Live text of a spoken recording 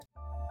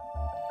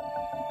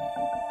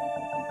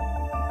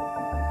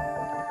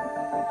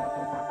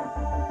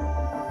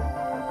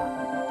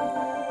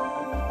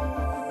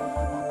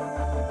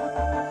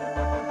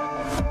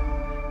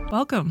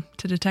Welcome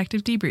to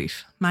Detective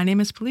Debrief. My name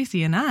is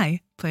Felicia and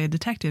I play a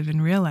detective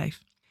in real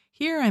life.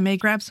 Here I may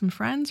grab some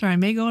friends or I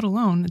may go it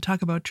alone and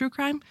talk about true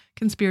crime,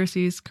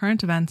 conspiracies,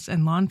 current events,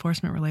 and law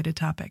enforcement related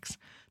topics.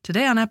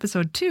 Today on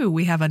episode 2,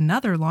 we have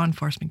another law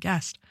enforcement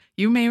guest.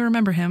 You may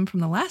remember him from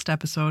the last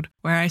episode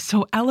where I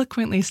so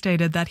eloquently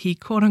stated that he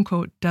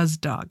quote-unquote does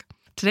dog.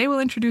 Today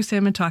we'll introduce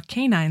him and talk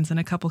canines and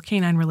a couple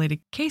canine-related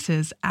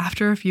cases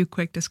after a few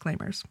quick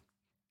disclaimers.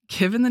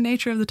 Given the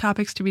nature of the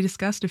topics to be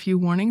discussed, a few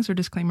warnings or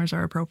disclaimers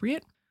are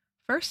appropriate.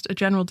 First, a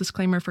general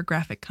disclaimer for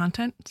graphic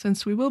content.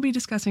 Since we will be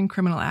discussing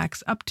criminal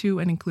acts up to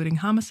and including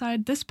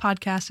homicide, this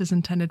podcast is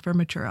intended for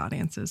mature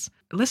audiences.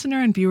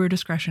 Listener and viewer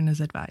discretion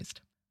is advised.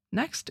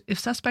 Next, if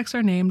suspects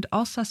are named,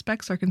 all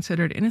suspects are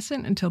considered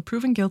innocent until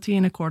proven guilty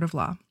in a court of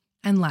law.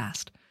 And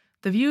last,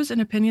 the views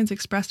and opinions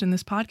expressed in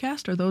this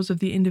podcast are those of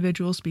the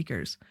individual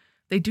speakers.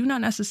 They do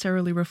not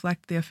necessarily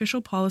reflect the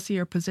official policy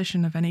or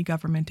position of any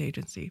government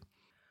agency.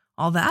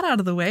 All that out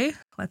of the way,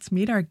 let's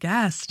meet our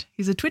guest.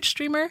 He's a Twitch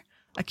streamer,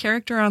 a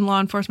character on law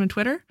enforcement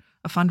Twitter,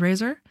 a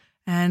fundraiser,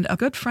 and a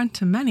good friend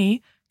to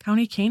many,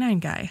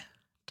 CountyK9Guy.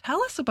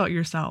 Tell us about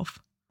yourself.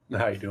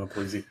 How you doing,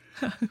 Pleasy?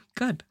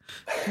 Good.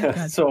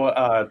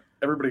 So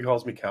everybody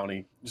calls me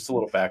County. Just a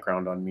little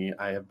background on me.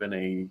 I have been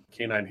a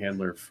canine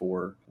handler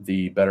for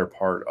the better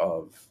part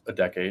of a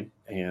decade,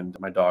 and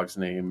my dog's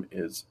name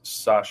is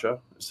Sasha.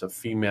 It's a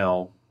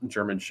female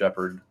German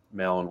Shepherd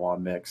Malinois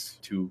mix,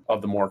 two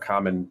of the more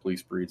common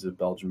police breeds of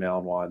Belgian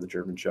Malinois and the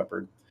German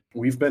Shepherd.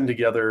 We've been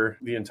together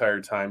the entire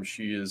time.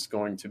 She is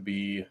going to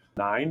be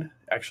 9.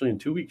 Actually, in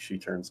 2 weeks, she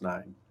turns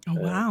 9. Oh,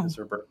 wow. It's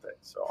her birthday.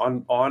 So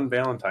on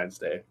Valentine's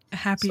Day.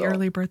 Happy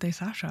early birthday,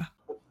 Sasha.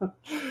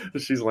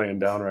 She's laying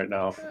down right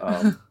now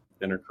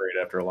in her crate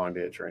after a long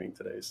day of training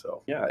today.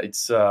 So, yeah,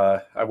 it's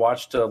I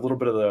watched a little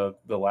bit of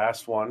the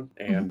last one,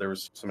 and there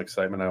was some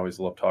excitement. I always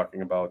love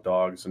talking about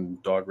dogs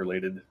and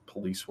dog-related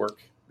police work,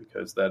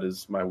 because that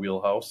is my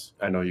wheelhouse.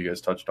 I know you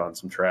guys touched on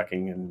some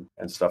tracking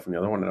and stuff in the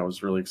other one, and I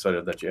was really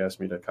excited that you asked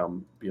me to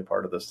come be a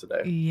part of this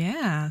today.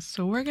 Yeah,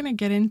 so we're going to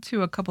get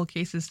into a couple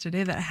cases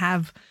today that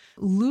have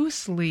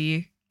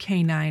loosely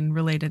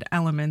canine-related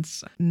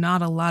elements.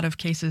 Not a lot of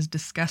cases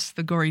discuss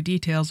the gory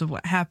details of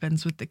what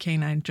happens with the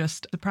canine,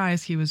 just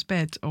surprise he was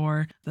bit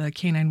or the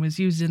canine was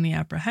used in the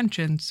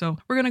apprehension. So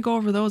we're going to go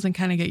over those and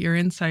kind of get your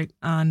insight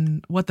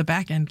on what the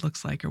back end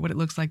looks like or what it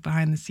looks like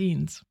behind the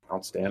scenes.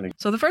 Outstanding.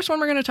 So the first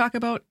one we're going to talk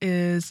about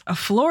is a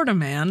Florida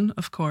man,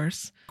 of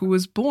course, who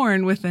was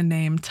born with the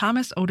name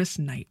Thomas Otis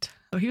Knight.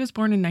 So he was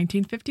born in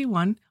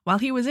 1951. While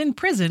he was in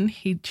prison,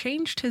 he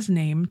changed his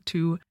name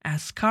to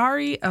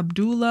Askari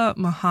Abdullah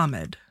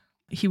Muhammad.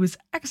 He was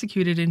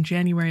executed in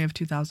January of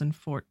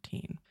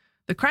 2014.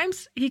 The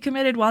crimes he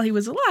committed while he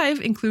was alive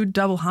include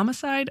double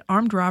homicide,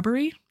 armed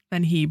robbery.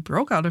 Then he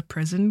broke out of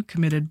prison,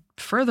 committed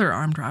further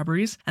armed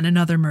robberies, and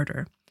another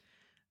murder.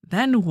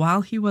 Then,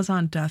 while he was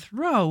on death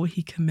row,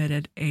 he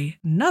committed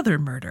another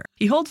murder.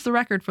 He holds the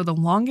record for the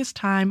longest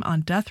time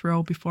on death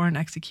row before an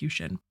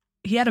execution.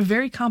 He had a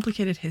very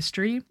complicated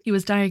history. He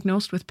was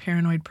diagnosed with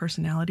paranoid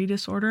personality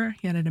disorder.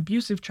 He had an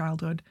abusive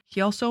childhood.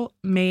 He also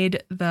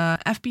made the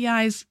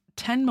FBI's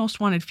 10 Most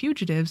Wanted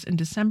Fugitives in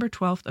December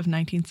 12th of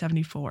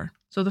 1974.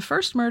 So the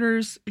first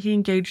murders he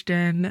engaged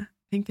in, I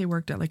think they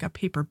worked at like a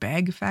paper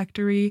bag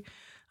factory.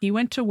 He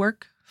went to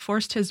work,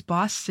 forced his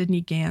boss,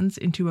 Sidney Gans,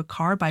 into a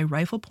car by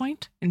rifle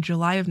point in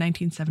July of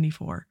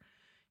 1974.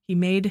 He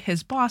made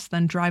his boss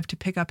then drive to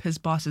pick up his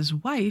boss's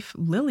wife,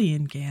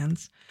 Lillian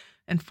Gans,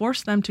 and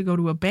forced them to go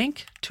to a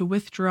bank to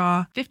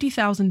withdraw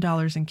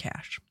 $50,000 in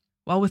cash.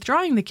 While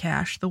withdrawing the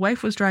cash, the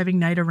wife was driving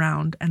Knight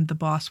around and the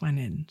boss went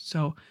in.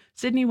 So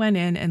Sidney went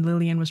in and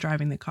Lillian was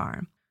driving the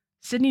car.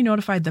 Sidney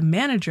notified the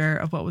manager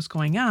of what was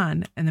going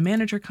on, and the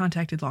manager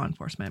contacted law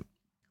enforcement.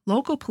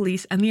 Local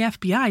police and the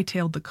FBI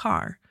tailed the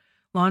car.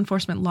 Law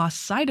enforcement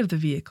lost sight of the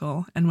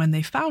vehicle, and when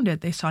they found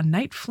it, they saw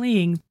Knight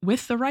fleeing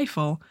with the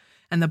rifle,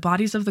 and the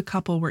bodies of the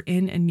couple were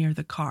in and near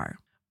the car.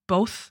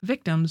 Both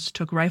victims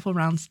took rifle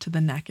rounds to the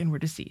neck and were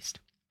deceased.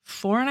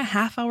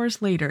 4.5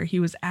 hours later,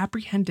 he was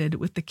apprehended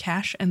with the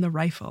cash and the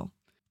rifle.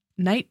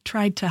 Knight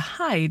tried to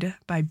hide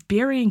by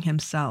burying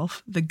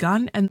himself, the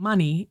gun, and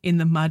money in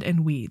the mud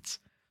and weeds.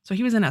 So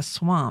he was in a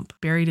swamp,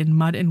 buried in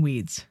mud and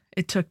weeds.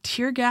 It took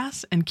tear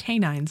gas and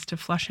canines to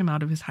flush him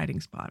out of his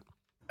hiding spot.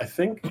 I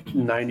think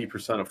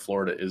 90% of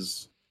Florida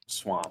is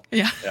swamp.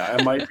 Yeah,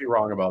 I might be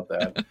wrong about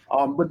that.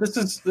 But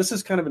this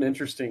is kind of an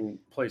interesting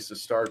place to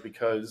start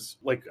because,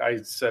 like I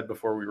said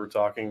before we were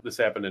talking, this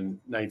happened in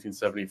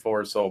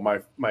 1974. So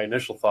my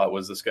initial thought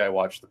was this guy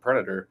watched The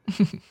Predator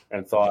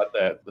and thought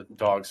that the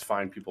dogs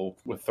find people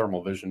with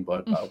thermal vision,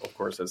 but of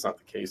course that's not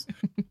the case.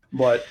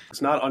 But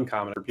it's not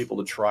uncommon for people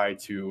to try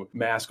to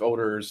mask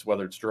odors,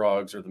 whether it's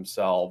drugs or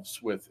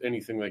themselves, with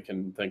anything they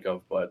can think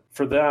of. But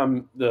for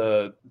them,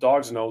 the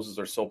dogs' noses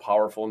are so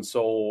powerful and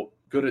so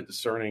good at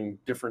discerning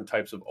different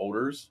types of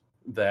odors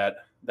that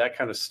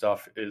kind of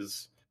stuff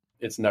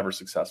it's never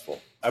successful.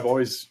 I've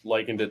always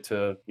likened it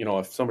to,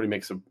 if somebody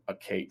makes a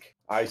cake,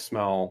 I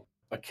smell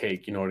a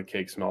cake, you know what a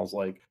cake smells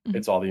like. Mm-hmm.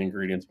 It's all the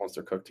ingredients once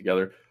they're cooked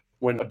together.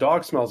 when a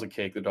dog smells a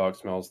cake, the dog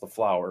smells the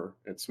flour,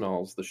 it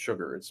smells the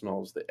sugar, it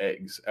smells the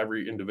eggs,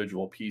 every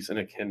individual piece, and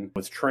it can,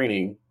 with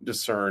training,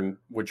 discern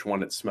which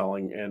one it's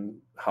smelling and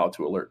how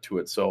to alert to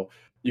it. So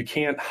you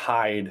can't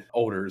hide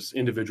odors,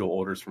 individual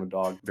odors from a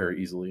dog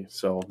very easily.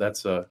 So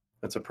that's a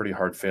pretty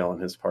hard fail on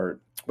his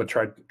part. But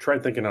try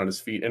thinking on his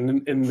feet.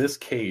 And in this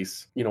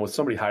case, with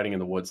somebody hiding in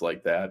the woods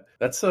like that,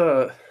 that's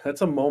a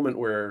moment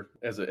where,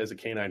 as a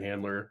canine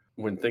handler,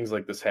 when things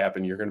like this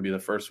happen, you're going to be the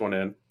first one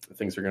in.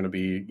 Things are going to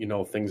be,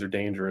 things are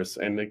dangerous,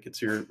 and it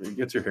gets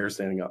your hair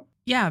standing up.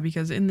 Yeah,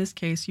 because in this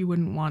case, you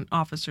wouldn't want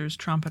officers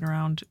tromping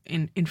around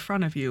in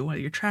front of you while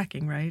you're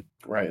tracking, right?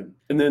 Right.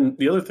 And then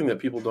the other thing that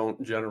people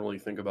don't generally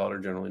think about or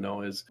generally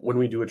know is when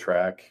we do a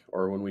track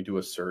or when we do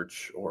a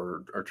search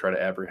or try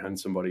to apprehend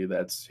somebody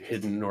that's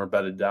hidden or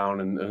bedded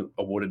down in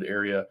a wooded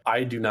area,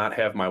 I do not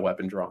have my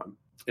weapon drawn.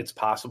 It's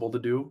possible to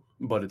do,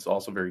 but it's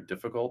also very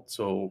difficult.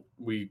 So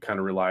we kind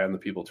of rely on the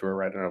people to our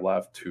right and our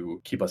left to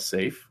keep us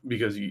safe,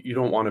 because you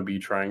don't want to be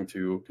trying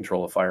to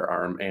control a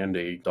firearm and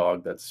a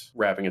dog that's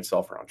wrapping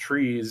itself around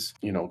trees,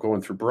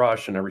 going through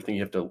brush and everything.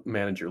 You have to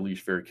manage your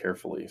leash very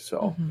carefully.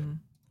 So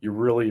you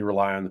really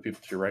rely on the people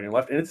to your right and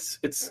left. And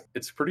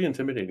it's pretty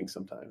intimidating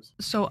sometimes.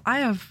 So I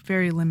have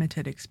very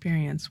limited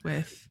experience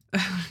with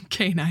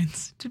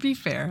canines, to be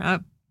fair. I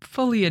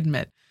fully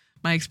admit.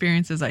 My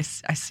experience is I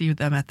see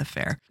them at the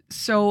fair.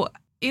 So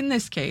in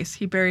this case,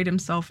 he buried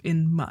himself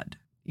in mud.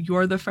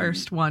 You're the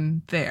first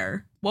one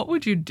there. What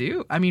would you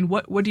do? I mean,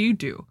 what do you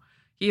do?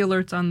 He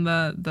alerts on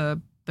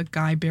the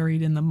guy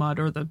buried in the mud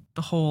or the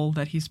hole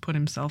that he's put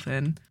himself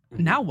in.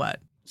 Now what?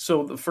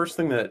 So the first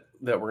thing that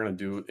we're going to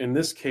do in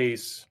this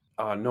case,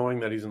 knowing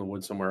that he's in the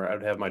woods somewhere,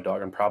 I'd have my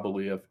dog on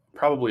probably a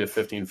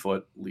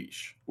 15-foot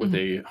leash with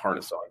a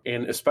harness on.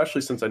 And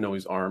especially since I know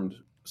he's armed,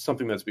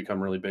 something that's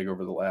become really big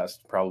over the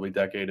last probably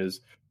decade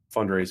is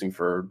fundraising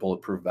for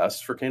bulletproof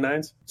vests for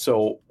canines.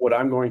 So what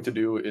I'm going to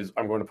do is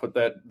I'm going to put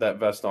that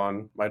vest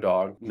on my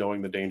dog,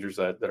 knowing the dangers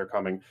that are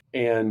coming.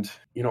 And,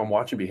 I'm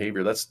watching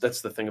behavior. That's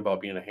the thing about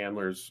being a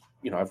handler is,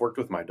 I've worked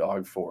with my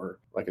dog for,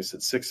 like I said,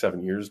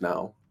 6-7 years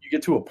now. You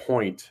get to a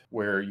point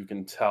where you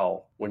can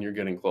tell when you're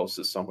getting close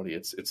to somebody.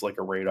 It's like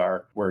a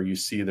radar where you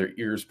see their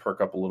ears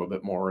perk up a little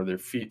bit more, their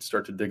feet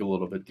start to dig a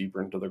little bit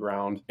deeper into the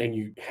ground. And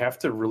you have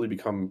to really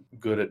become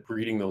good at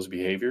reading those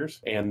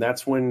behaviors. And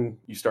that's when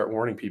you start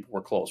warning people,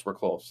 we're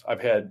close.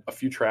 I've had a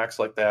few tracks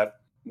like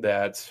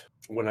that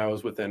when I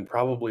was within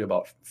probably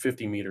about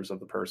 50 meters of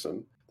the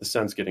person, the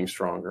scent's getting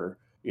stronger.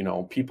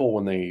 People,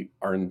 when they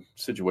are in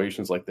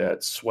situations like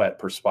that, sweat,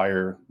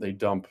 perspire, they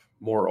dump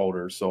more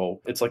odor. So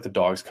it's like the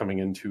dog's coming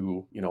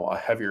into, a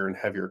heavier and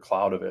heavier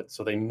cloud of it.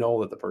 So they know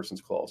that the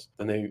person's close.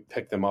 Then they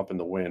pick them up in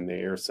the wind,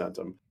 they air scent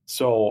them.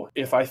 So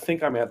if I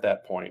think I'm at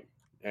that point,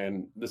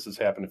 and this has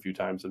happened a few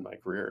times in my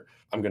career,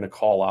 I'm going to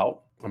call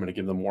out. I'm going to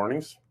give them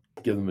warnings,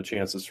 give them a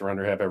chance to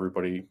surrender, have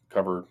everybody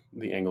cover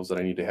the angles that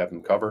I need to have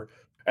them cover.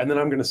 And then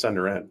I'm going to send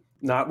her in.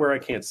 Not where I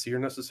can't see her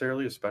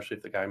necessarily, especially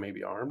if the guy may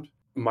be armed.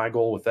 My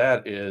goal with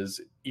that is,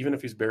 even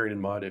if he's buried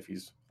in mud, if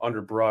he's under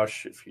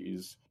brush, if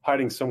he's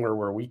hiding somewhere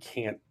where we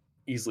can't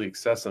easily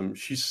access him,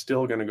 she's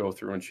still going to go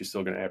through and she's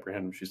still going to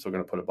apprehend him. She's still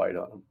going to put a bite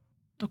on him.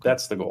 Okay.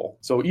 That's the goal.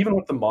 So even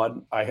with the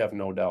mud, I have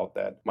no doubt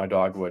that my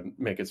dog would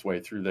make its way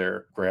through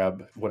there,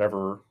 grab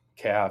whatever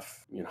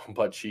calf,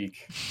 butt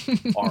cheek,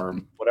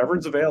 arm, whatever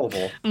is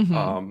available,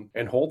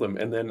 and hold him.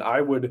 And then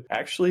I would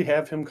actually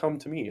have him come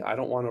to me. I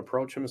don't want to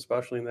approach him,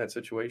 especially in that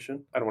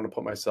situation. I don't want to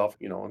put myself,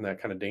 in that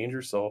kind of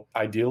danger. So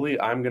ideally,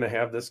 I'm going to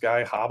have this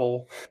guy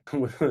hobble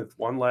with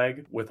one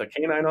leg with a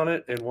canine on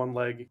it and one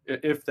leg,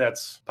 if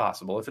that's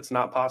possible. If it's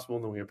not possible,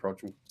 then we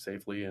approach him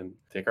safely and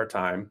take our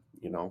time.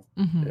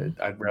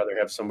 I'd rather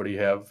have somebody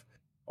have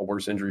a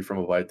worse injury from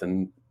a bite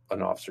than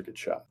an officer get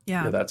shot.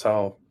 Yeah, that's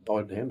how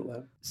I'd handle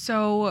that.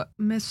 So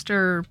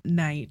Mr.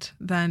 Knight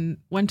then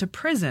went to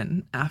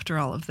prison after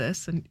all of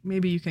this, and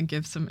maybe you can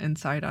give some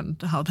insight on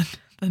how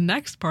the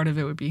next part of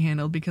it would be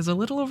handled, because a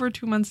little over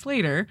 2 months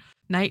later,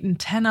 Knight and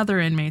 10 other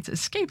inmates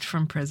escaped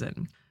from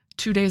prison.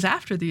 2 days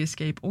after the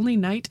escape, only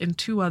Knight and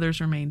 2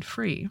 others remained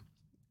free.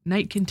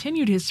 Knight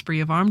continued his spree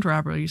of armed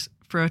robberies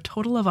for a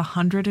total of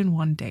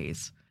 101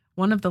 days.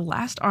 One of the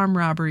last armed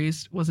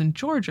robberies was in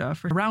Georgia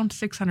for around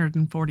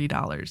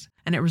 $640,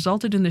 and it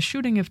resulted in the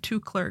shooting of 2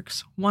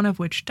 clerks, one of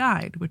which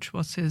died, which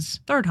was his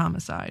 3rd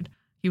homicide.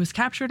 He was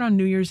captured on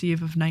New Year's Eve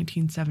of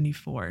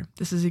 1974.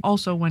 This is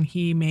also when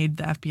he made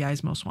the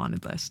FBI's most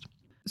wanted list.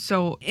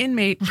 So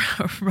inmate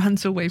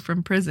runs away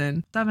from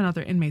prison. 7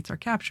 other inmates are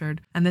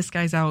captured, and this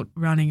guy's out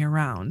running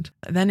around.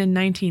 Then in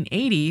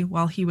 1980,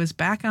 while he was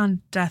back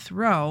on death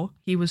row,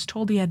 he was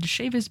told he had to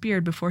shave his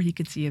beard before he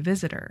could see a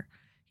visitor.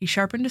 He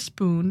sharpened a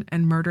spoon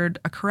and murdered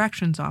a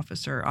corrections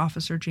officer,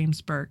 Officer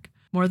James Burke.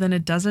 More than a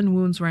dozen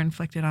wounds were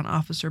inflicted on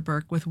Officer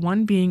Burke, with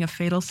one being a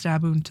fatal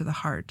stab wound to the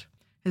heart.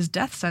 His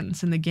death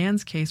sentence in the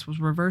Gans case was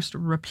reversed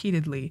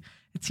repeatedly.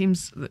 It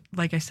seems,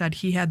 like I said,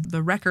 he had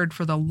the record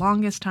for the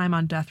longest time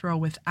on death row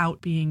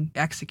without being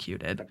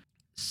executed.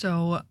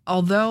 So,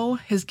 although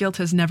his guilt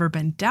has never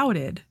been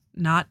doubted,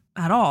 Not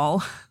at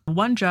all.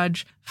 One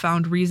judge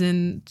found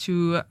reason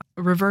to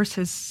reverse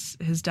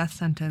his death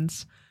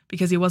sentence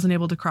because he wasn't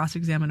able to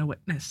cross-examine a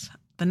witness.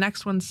 The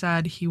next one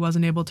said he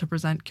wasn't able to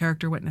present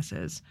character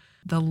witnesses.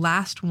 The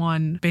last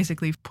one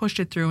basically pushed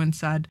it through and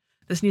said,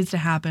 this needs to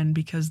happen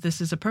because this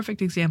is a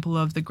perfect example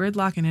of the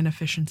gridlock and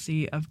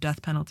inefficiency of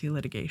death penalty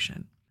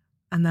litigation.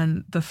 And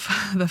then the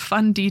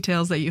fun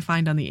details that you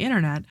find on the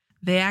internet,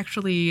 they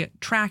actually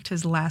tracked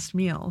his last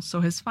meal.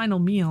 So his final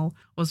meal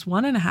was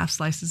 1.5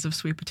 slices of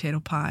sweet potato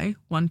pie,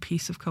 1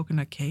 piece of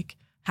coconut cake,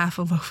 half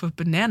a loaf of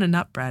banana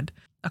nut bread,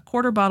 a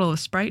quarter bottle of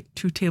Sprite,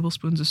 2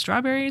 tablespoons of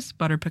strawberries,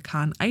 butter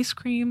pecan ice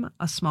cream,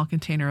 a small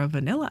container of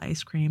vanilla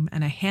ice cream,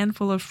 and a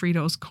handful of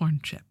Fritos corn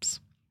chips.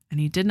 And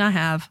he did not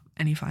have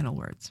any final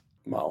words.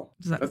 Wow.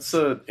 That's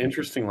an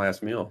interesting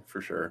last meal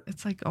for sure.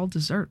 It's like all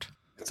dessert.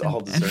 It's all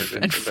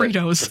dessert. And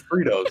Fritos.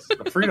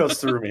 The Fritos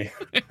threw me.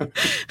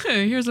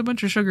 Here's a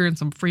bunch of sugar and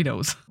some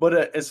Fritos.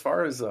 But as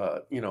far as,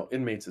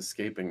 inmates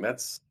escaping,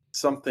 that's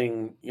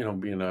something,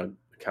 being a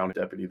county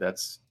deputy,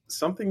 that's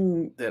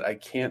something that I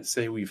can't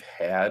say we've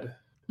had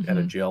at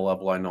a jail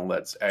level. I know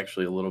that's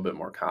actually a little bit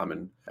more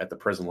common at the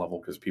prison level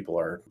because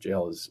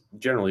jail is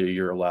generally a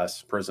year or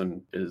less.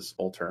 Prison is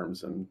full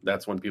terms, and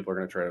that's when people are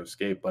going to try to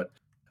escape. But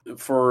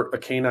for a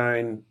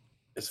canine,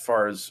 as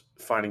far as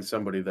finding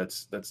somebody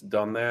that's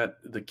done that,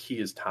 the key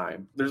is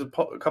time. There's a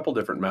couple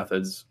different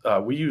methods.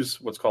 We use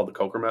what's called the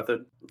Coker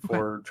method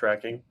for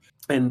tracking.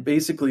 And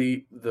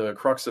basically, the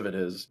crux of it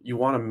is you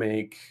want to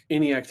make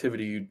any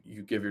activity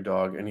you give your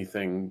dog,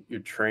 anything you're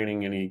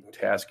training, any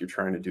task you're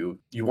trying to do,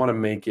 you want to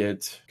make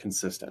it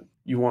consistent.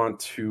 You want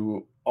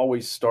to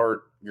always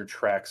start your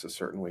tracks a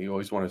certain way. You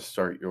always want to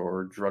start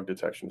your drug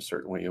detection a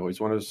certain way. You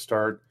always want to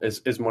start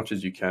as much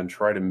as you can.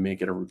 Try to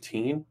make it a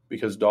routine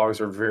because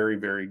dogs are very,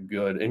 very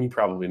good. And you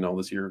probably know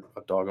this, you're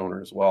a dog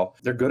owner as well.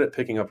 They're good at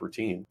picking up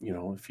routine.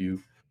 If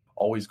you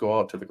always go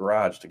out to the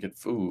garage to get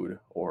food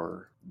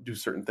or do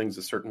certain things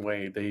a certain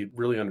way, they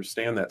really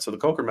understand that. So the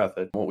Coker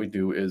method, what we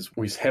do is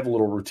we have a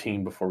little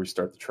routine before we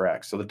start the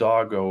track. So the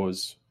dog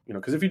goes,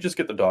 because if you just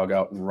get the dog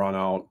out and run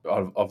out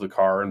of the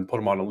car and put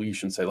them on a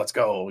leash and say, let's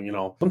go,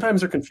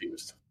 sometimes they're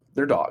confused.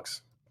 They're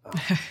dogs.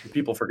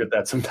 People forget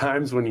that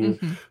sometimes when you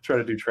try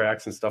to do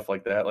tracks and stuff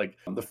like that. Like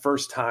the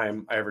first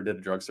time I ever did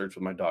a drug search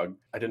with my dog,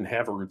 I didn't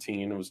have a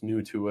routine. I was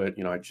new to it.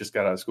 I just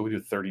got out of school. We do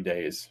 30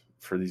 days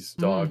for these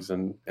dogs.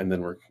 And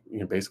then we're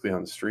basically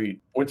on the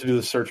street. Went to do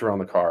the search around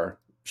the car.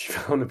 She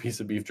found a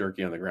piece of beef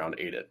jerky on the ground,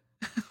 ate it.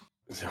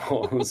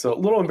 So a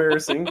little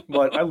embarrassing,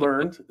 but I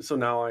learned. So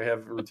now I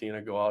have a routine.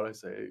 I go out, I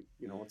say,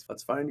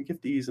 let's find a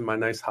gift these in my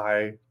nice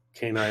high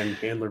canine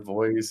handler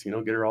voice,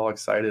 get her all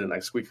excited. And I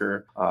squeak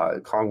her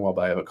Kong Wub.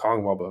 I have a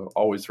Kong Wub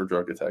always for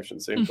drug detection.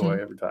 Same toy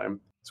every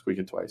time. Squeak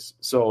it twice.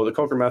 So the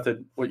Coker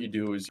method, what you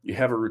do is you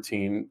have a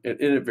routine,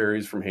 and it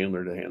varies from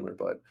handler to handler,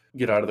 but you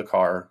get out of the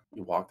car,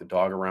 you walk the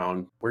dog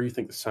around where you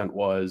think the scent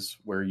was,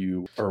 where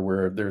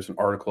there's an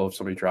article. If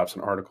somebody drops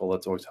an article,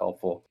 that's always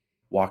helpful.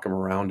 Walk them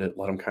around it,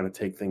 let them kind of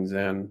take things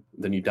in.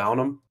 Then you down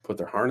them, put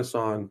their harness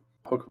on,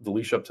 hook the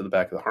leash up to the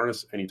back of the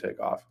harness, and you take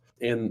off.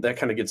 And that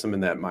kind of gets them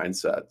in that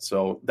mindset.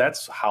 So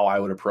that's how I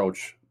would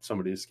approach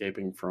somebody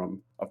escaping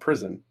from a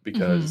prison,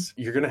 because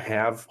you're going to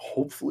have,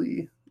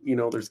 hopefully,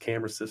 there's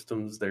camera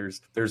systems, there's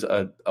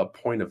a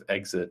point of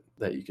exit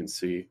that you can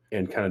see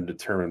and kind of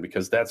determine,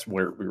 because that's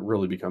where it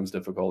really becomes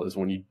difficult, is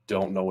when you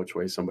don't know which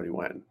way somebody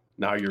went.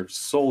 Now you're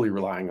solely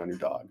relying on your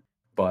dog.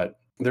 But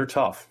they're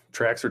tough.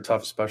 Tracks are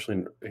tough,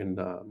 especially in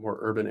more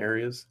urban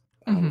areas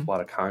with a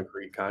lot of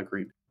concrete.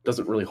 Concrete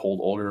doesn't really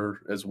hold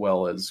odor as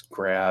well as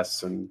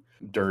grass and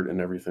dirt and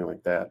everything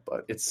like that.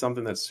 But it's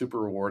something that's super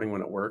rewarding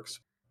when it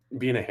works.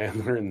 Being a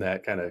handler in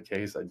that kind of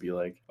case, I'd be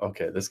like,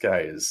 okay, this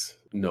guy is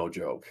no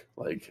joke.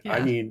 Like,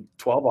 I need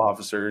 12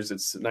 officers.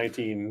 It's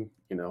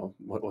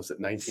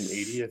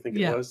 1980, I think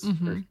it was,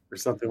 or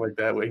something like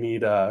that. We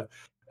need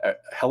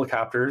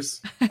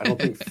helicopters. I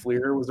don't think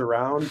FLIR was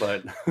around,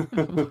 but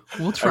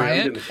we'll try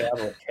it.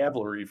 The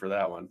cavalry for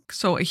that one.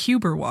 So a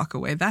Huber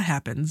walkaway, that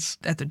happens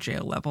at the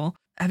jail level.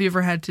 Have you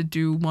ever had to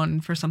do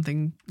one for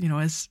something,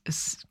 as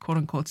quote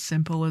unquote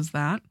simple as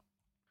that?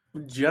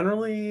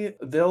 Generally,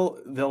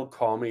 they'll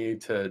call me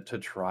to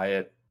try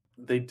it.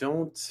 I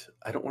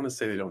don't want to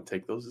say they don't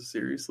take those as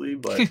seriously,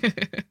 but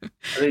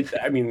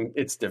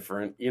it's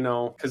different,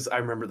 because I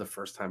remember the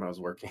first time I was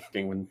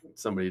working when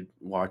somebody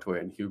walked away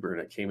in Huber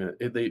and it came in,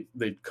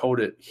 they code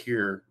it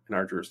here in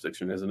our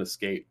jurisdiction as an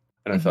escape.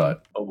 And I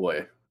thought, oh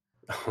boy,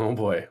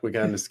 we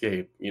got an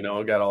escape,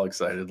 I got all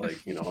excited. Like,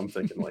 I'm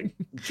thinking like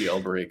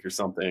jailbreak or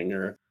something,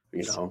 or,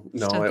 no,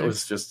 it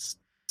was just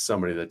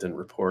somebody that didn't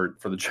report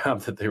for the job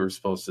that they were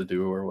supposed to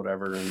do or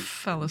whatever, and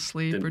fell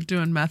asleep or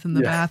doing meth in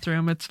the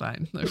bathroom. It's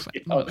fine. They're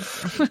fine. But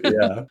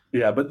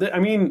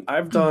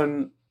I've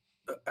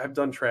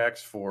done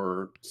tracks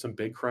for some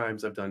big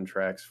crimes. I've done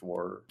tracks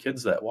for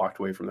kids that walked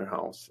away from their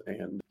house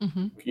and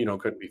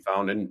couldn't be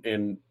found.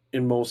 And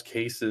in most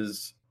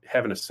cases,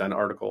 having a scent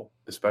article,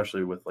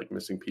 especially with like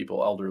missing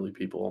people, elderly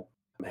people,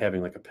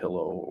 having like a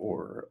pillow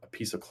or a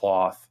piece of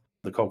cloth.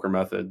 The Coker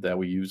method that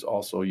we use,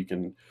 also, you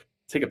can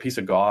take a piece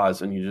of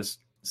gauze and you just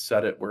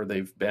set it where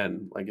they've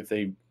been. Like if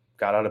they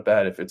got out of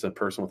bed, if it's a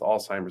person with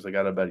Alzheimer's, they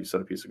got out of bed, you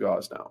set a piece of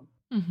gauze down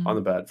on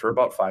the bed for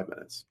about 5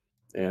 minutes.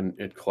 And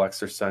it collects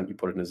their scent. You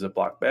put it in a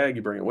Ziploc bag,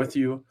 you bring it with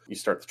you, you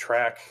start the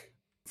track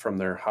from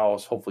their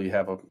house. Hopefully you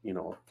have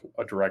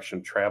a direction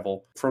to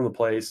travel from the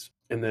place.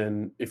 And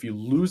then if you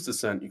lose the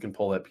scent, you can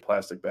pull that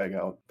plastic bag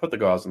out, put the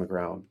gauze on the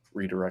ground,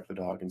 redirect the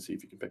dog, and see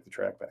if you can pick the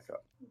track back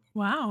up.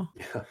 Wow.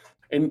 Yeah.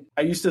 And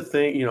I used to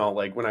think,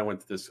 like when I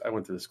went to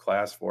this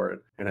class for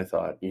it, and I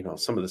thought,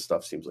 some of this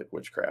stuff seems like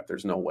witchcraft.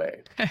 There's no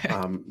way.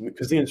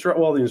 Because the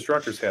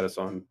instructors had us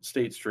on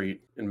State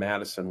Street in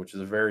Madison, which is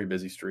a very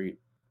busy street.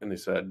 And they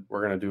said,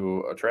 we're going to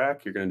do a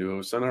track, you're going to do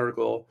a scent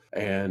article,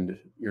 and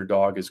your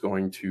dog is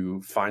going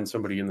to find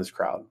somebody in this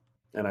crowd.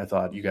 And I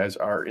thought, you guys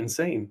are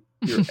insane.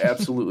 You're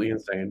absolutely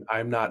insane.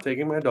 I'm not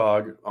taking my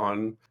dog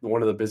on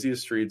one of the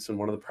busiest streets and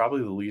one of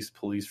probably the least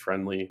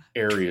police-friendly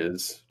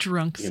areas.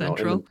 Drunk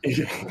Central.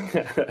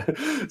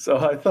 So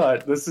I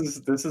thought, this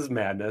is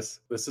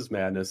madness. This is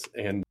madness.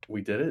 And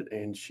we did it,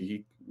 and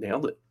she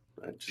nailed it.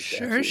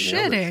 Sure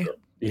shitty. So,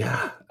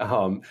 yeah.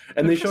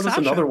 And they showed us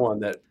another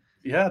one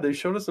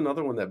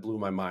that blew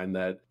my mind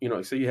that,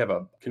 say you have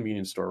a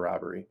convenience store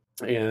robbery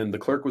and the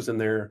clerk was in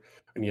there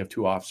and you have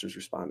 2 officers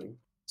responding.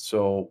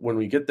 So when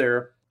we get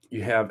there,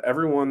 you have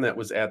everyone that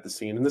was at the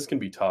scene, and this can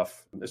be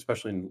tough,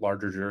 especially in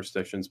larger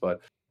jurisdictions,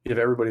 but you have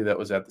everybody that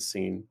was at the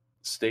scene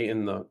stay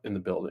in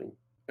the building.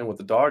 And what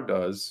the dog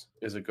does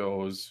is it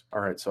goes,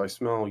 all right, so I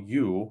smell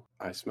you,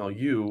 I smell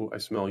you, I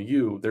smell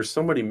you. There's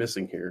somebody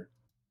missing here.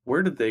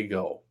 Where did they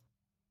go?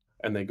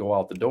 And they go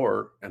out the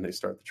door and they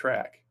start the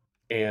track.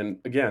 And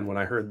again, when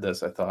I heard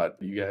this, I thought,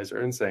 you guys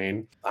are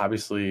insane.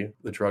 Obviously,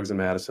 the drugs in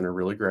Madison are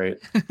really great,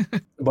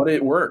 but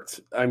it worked.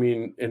 I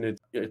mean, and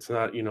it's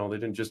not, they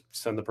didn't just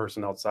send the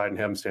person outside and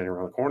have them standing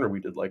around the corner. We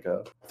did like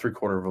a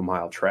 3/4 of a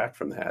mile track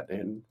from that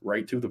and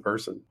right to the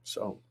person.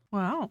 So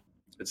wow,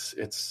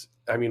 it's.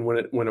 I mean, when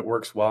it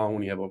works well,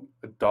 when you have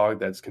a dog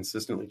that's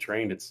consistently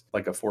trained, it's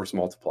like a force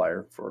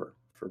multiplier for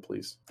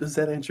police. Does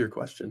that answer your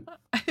question?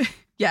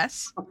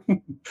 Yes.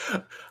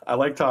 I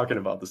like talking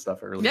about the stuff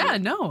earlier. Yeah,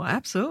 no,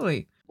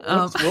 absolutely.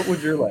 What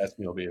would your last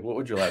meal be? What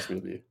would your last meal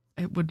be?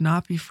 It would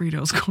not be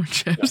Fritos corn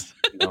chips.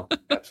 Yeah, no,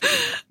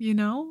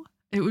 absolutely.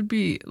 It would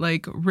be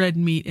like red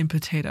meat and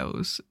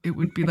potatoes. It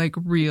would be like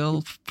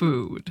real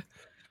food.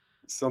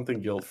 Something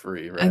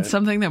guilt-free, right? And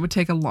something that would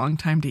take a long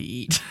time to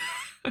eat.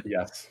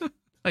 Yes.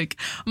 Like,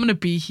 I'm going to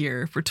be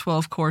here for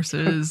 12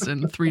 courses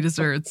and 3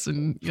 desserts,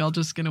 and y'all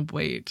just going to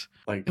wait.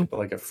 Like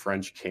a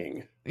French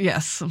king.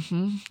 Yes.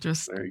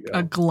 Just there you go.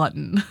 A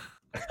glutton.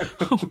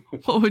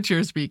 What would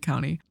yours be,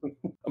 County?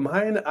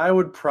 Mine, I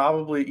would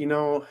probably,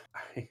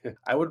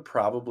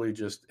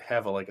 just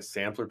have a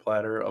sampler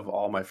platter of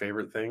all my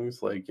favorite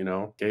things, like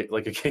a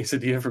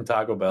quesadilla from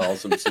Taco Bell,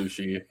 some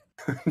sushi.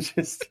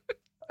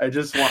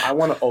 I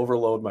want to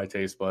overload my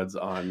taste buds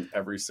on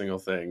every single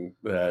thing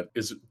that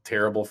is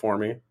terrible for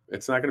me.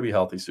 It's not going to be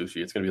healthy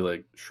sushi. It's going to be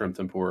like shrimp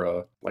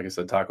tempura, like I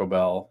said, Taco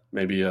Bell,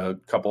 maybe a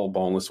couple of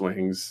boneless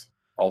wings,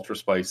 ultra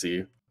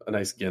spicy, a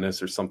nice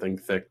Guinness or something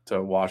thick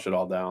to wash it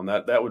all down.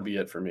 That would be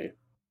it for me.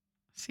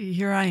 See,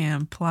 here I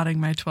am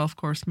plotting my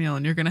 12-course meal,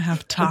 and you're going to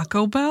have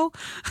Taco Bell?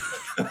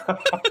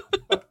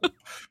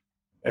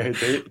 Hey,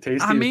 tasty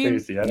is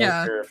tasty. I don't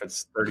care if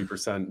it's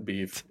 30%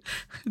 beef.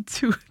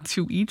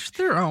 To each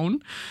their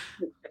own.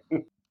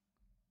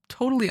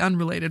 Totally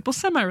unrelated. Well,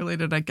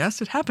 semi-related, I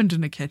guess. It happened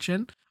in a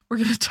kitchen. We're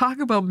going to talk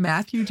about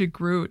Matthew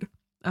DeGrood.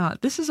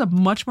 This is a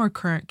much more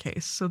current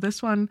case. So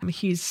this one,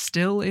 he's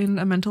still in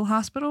a mental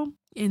hospital.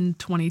 In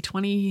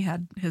 2020, he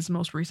had his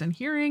most recent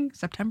hearing,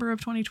 September of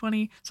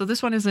 2020. So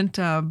this one isn't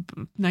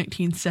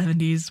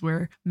 1970s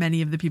where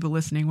many of the people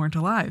listening weren't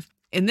alive.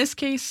 In this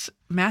case,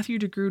 Matthew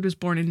DeGrood was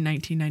born in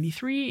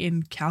 1993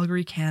 in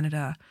Calgary,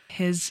 Canada.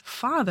 His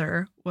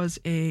father was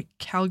a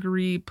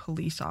Calgary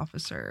police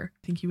officer.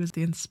 I think he was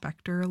the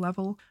inspector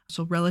level,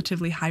 so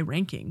relatively high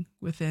ranking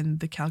within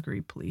the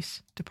Calgary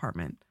Police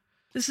Department.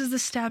 This is the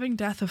stabbing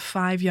death of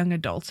 5 young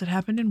adults. It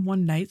happened in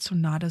one night, so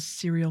not a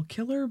serial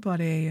killer,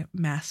 but a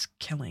mass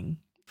killing.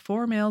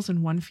 4 males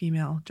and 1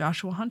 female: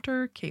 Joshua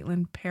Hunter,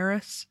 Caitlin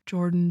Paris,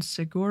 Jordan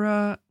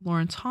Segura,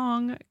 Lawrence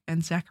Hong,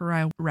 and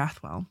Zachariah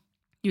Rathwell.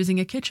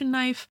 Using a kitchen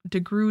knife,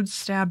 DeGrood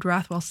stabbed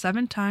Rathwell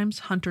 7 times,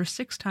 Hunter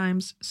 6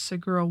 times,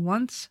 Segura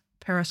once,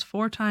 Paris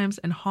 4 times,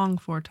 and Hong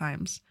 4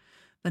 times.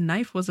 The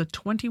knife was a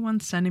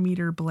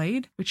 21-centimeter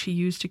blade, which he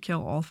used to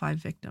kill all 5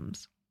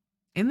 victims.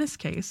 In this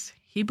case,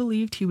 he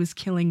believed he was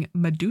killing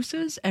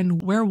Medusas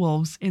and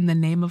werewolves in the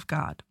name of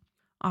God.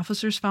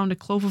 Officers found a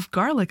clove of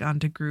garlic on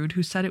DeGrood,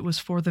 who said it was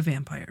for the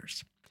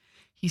vampires.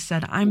 He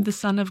said, "I'm the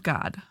son of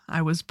God.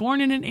 I was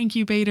born in an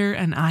incubator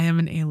and I am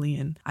an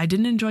alien. I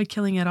didn't enjoy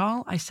killing at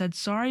all. I said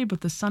sorry,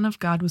 but the son of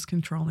God was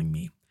controlling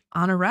me."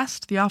 On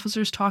arrest, the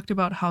officers talked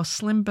about how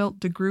slim-built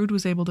DeGrood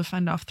was able to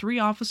fend off 3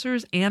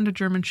 officers and a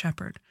German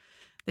Shepherd.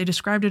 They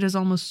described it as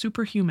almost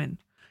superhuman.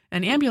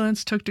 An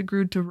ambulance took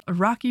DeGrood to a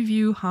Rocky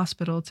View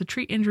hospital to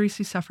treat injuries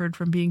he suffered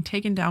from being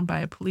taken down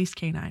by a police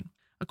K9.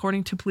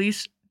 According to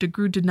police,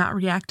 DeGrood did not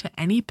react to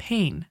any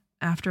pain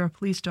after a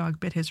police dog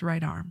bit his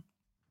right arm.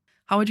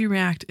 How would you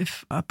react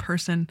if a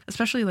person,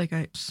 especially like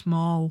a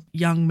small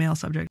young male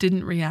subject,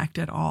 didn't react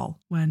at all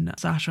when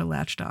Sasha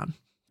latched on?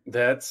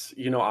 That's,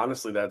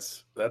 honestly,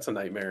 that's a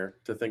nightmare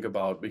to think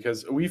about,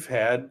 because we've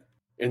had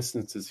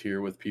instances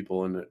here with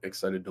people in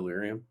excited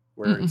delirium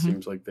where it Mm-hmm.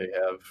 seems like they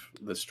have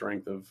the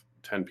strength of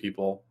 10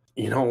 people.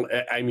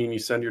 I mean, you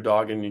send your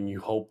dog in and you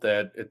hope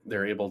that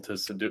they're able to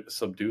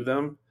subdue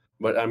them.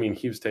 But I mean,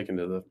 he was taken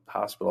to the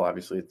hospital,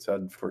 obviously, it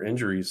said, for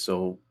injuries.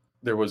 So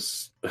there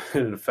was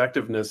an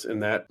effectiveness in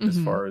that as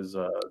Mm-hmm. far as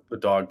the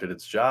dog did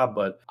its job.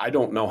 But I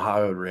don't know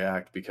how I would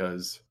react,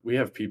 because we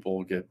have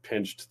people get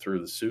pinched through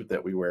the suit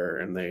that we wear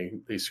and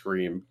they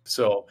scream.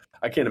 So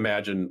I can't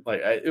imagine, like,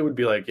 it would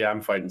be like, yeah,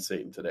 I'm fighting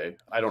Satan today.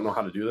 I don't know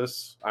how to do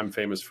this. I'm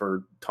famous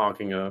for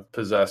tonking a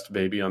possessed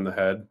baby on the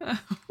head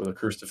with a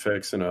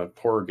crucifix in a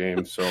horror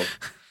game. So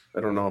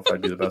I don't know if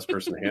I'd be the best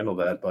person to handle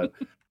that. But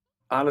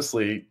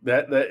honestly,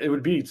 that it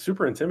would be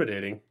super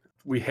intimidating.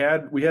 We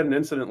had an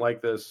incident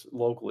like this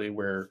locally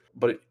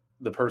but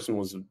the person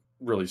was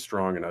really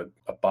strong and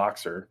a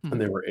boxer, and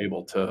they were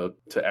able to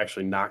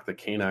actually knock the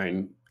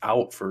canine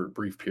out for a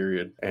brief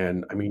period.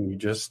 And I mean, you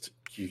just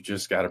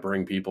got to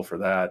bring people for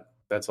that.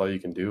 That's all you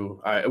can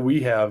do.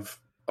 We have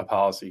a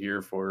policy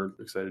here for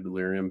excited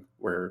delirium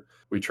where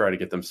we try to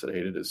get them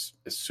sedated as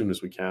soon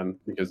as we can,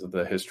 because of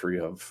the history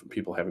of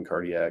people having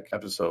cardiac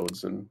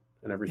episodes and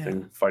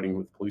everything, fighting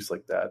with police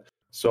like that.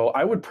 So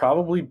I would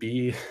probably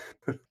be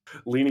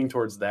leaning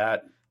towards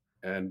that,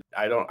 and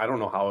I don't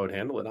know how I would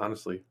handle it,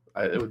 honestly.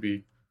 It would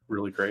be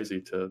really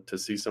crazy to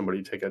see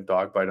somebody take a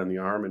dog bite on the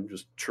arm and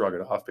just shrug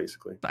it off,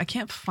 basically. I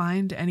can't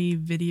find any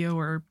video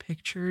or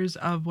pictures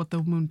of what the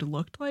wound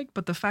looked like,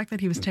 but the fact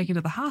that he was taken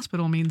to the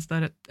hospital means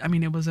that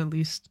it was at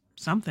least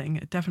something.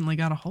 It definitely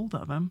got a hold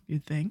of him,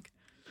 you'd think.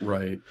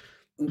 Right.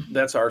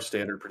 That's our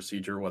standard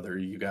procedure, whether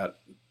you got,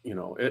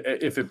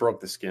 if it broke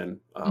the skin,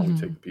 we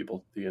take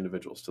the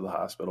individuals to the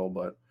hospital.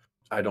 But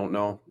I don't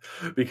know,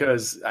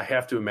 because I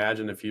have to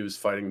imagine if he was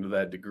fighting to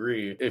that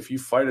degree, if you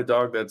fight a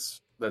dog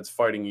that's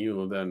fighting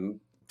you, then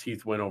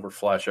teeth win over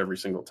flesh every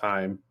single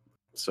time.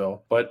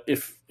 So, but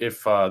if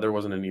there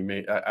wasn't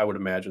any, I would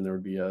imagine there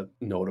would be a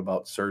note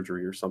about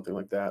surgery or something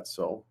like that.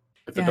 So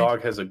if the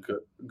dog has a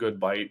good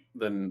bite,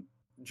 then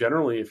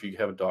generally, if you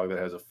have a dog that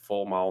has a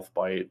full mouth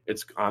bite,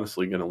 it's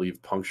honestly going to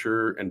leave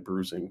puncture and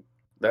bruising.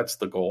 That's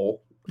the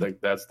goal.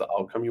 Like, that's the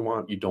outcome you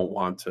want. You don't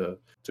want to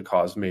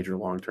cause major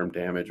long-term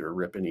damage or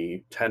rip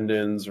any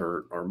tendons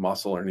or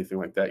muscle or anything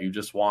like that. You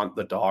just want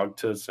the dog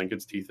to sink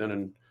its teeth in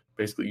and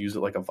basically use it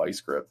like a vice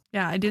grip.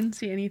 Yeah, I didn't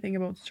see anything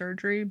about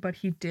surgery, but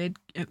he did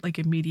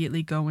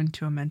immediately go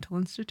into a mental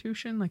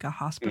institution, like a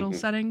hospital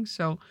setting.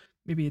 So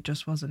maybe it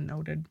just wasn't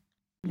noted.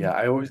 Yeah,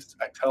 I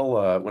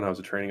tell when I was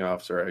a training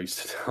officer, I used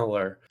to tell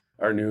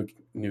our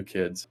new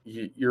kids,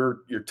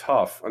 you're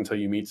tough until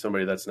you meet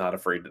somebody that's not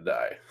afraid to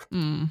die,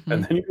 and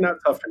then you're not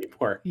tough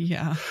anymore.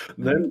 Yeah,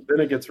 then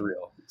it gets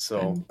real.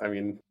 So I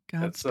mean,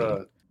 that's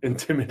a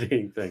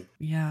intimidating thing.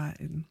 Yeah.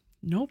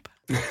 Nope.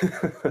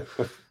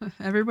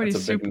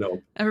 Everybody's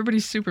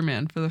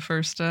Superman for the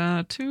first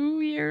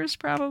 2 years,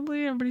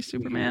 probably. Everybody's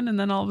Superman, and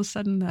then all of a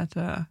sudden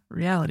that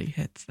reality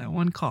hits. That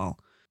one call.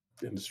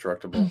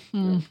 Indestructible.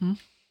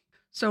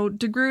 So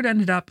DeGrood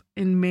ended up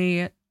in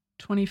May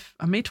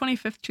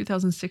 25th,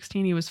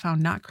 2016. He was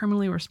found not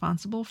criminally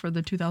responsible for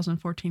the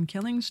 2014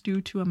 killings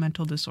due to a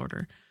mental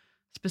disorder.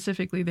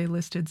 Specifically, they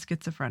listed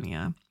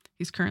schizophrenia.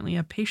 He's currently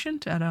a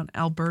patient at an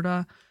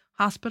Alberta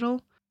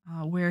hospital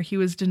where he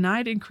was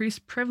denied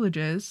increased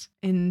privileges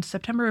in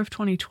September of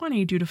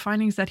 2020 due to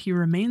findings that he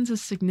remains a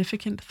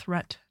significant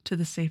threat to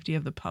the safety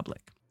of the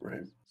public.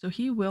 Right. So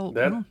he will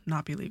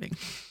not be leaving.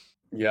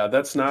 Yeah,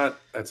 that's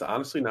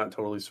honestly not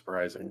totally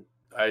surprising.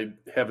 I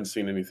haven't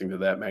seen anything to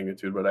that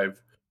magnitude, but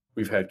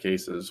we've had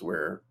cases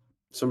where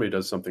somebody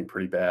does something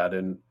pretty bad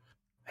and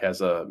has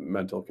a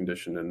mental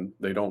condition and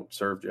they don't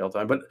serve jail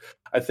time. But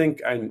I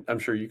think I'm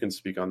sure you can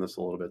speak on this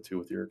a little bit too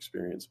with your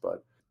experience,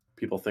 but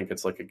people think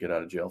it's like a get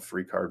out of jail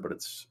free card, but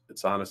it's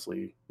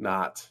honestly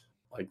not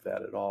like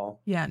that at all.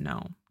 Yeah,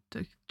 no,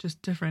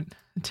 just different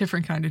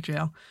kind of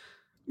jail.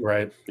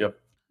 Right. Yep.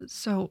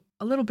 So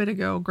a little bit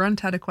ago,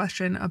 Grunt had a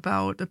question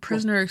about the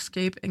prisoner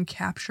escape and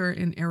capture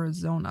in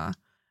Arizona.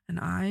 And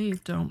I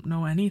don't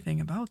know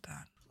anything about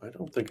that. I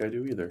don't think I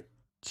do either.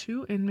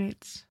 2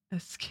 inmates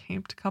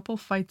escaped. Couple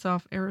fights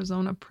off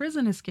Arizona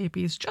prison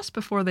escapees just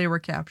before they were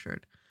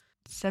captured.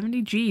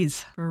 70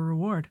 G's for a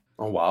reward.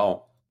 Oh,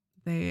 wow.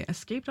 They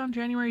escaped on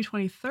January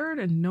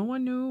 23rd, and no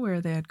one knew where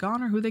they had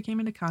gone or who they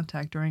came into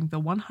contact during the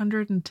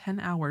 110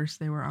 hours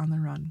they were on the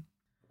run.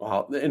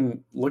 Wow.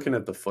 And looking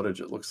at the footage,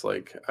 it looks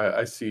like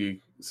I see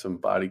some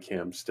body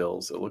cam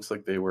stills. It looks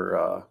like they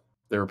were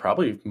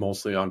probably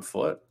mostly on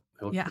foot.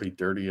 They look pretty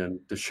dirty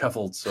and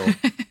disheveled. So,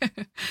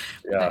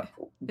 yeah.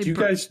 Do you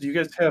guys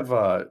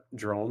have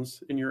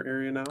drones in your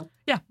area now?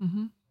 Yeah.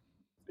 Mm-hmm.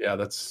 Yeah,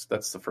 that's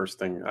the first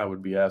thing I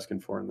would be asking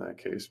for in that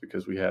case,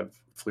 because we have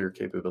FLIR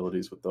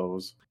capabilities with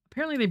those.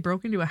 Apparently, they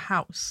broke into a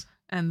house,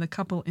 and the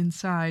couple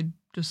inside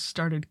just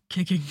started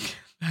kicking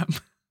them.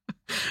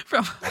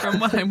 From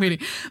what I'm reading,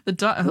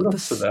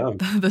 Kudos to them.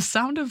 the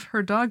sound of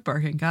her dog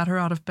barking got her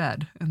out of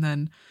bed, and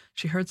then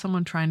she heard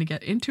someone trying to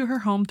get into her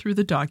home through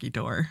the doggy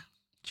door.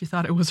 She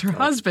thought it was her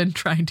husband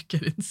trying to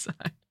get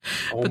inside,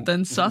 but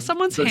then saw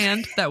someone's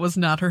hand that was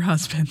not her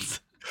husband's.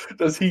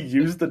 Does he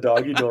use the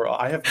doggy door?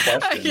 I have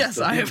questions. Yes,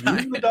 Does he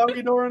use the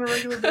doggy door on a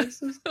regular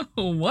basis?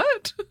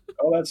 What?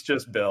 Oh, that's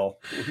just Bill.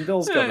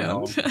 Bill's coming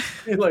home.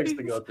 He likes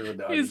to go through the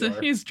doggy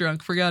door. He's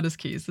drunk, forgot his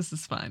keys. This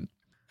is fine.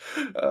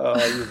 Oh,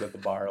 he was at the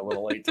bar a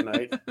little late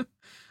tonight.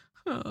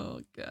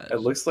 Oh, gosh. It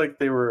looks like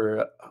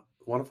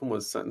one of them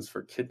was sentenced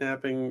for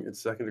kidnapping and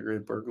second-degree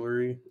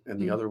burglary, and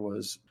the other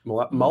was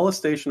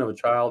molestation of a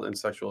child and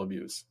sexual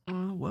abuse.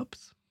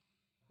 Whoops.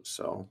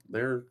 So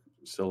they're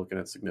still looking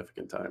at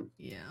significant time.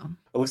 Yeah.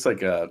 It looks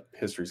like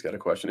history's got a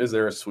question. Is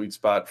there a sweet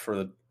spot for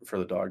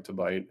the dog to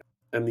bite?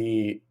 And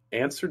the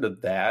answer to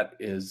that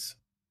is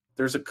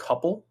there's a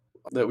couple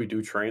that we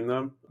do train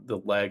them. The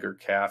leg or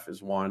calf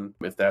is one,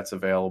 if that's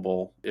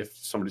available, if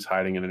somebody's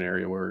hiding in an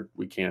area where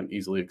we can't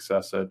easily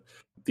access it.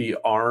 The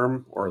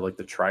arm or like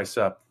the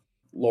tricep,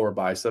 lower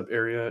bicep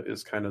area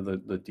is kind of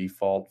the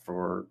default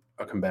for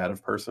a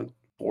combative person.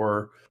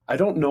 Or I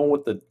don't know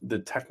what the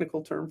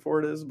technical term for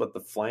it is, but the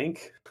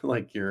flank,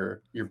 like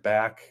your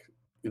back,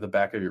 the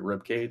back of your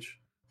rib cage,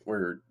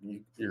 where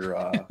your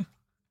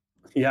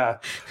where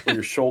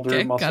your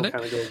shoulder muscle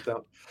kind of goes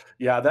down.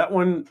 Yeah, that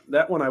one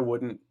I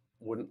wouldn't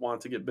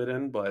want to get bit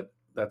in, but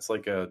that's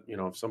like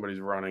if somebody's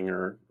running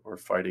or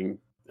fighting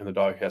and the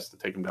dog has to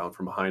take them down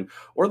from behind,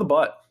 or the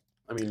butt.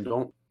 I mean,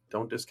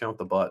 don't discount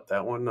the butt.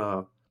 That one,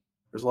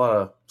 there's a lot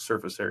of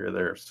surface area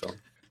there, so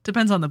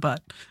depends on the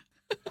butt.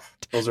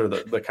 Those are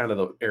the kind of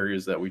the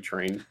areas that we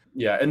train.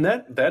 Yeah, and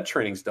that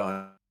training's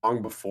done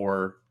long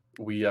before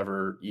we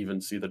ever even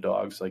see the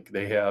dogs. Like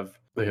they have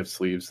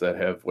sleeves that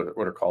have what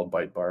are called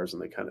bite bars,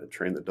 and they kind of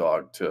train the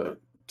dog to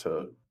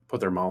put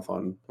their mouth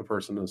on a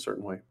person in a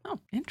certain way. Oh,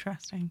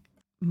 interesting.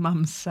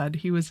 Mom said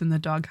he was in the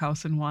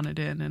doghouse and wanted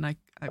in, and I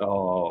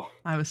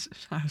was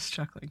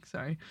chuckling.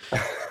 Sorry.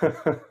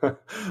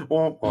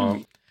 Womp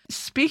womp.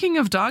 Speaking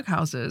of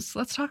doghouses,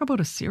 let's talk about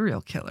a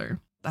serial killer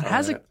that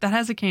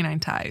has a canine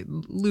tie,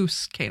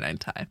 loose canine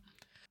tie.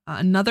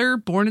 Another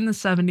born in the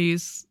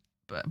 70s,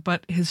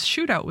 but his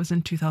shootout was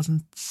in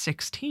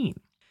 2016.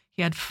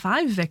 He had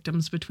 5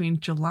 victims between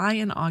July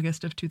and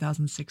August of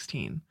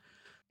 2016.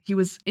 He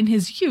was, in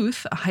his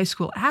youth, a high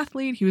school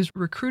athlete. He was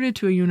recruited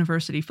to a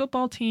university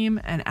football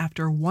team, and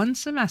after 1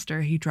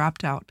 semester, he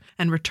dropped out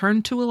and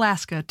returned to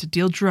Alaska to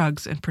deal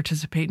drugs and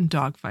participate in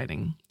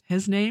dogfighting.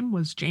 His name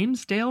was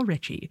James Dale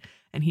Ritchie,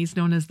 and he's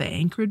known as the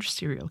Anchorage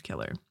serial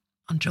killer.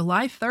 On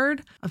July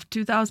 3rd of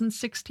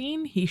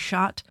 2016, he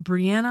shot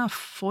Brianna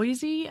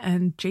Foisey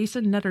and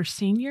Jason Netter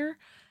Sr.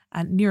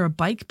 Near a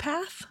bike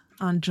path.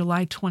 On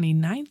July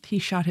 29th, he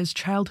shot his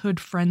childhood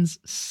friend's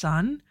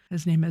son.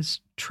 His name is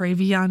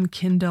Travion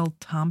Kindell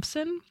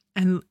Thompson,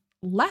 and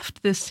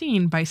left this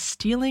scene by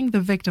stealing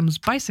the victim's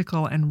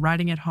bicycle and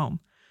riding it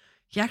home.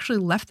 He actually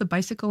left the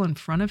bicycle in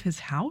front of his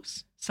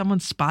house. Someone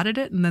spotted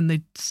it, and then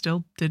they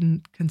still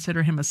didn't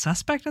consider him a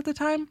suspect at the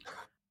time.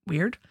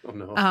 Weird. Oh,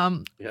 no.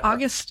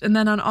 And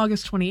then on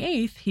August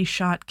 28th, he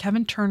shot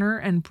Kevin Turner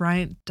and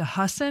Bryant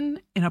DeHusson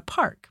in a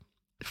park.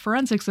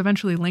 Forensics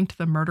eventually linked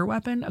the murder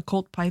weapon, a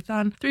Colt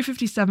Python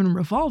 .357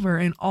 revolver,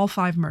 in all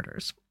 5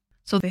 murders.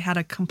 So they had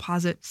a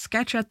composite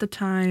sketch at the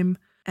time,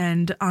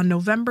 and on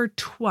November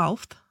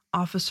 12th,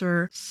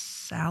 Officer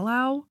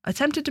Salau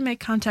attempted to make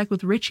contact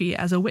with Ritchie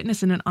as a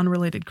witness in an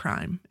unrelated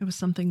crime. It was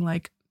something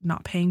like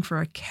not paying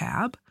for a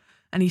cab,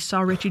 and he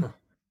saw Ritchie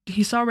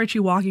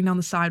walking down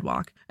the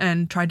sidewalk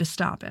and tried to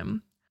stop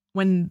him.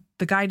 When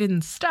the guy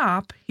didn't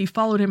stop, he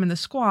followed him in the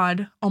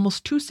squad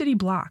almost 2 city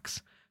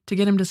blocks to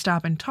get him to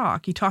stop and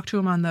talk. He talked to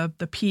him on the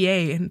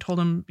PA and told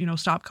him,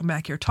 stop, come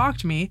back here, talk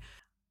to me.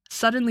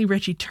 Suddenly,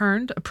 Ritchie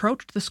turned,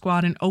 approached the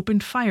squad, and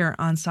opened fire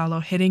on Salo,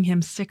 hitting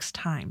him 6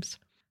 times.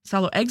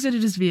 Salo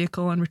exited his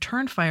vehicle and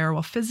returned fire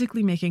while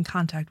physically making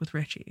contact with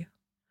Ritchie.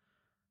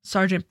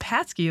 Sergeant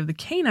Patsky of the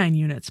K9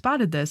 unit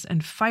spotted this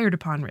and fired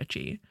upon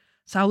Ritchie.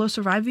 Salo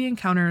survived the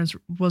encounter and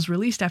was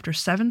released after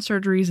 7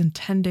 surgeries and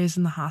 10 days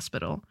in the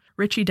hospital.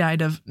 Ritchie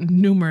died of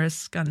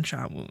numerous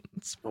gunshot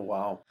wounds. Oh,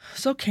 wow.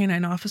 So,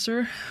 K9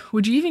 officer,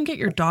 would you even get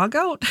your dog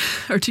out?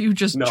 Or do you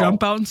just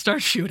jump out and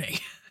start shooting?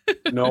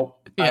 Nope.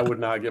 Yeah. I would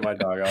not get my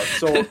dog out.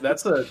 So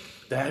that's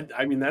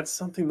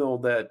something though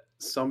that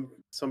some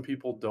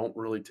people don't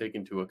really take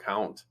into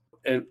account.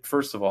 And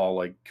first of all,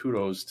 like,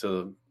 kudos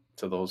to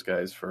those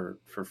guys for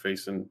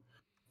facing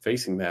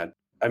that.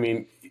 I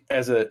mean,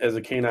 as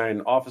a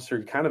canine officer,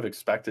 you're kind of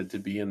expected to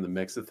be in the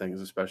mix of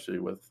things, especially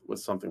with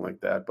something like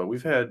that. But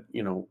we've had,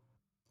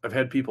 I've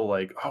had people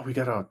like, oh, we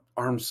got an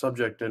armed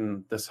subject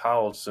in this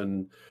house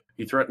and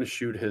he threatened to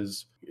shoot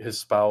his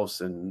spouse,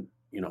 and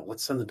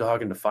let's send the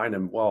dog in to find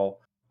him.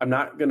 Well, I'm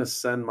not going to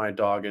send my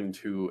dog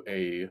into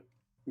a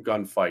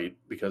gunfight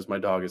because my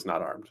dog is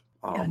not armed.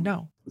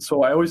 No.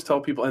 So I always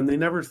tell people, and they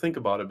never think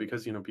about it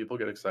because, people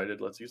get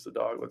excited. Let's use the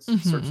dog. Let's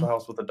search the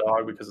house with the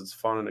dog because it's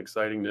fun and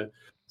exciting to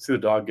see the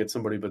dog get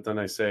somebody. But then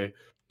I say,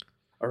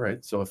 all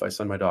right, so if I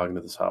send my dog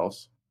into this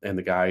house and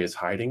the guy is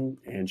hiding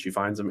and she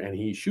finds him and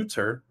he shoots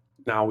her,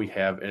 now we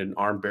have an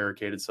armed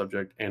barricaded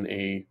subject and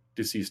a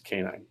deceased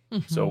canine.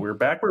 So we're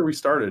back where we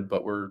started,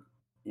 but we're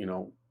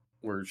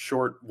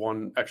short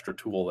one extra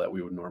tool that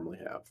we would normally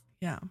have.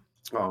 Yeah.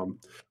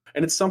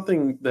 And it's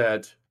something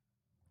that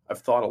I've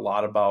thought a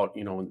lot about,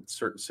 in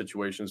certain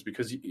situations,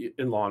 because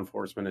in law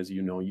enforcement, as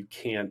you know, you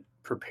can't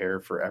prepare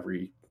for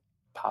every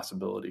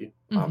possibility.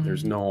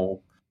 There's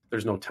no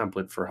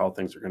template for how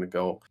things are going to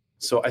go.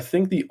 So I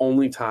think the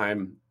only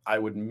time I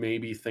would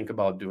maybe think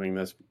about doing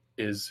this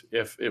is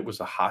if it was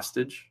a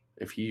hostage,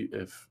 if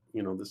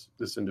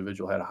this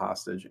individual had a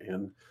hostage,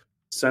 and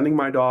sending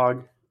my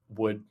dog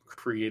would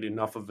create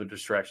enough of a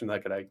distraction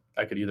that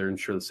I could either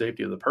ensure the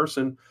safety of the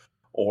person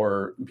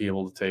or be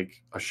able to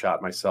take a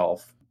shot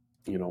myself,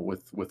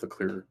 with a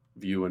clear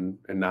view and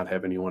not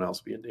have anyone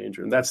else be in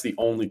danger. And that's the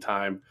only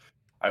time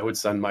I would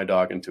send my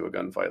dog into a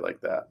gunfight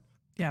like that.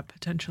 Yeah,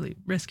 potentially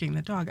risking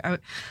the dog.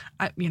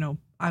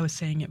 I was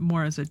saying it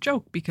more as a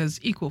joke because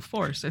equal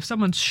force. If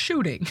someone's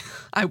shooting,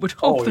 I would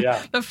hope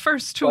the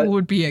first tool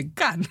would be a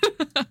gun.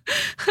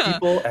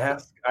 People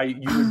ask,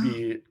 you would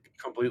be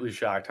completely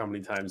shocked how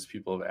many times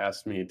people have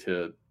asked me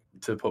to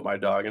put my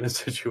dog in a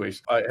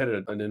situation. I had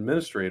an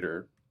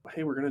administrator,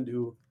 hey, we're going to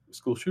do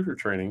school shooter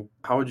training.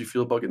 How would you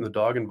feel about getting the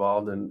dog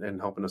involved and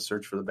helping us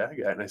search for the bad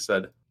guy? And I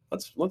said,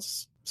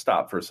 let's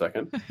stop for a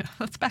second.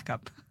 Let's back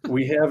up.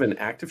 We have an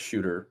active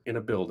shooter in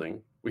a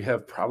building. We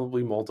have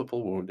probably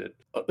multiple wounded.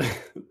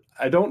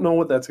 I don't know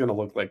what that's going to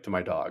look like to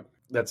my dog.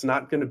 That's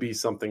not going to be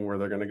something where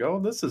they're going to go,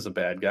 this is a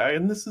bad guy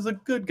and this is a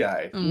good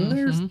guy. And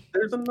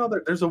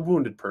there's a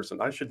wounded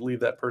person. I should leave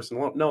that person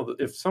alone. No,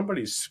 if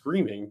somebody's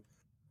screaming,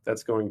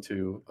 that's going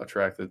to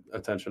attract the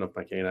attention of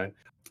my canine.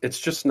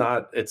 It's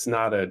not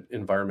an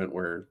environment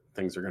where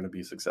things are going to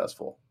be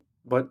successful.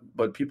 But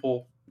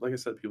people, like I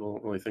said, people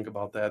don't really think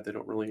about that. They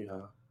don't really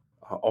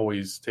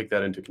always take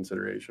that into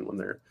consideration when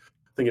they're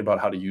thinking about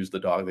how to use the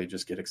dog. They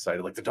just get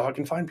excited, like the dog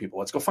can find people.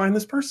 Let's go find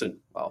this person.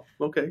 Well,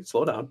 okay,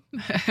 slow down.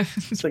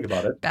 Let's think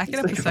about it. Back it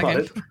up a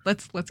second.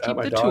 Let's keep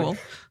the tool.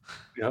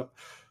 Yep,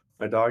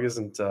 my dog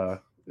isn't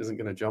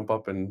going to jump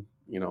up and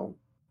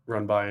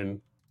run by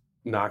and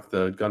knock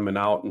the gunman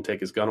out and take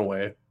his gun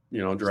away.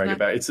 Drag it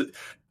back. It's like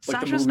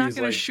Sasha's not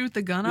going to shoot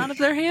the gun out of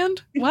their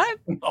hand. What?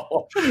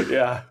 No.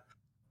 Yeah.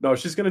 No,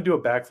 she's going to do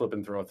a backflip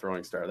and throw a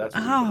throwing star. That's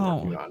what we're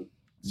working on.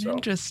 So.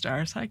 Ninja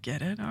stars. I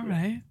get it. All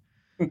right.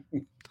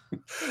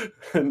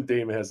 And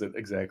Dame has it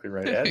exactly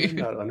right. Adding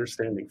not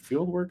understanding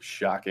fieldwork,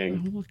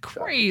 shocking.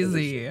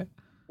 Crazy.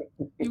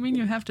 Shocking. You mean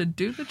you have to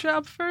do the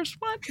job first?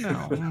 What?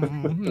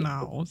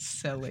 No,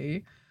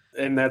 silly.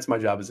 And that's my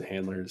job as a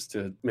handler, is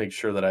to make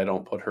sure that I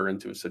don't put her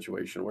into a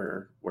situation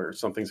where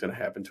something's going to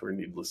happen to her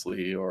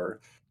needlessly, or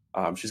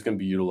she's going to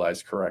be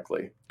utilized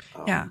correctly.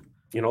 Yeah.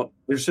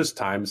 There's just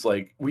times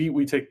like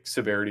we take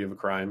severity of a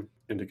crime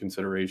into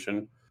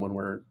consideration when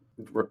we're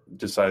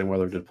deciding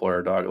whether to deploy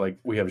our dog. Like,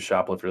 we have a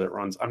shoplifter that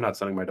runs. I'm not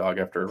sending my dog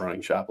after a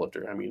running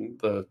shoplifter. I mean,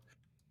 the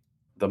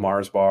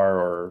Mars bar,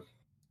 or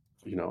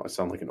I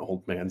sound like an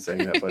old man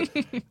saying that, but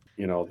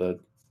the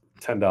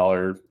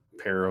 $10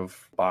 pair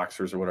of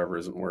boxers or whatever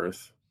isn't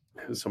worth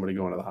somebody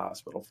going to the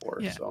hospital for.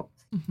 Yeah. So,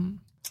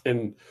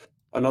 and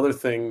another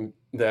thing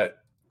that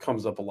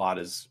comes up a lot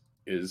is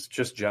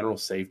just general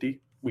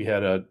safety. We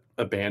had a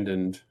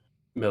abandoned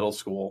middle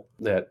school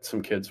that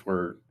some kids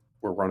were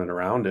running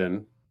around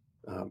in,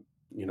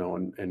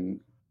 and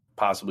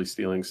possibly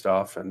stealing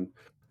stuff. And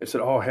they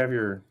said, "Oh, have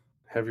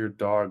your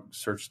dog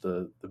search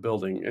the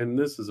building." And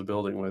this is a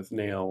building with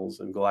nails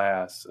and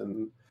glass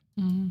and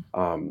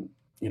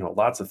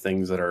lots of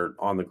things that are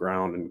on the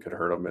ground and could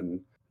hurt them. And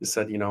they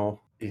said, you're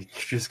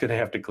just going to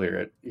have to clear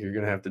it. You're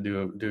going to have to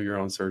do your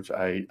own search.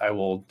 I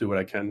will do what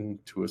I can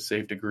to a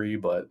safe degree,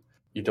 but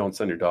you don't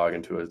send your dog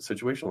into a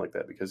situation like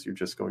that, because you're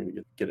just going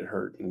to get it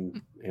hurt.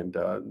 And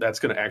that's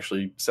going to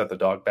actually set the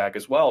dog back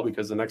as well,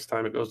 because the next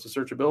time it goes to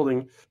search a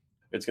building,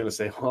 it's going to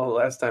say, well,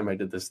 last time I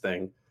did this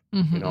thing,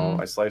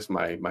 I sliced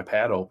my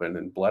pad open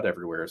and bled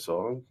everywhere.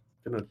 So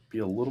I'm going to be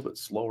a little bit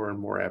slower and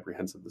more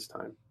apprehensive this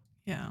time.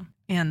 Yeah.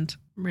 And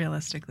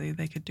realistically,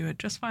 they could do it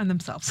just fine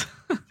themselves.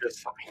 Just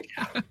fine.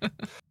 Yeah.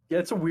 Yeah.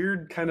 It's a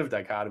weird kind of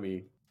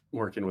dichotomy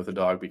working with a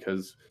dog,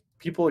 because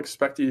people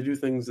expect you to do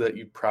things that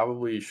you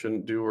probably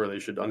shouldn't do, or they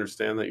should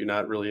understand that you're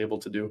not really able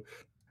to do.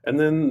 And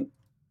then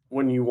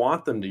when you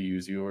want them to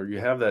use you, or you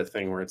have that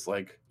thing where it's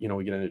like,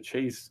 we get in a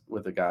chase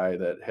with a guy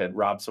that had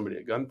robbed somebody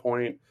at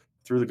gunpoint,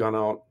 threw the gun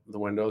out the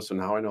window. So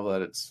now I know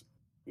that it's,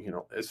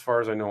 as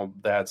far as I know,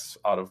 that's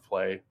out of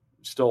play.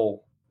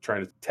 Still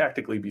trying to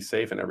tactically be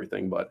safe and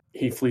everything, but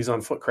he flees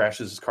on foot,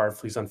 crashes his car,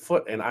 flees on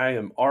foot, and I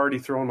am already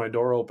throwing my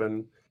door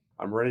open.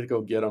 I'm ready to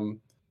go get him.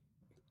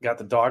 Got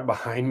the dog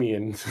behind me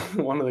and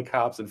one of the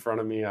cops in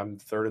front of me. I'm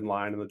third in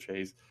line in the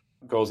chase.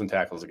 Goes and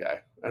tackles a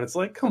guy, and it's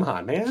like, come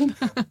on, man!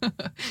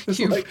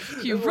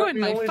 You ruined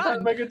my fun.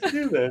 Time I get to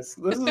do this.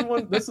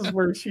 This is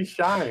where she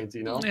shines,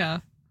 Yeah.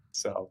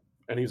 So,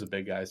 and he was a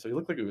big guy, so he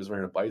looked like he was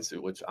wearing a bite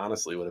suit, which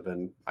honestly would have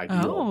been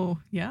ideal. Oh,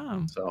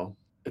 yeah. So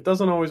It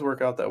doesn't always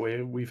work out that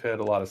way. We've had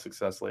a lot of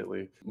success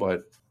lately,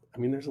 but I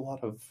mean, there's a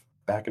lot of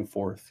back and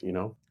forth, you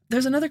know?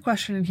 There's another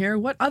question in here.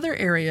 What other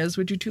areas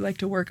would you two like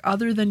to work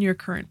other than your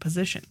current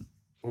position?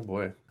 Oh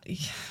boy.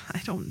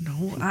 I don't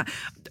know.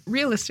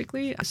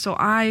 Realistically, so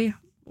I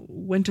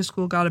went to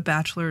school, got a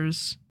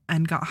bachelor's,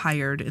 and got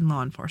hired in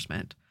law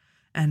enforcement.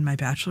 And my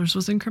bachelor's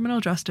was in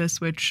criminal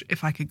justice, which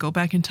if I could go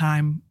back in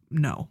time,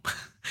 no.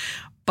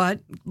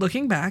 But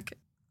looking back,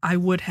 I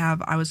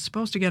was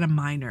supposed to get a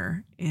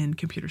minor in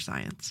computer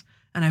science.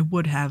 And I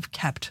would have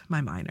kept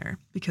my minor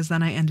because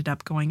then I ended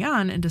up going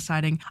on and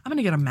deciding I'm going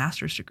to get a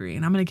master's degree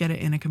and I'm going to get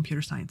it in a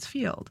computer science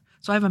field.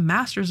 So I have a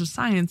master's of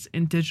science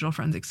in digital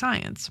forensic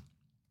science,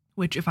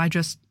 which if I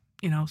just,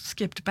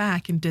 skipped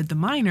back and did the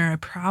minor, I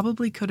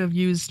probably could have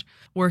used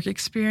work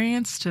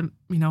experience to,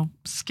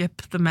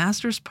 skip the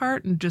master's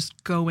part and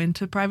just go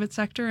into private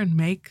sector and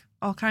make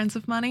all kinds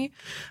of money.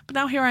 But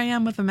now here I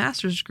am with a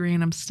master's degree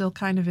and I'm still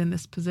kind of in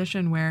this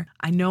position where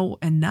I know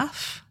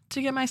enough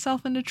to get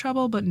myself into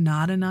trouble, but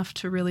not enough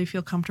to really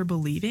feel comfortable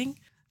leaving.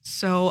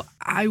 So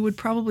I would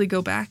probably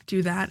go back,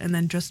 do that, and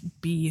then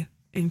just be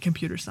in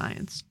computer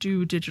science,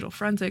 do digital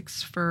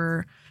forensics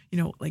for,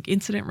 like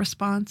incident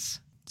response.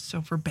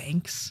 So for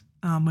banks,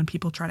 when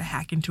people try to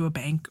hack into a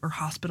bank or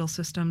hospital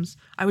systems,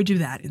 I would do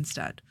that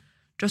instead.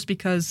 Just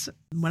because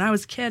when I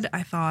was a kid,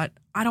 I thought,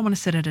 I don't want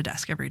to sit at a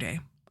desk every day.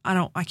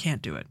 I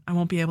can't do it. I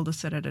won't be able to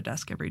sit at a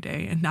desk every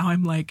day. And now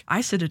I'm like, I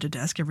sit at a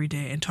desk every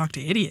day and talk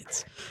to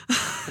idiots.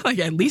 Like,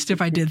 at least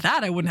if I did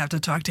that, I wouldn't have to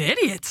talk to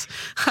idiots.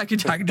 I could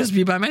just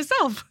be by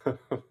myself.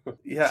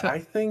 Yeah, so. I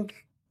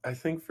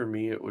think for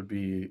me, it would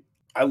be,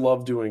 I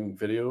love doing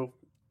video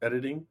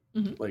editing,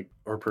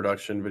 or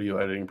production, video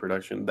editing,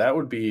 production. That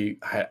would be,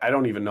 I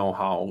don't even know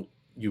how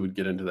you would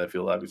get into that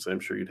field. Obviously, I'm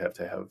sure you'd have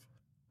to have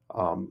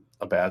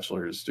a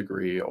bachelor's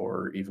degree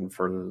or even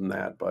further than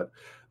that. But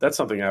that's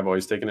something I've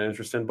always taken an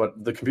interest in.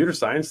 But the computer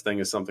science thing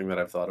is something that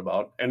I've thought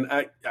about. And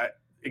I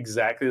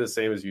exactly the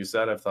same as you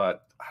said, I've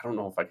thought, I don't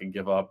know if I could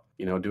give up,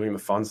 doing the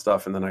fun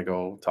stuff. And then I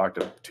go talk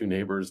to two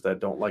neighbors that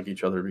don't like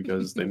each other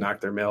because they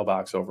knocked their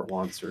mailbox over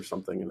once or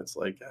something. And it's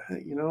like,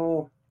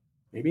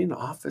 maybe an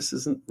office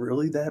isn't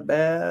really that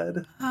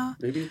bad.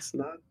 Maybe it's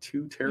not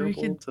too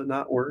terrible to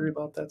not worry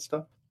about that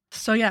stuff.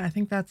 So yeah, I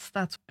think that's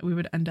where we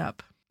would end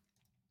up.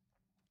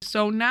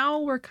 So now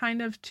we're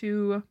kind of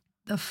to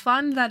the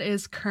fun that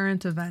is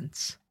current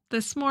events.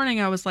 This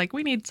morning I was like,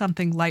 we need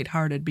something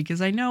lighthearted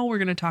because I know we're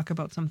going to talk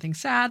about something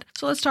sad.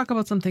 So let's talk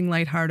about something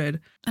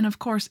lighthearted. And of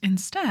course,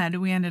 instead,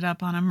 we ended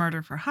up on a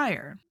murder for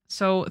hire.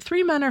 So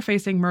 3 men are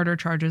facing murder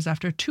charges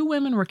after 2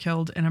 women were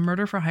killed in a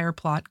murder for hire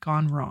plot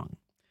gone wrong.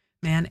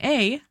 Man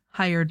A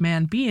hired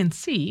man B and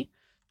C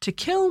to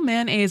kill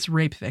man A's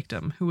rape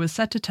victim, who was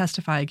set to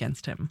testify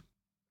against him.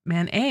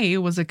 Man A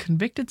was a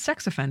convicted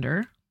sex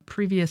offender,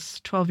 previous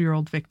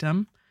 12-year-old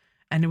victim,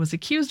 and it was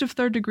accused of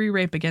third-degree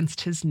rape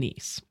against his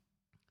niece.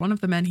 One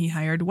of the men he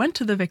hired went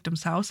to the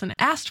victim's house and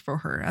asked for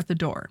her at the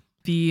door.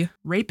 The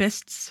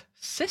rapist's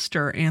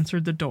sister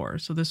answered the door,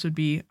 so this would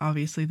be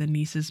obviously the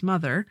niece's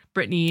mother.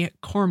 Brittany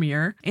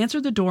Cormier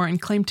answered the door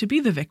and claimed to be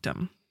the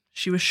victim.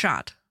 She was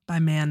shot by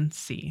man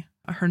C.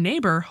 Her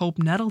neighbor, Hope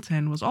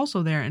Nettleton, was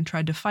also there and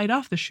tried to fight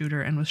off the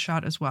shooter and was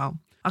shot as well.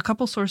 A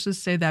couple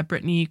sources say that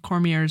Brittany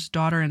Cormier's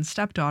daughter and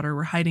stepdaughter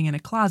were hiding in a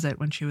closet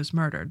when she was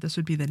murdered. This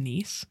would be the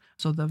niece,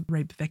 so the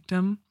rape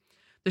victim.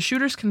 The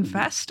shooters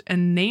confessed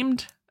and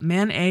named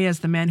man A as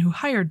the man who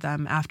hired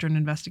them after an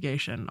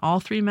investigation. All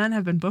 3 men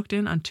have been booked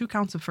in on 2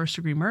 counts of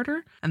first-degree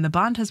murder, and the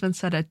bond has been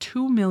set at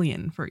 $2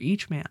 million for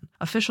each man.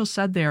 Officials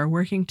said they are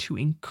working to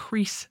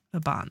increase the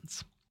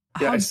bonds.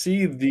 Yeah, I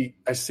see the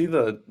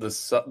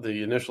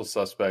initial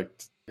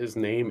suspect. His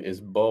name is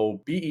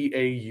Beaux.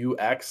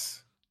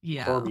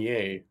 Yeah.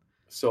 Cormier.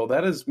 So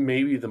that is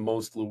maybe the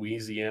most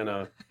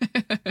Louisiana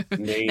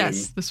name.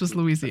 Yes, this was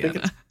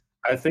Louisiana.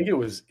 I think it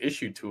was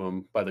issued to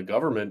him by the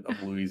government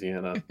of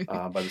Louisiana,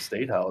 by the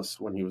State House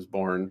when he was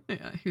born.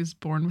 Yeah, he was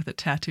born with it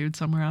tattooed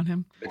somewhere on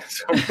him.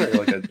 Somewhere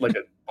like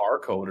a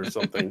barcode or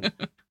something.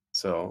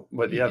 So,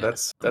 but yeah,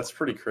 that's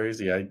pretty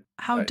crazy.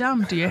 How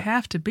dumb do you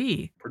have to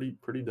be?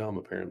 Pretty dumb,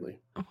 apparently.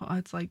 Well,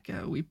 it's like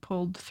we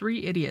pulled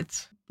 3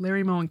 idiots,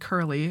 Larry, Moe, and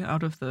Curly,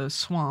 out of the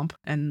swamp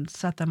and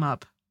set them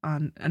up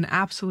on an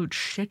absolute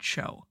shit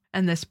show.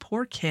 And this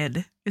poor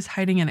kid is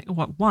hiding in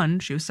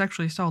she was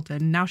sexually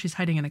assaulted, and now she's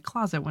hiding in a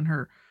closet when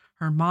her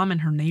mom and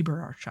her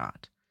neighbor are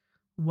shot.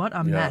 What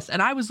a mess.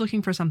 And I was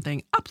looking for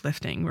something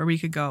uplifting where we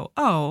could go,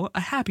 oh, a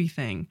happy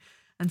thing,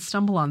 and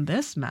stumble on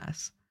this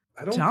mess.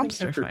 I don't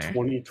think after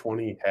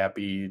 2020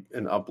 happy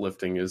and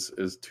uplifting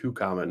is too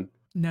common.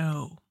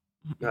 No.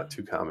 Not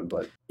too common,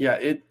 but yeah,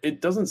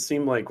 it doesn't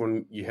seem like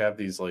when you have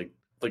these like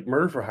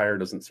murder for hire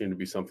doesn't seem to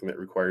be something that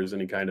requires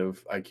any kind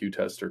of IQ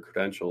test or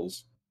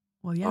credentials.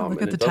 Well, yeah,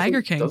 look at the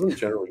Tiger King. It doesn't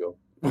generally go.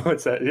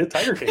 What's that? Yeah,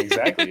 Tiger King,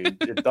 exactly.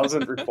 It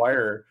doesn't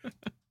require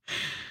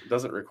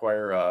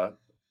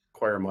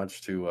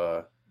much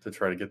to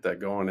try to get that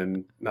going,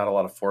 and not a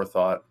lot of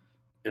forethought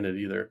in it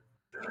either.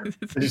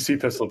 Did you see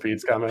Pistol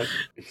Pete's comment?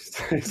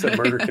 He said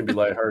murder can be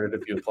lighthearted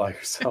if you apply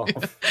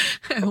yourself.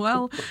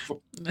 Well,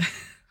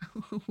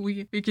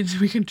 we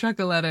can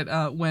chuckle at it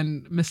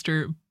when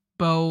Mr.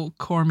 Beau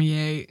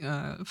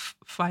Cormier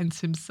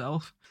finds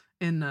himself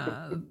in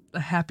a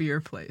happier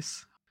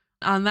place.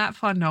 On that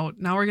fun note,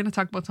 now we're going to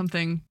talk about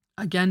something,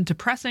 again,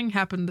 depressing,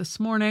 happened this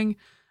morning.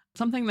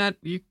 Something that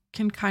you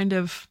can kind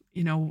of,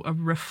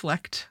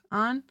 reflect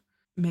on,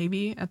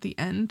 maybe at the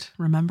end,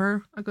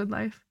 remember a good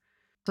life.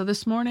 So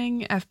this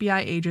morning,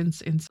 FBI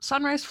agents in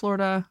Sunrise,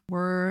 Florida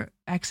were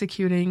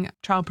executing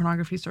child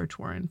pornography search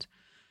warrant.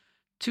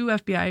 2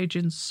 FBI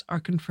agents are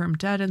confirmed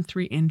dead and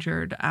 3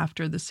 injured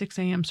after the 6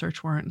 a.m.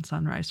 search warrant in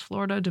Sunrise,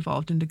 Florida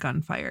devolved into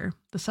gunfire.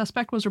 The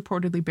suspect was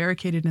reportedly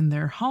barricaded in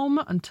their home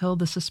until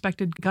the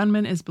suspected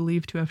gunman is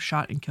believed to have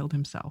shot and killed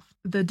himself.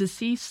 The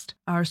deceased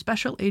are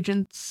Special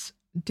Agents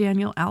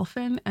Daniel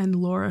Alphen and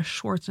Laura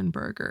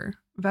Schwarzenberger,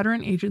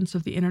 veteran agents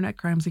of the Internet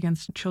Crimes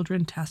Against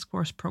Children Task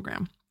Force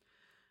program.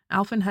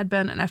 Alphen had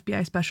been an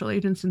FBI special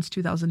agent since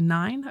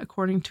 2009,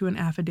 according to an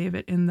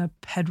affidavit in the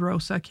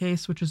Pedrosa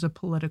case, which is a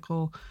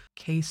political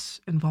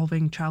case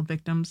involving child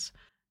victims.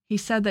 He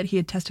said that he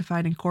had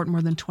testified in court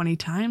more than 20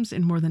 times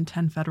in more than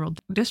 10 federal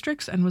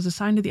districts and was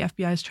assigned to the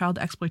FBI's Child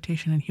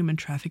Exploitation and Human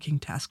Trafficking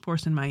Task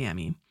Force in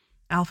Miami.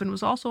 Alphen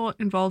was also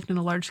involved in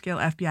a large-scale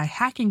FBI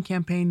hacking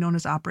campaign known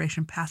as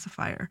Operation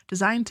Pacifier,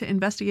 designed to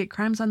investigate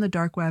crimes on the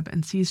dark web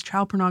and seize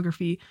child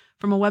pornography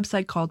from a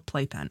website called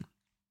Playpen.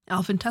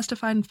 Alphen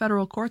testified in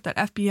federal court that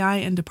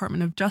FBI and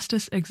Department of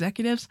Justice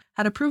executives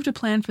had approved a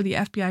plan for the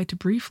FBI to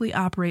briefly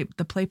operate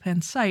the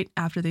Playpen site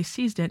after they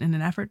seized it in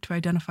an effort to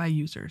identify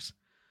users.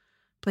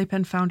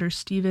 Playpen founder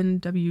Stephen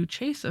W.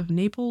 Chase of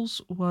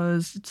Naples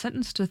was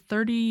sentenced to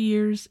 30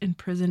 years in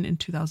prison in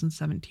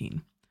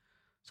 2017.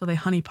 So they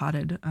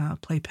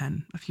honeypotted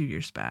Playpen a few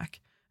years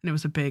back, and it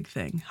was a big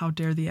thing. How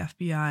dare the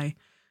FBI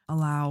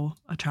allow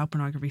a child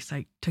pornography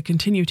site to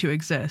continue to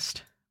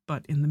exist?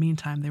 But in the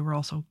meantime, they were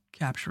also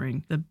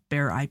capturing the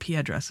bare IP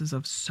addresses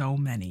of so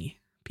many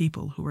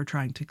people who were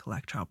trying to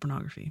collect child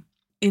pornography.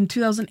 In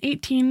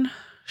 2018,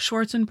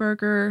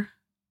 Schwarzenberger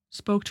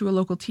spoke to a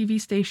local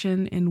TV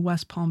station in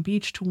West Palm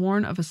Beach to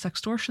warn of a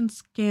sextortion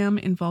scam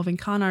involving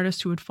con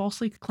artists who would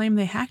falsely claim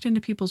they hacked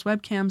into people's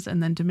webcams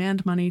and then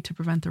demand money to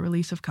prevent the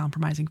release of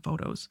compromising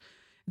photos.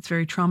 It's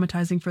very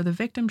traumatizing for the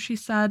victim, she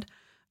said.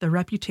 Their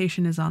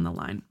reputation is on the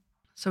line.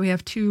 So we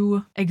have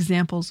 2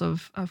 examples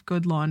of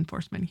good law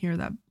enforcement here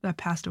that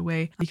passed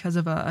away because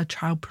of a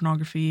child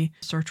pornography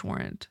search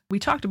warrant. We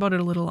talked about it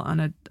a little on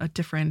a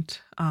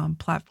different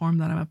platform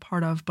that I'm a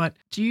part of, but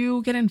do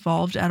you get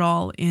involved at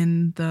all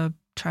in the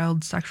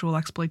child sexual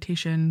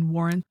exploitation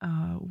warrant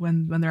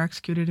when they're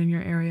executed in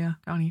your area,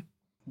 County?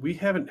 We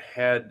haven't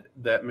had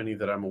that many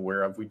that I'm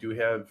aware of. We do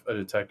have a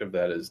detective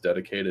that is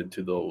dedicated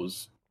to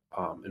those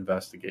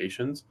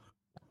investigations.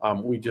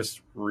 We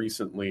just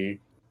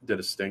recently did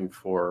a sting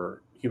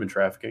for human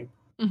trafficking,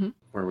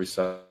 where we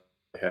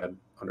had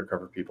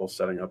undercover people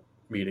setting up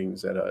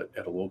meetings at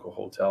a local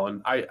hotel.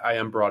 And I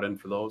am brought in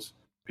for those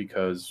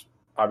because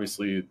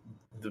obviously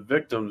the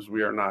victims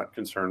we are not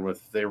concerned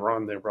with. They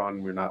run.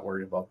 We're not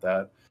worried about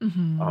that.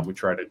 We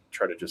try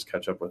to just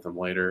catch up with them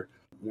later.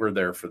 We're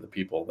there for the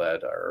people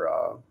that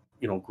are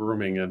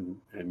grooming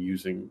and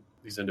using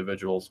these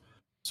individuals.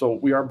 So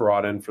we are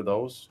brought in for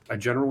those. I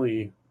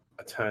generally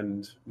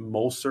attend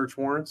most search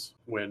warrants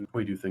when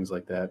we do things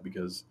like that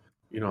because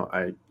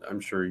I'm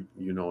sure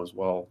as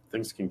well,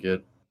 things can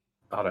get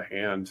out of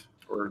hand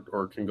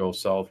or can go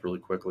south really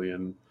quickly,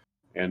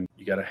 and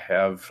you got to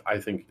have, I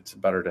think it's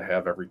better to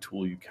have every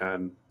tool you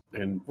can.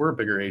 And we're a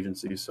bigger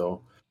agency,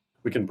 so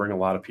we can bring a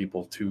lot of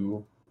people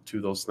to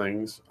those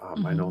things.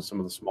 I know some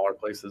of the smaller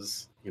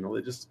places,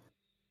 they just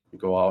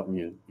go out and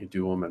you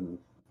do them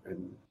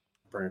and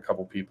bring a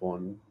couple people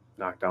and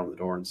knock down the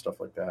door and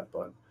stuff like that.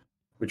 But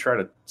we try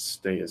to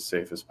stay as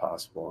safe as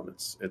possible,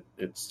 and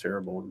it's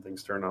terrible when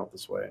things turn out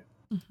this way.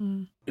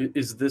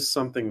 Is this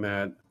something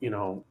that,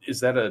 is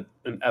that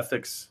an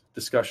ethics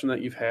discussion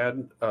that you've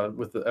had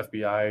with the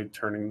FBI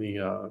turning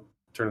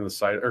the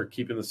site or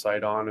keeping the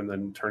site on and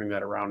then turning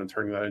that around and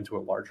turning that into a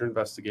larger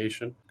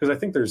investigation? Because I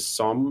think there's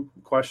some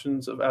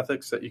questions of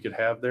ethics that you could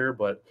have there,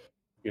 but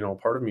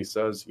part of me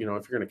says, if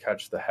you're going to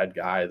catch the head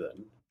guy,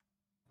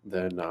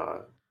 then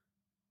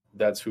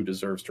that's who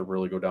deserves to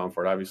really go down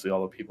for it. Obviously,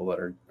 all the people that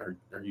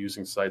are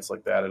using sites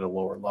like that at a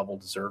lower level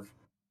deserve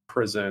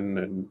prison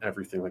and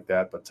everything like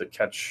that. But to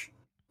catch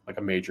like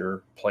a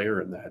major player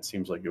in that,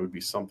 seems like it would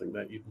be something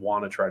that you'd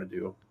want to try to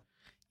do.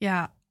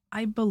 Yeah,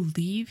 I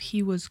believe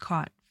he was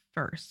caught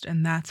first,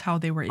 and that's how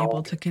they were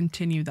able to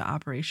continue the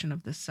operation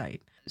of the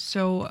site.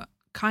 So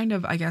kind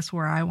of, I guess,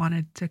 where I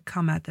wanted to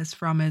come at this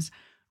from is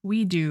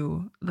we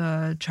do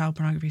the child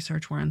pornography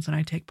search warrants, and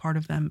I take part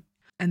of them.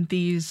 And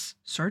these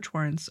search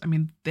warrants, I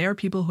mean, they're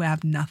people who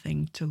have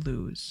nothing to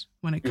lose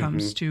when it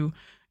comes to,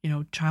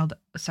 child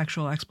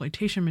sexual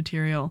exploitation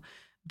material.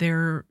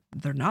 They're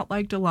not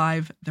liked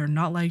alive. They're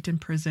not liked in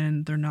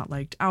prison. They're not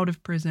liked out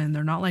of prison.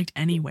 They're not liked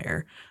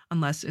anywhere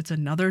unless it's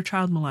another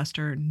child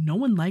molester. No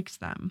one likes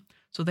them.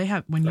 So they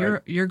have,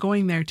 when you're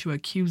going there to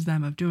accuse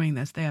them of doing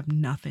this, they have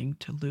nothing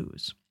to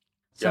lose.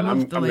 Some Yeah,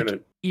 of the I'm like gonna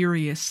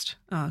eeriest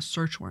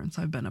search warrants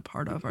I've been a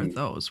part of are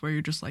those where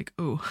you're just like,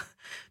 oh,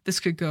 this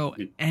could go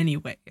any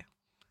way.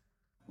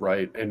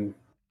 right. And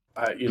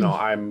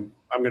I'm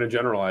gonna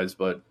generalize,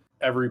 but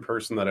every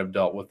person that I've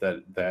dealt with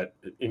that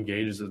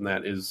engages in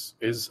that is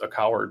a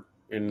coward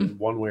in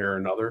one way or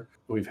another.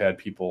 We've had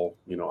people,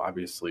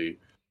 obviously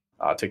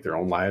take their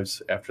own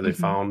lives after they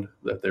found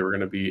that they were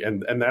going to be,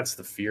 and that's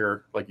the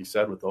fear, like you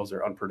said, with those,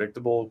 they're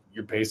unpredictable.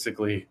 You're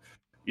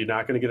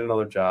not going to get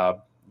another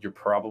job. You're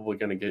probably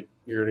going to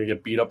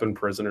get beat up in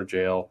prison or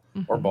jail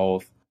or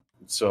both.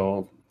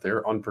 So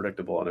they're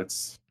unpredictable, and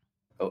it's,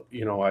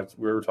 we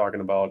were talking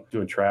about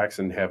doing tracks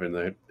and having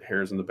the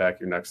hairs in the back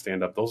of your neck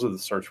stand up. Those are the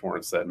search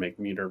warrants that make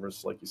me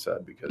nervous, like you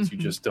said, because you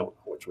just don't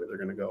know which way they're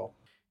going to go.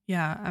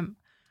 Yeah.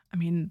 I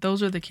mean,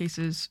 those are the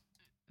cases,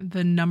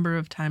 the number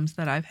of times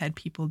that I've had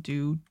people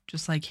do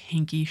just like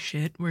hinky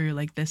shit where you're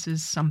like,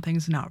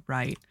 something's not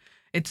right.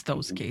 It's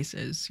those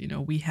cases.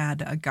 We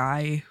had a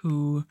guy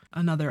who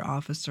another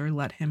officer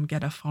let him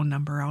get a phone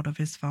number out of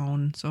his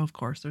phone. So of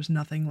course there's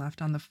nothing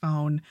left on the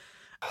phone,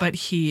 but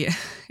he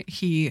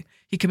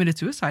committed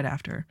suicide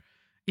after,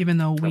 even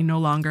though we no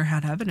longer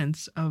had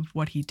evidence of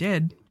what he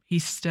did. He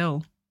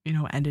still,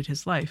 ended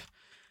his life.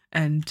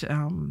 And,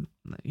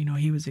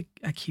 he was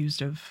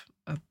accused of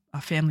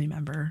a family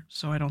member.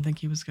 So I don't think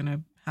he was going to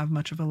have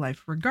much of a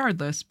life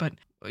regardless. But,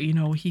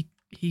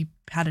 he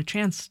had a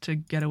chance to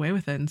get away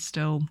with it and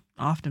still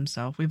offed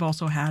himself. We've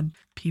also had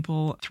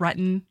people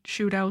threaten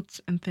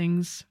shootouts and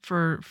things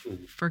for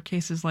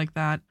cases like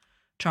that,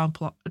 child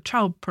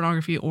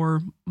pornography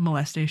or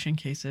molestation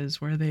cases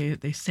where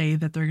they say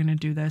that they're going to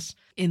do this.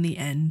 In the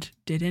end,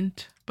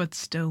 didn't. But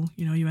still,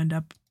 you end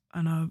up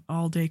on a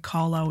all-day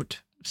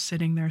call-out,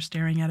 sitting there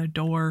staring at a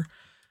door,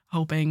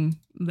 hoping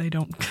they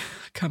don't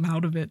come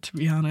out of it, to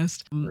be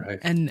honest. Right.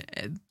 And,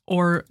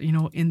 or,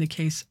 in the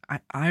case,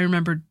 I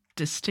remember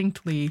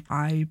distinctly,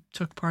 I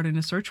took part in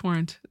a search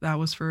warrant that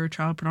was for a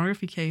child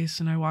pornography case,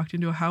 and I walked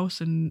into a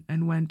house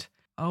and went,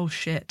 oh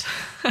shit.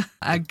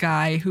 A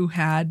guy who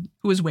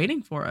was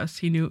waiting for us.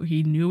 He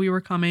knew we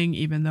were coming,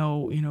 even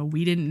though,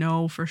 we didn't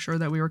know for sure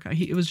that we were coming.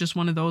 It was just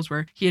one of those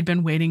where he had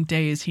been waiting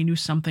days. He knew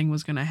something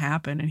was going to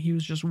happen and he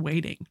was just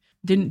waiting.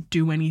 Didn't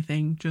do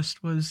anything,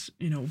 just was,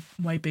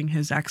 wiping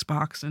his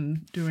Xbox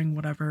and doing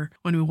whatever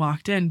when we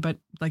walked in. But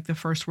like the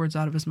first words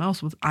out of his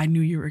mouth was, I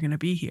knew you were going to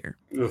be here.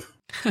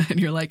 And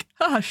you're like,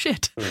 oh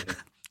shit.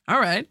 All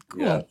right,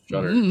 cool.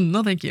 Yeah,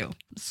 no, thank you.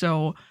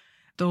 So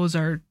those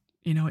are,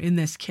 in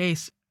this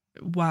case,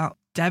 while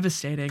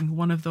devastating,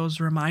 one of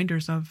those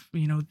reminders of,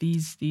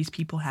 these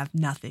people have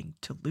nothing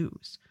to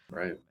lose.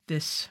 Right.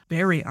 This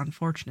very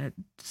unfortunate,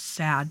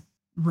 sad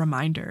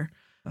reminder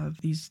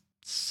of these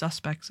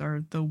suspects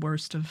are the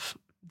worst of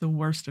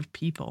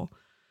people.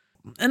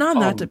 And on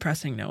that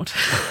depressing note.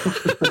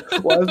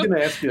 Well, I was going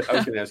to ask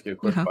you a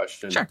quick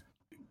question. Sure.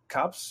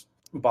 Cops,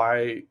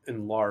 by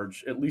and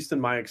large, at least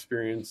in my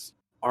experience,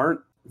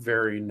 aren't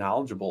very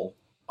knowledgeable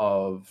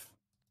of,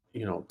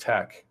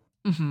 tech.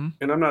 And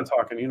I'm not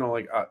talking,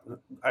 like I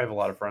have a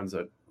lot of friends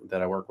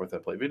that I work with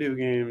that play video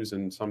games,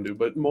 and some do,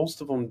 but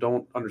most of them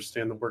don't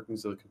understand the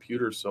workings of the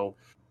computer. So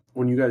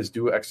when you guys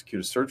do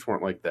execute a search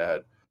warrant like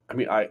that, I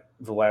mean,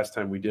 the last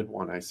time we did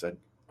one, I said,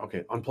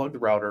 okay, unplug the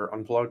router,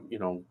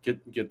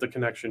 get the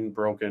connection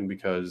broken,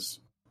 because,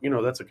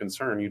 that's a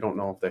concern. You don't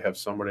know if they have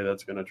somebody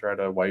that's going to try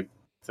to wipe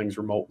things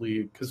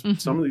remotely, because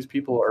some of these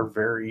people are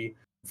very,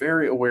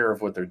 very aware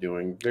of what they're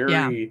doing.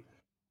 Very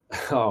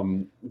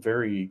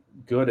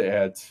good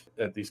at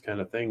these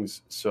kind of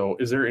things. So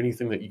is there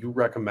anything that you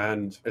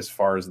recommend as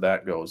far as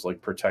that goes,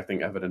 like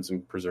protecting evidence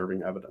and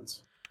preserving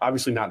evidence?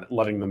 Obviously not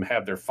letting them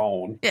have their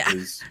phone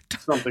is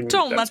something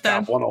don't that's let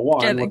them Cop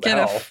 101. get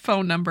a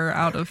phone number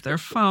out of their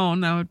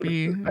phone. That would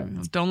be,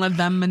 don't let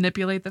them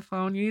manipulate the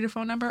phone. You need a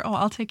phone number? Oh,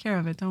 I'll take care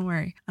of it. Don't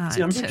worry.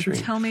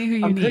 Tell me who you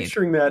need. I'm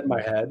picturing that in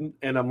my head,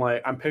 and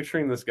I'm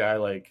picturing this guy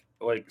like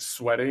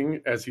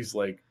sweating as he's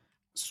like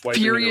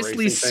swiping,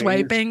 furiously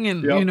swiping,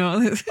 and I'm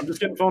just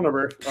getting phone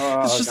number.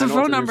 It's just a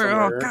phone number.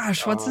 Oh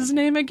gosh, what's his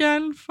name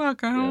again?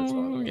 Fuck, I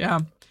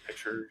don't.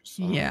 Pictures.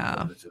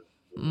 Hard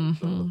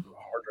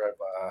drive.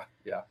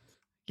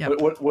 Yeah.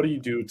 What do you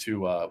do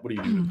to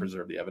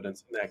preserve the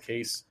evidence in that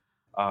case?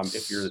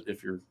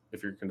 If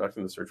you're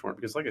conducting the search warrant,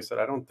 because like I said,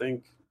 I don't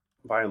think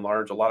by and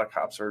large a lot of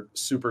cops are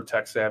super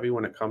tech savvy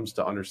when it comes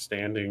to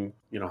understanding,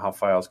 how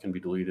files can be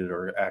deleted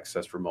or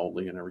accessed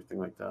remotely and everything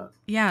like that.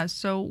 Yeah.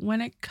 So when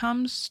it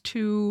comes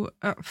to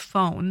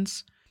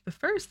phones, the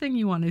first thing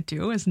you want to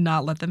do is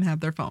not let them have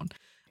their phone.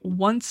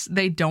 Once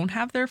they don't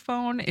have their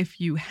phone, if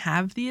you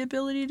have the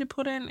ability to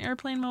put it in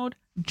airplane mode,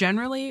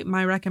 generally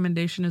my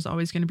recommendation is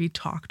always going to be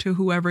talk to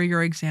whoever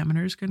your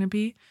examiner is going to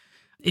be.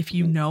 If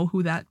you know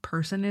who that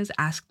person is,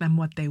 ask them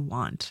what they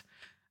want.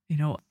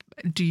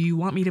 Do you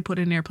want me to put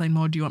it in airplane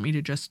mode? Do you want me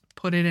to just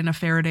put it in a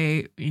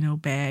Faraday,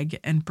 bag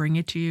and bring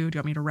it to you? Do you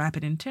want me to wrap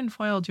it in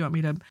tinfoil? Do you want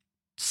me to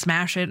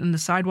smash it in the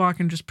sidewalk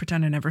and just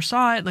pretend I never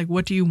saw it? Like,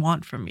 what do you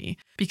want from me?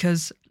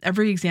 Because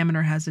every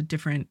examiner has a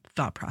different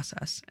thought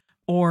process.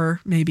 Or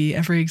maybe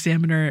every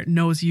examiner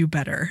knows you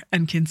better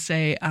and can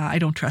say, I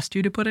don't trust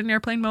you to put it in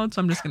airplane mode,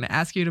 so I'm just going to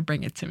ask you to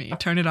bring it to me.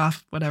 Turn it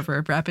off,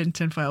 whatever, wrap it in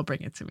tinfoil,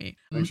 bring it to me.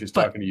 I think she's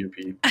talking to you,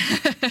 Pete.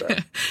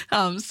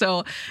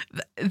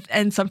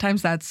 And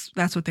sometimes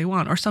that's what they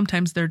want. Or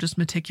sometimes they're just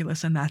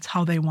meticulous and that's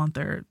how they want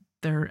their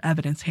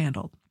evidence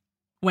handled.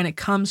 When it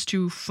comes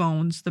to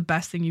phones, the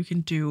best thing you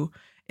can do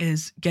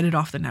is get it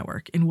off the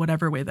network in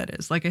whatever way that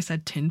is. Like I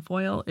said,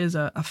 tinfoil is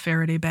a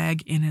Faraday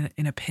bag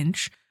in a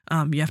pinch.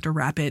 You have to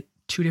wrap it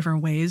 2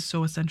 different ways,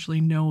 so essentially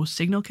no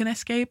signal can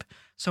escape.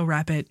 So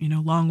wrap it,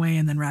 long way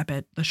and then wrap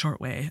it the short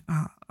way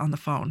on the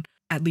phone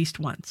at least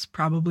once,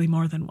 probably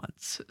more than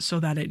once, so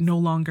that it no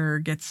longer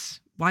gets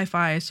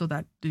Wi-Fi, so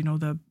that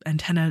the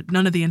antenna,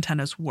 none of the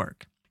antennas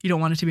work. You don't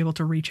want it to be able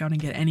to reach out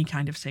and get any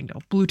kind of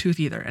signal, Bluetooth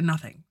either, and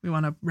nothing. We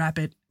want to wrap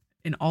it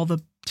in all the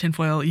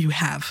tinfoil you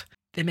have.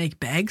 They make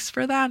bags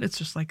for that. It's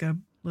just like a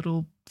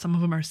little, some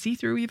of them are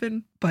see-through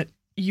even, but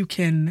you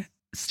can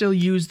still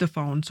use the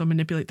phone, so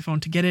manipulate the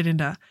phone to get it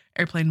into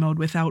airplane mode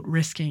without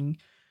risking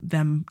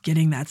them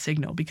getting that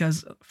signal.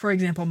 Because, for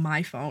example,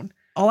 my phone,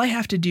 all I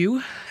have to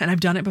do, and I've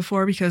done it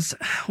before because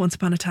once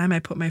upon a time I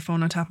put my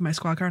phone on top of my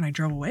squad car and I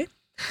drove away.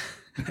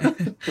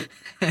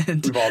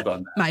 And we've all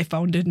done that. My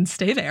phone didn't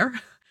stay there.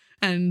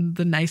 And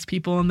the nice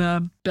people in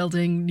the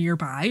building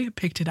nearby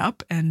picked it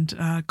up and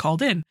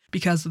called in,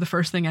 because the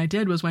first thing I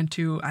did was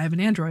I have an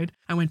Android.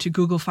 I went to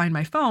Google Find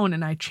My Phone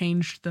and I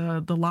changed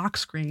the lock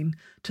screen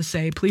to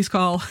say, please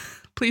call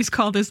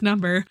this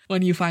number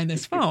when you find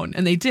this phone.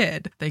 And they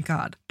did, thank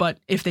God. But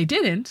if they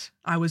didn't,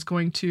 I was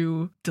going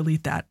to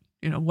delete that,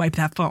 wipe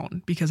that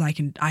phone, because I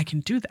can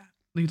do that.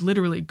 You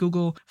literally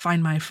Google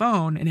Find My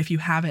Phone, and if you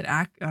have it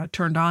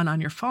turned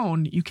on your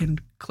phone, you can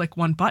click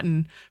one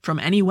button from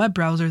any web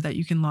browser that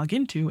you can log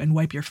into and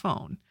wipe your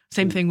phone.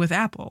 Same thing with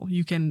Apple.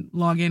 You can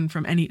log in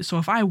from any. So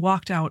if I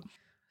walked out,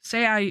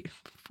 say I,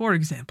 for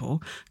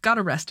example, got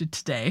arrested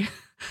today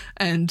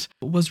and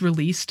was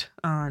released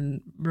on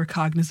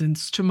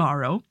recognizance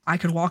tomorrow, I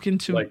could walk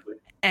into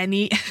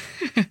any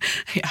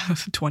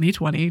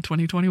 2020,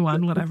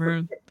 2021,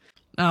 whatever.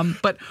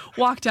 But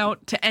walked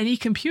out to any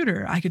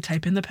computer, I could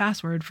type in the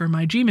password for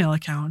my Gmail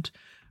account,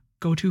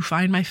 go to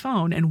Find My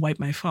Phone, and wipe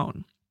my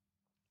phone.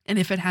 And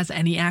if it has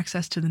any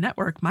access to the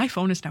network, my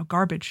phone is now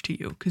garbage to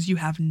you because you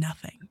have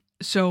nothing.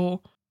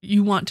 So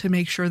you want to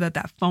make sure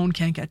that phone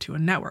can't get to a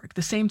network.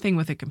 The same thing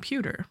with a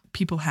computer.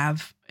 People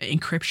have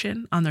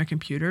encryption on their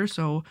computer.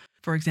 So,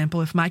 for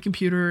example, if my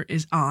computer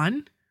is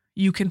on,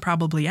 you can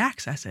probably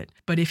access it.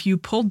 But if you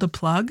pulled the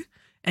plug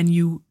and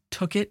you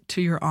took it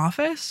to your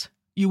office,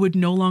 you would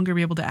no longer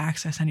be able to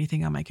access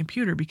anything on my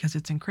computer because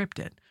it's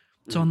encrypted.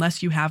 So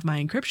unless you have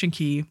my encryption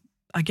key,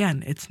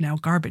 again, it's now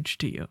garbage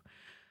to you.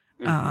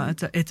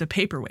 It's a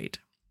paperweight.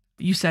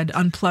 You said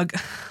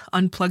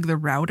unplug the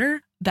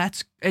router.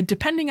 That's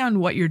depending on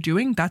what you're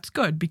doing. That's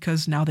good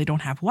because now they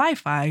don't have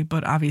Wi-Fi.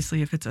 But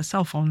obviously, if it's a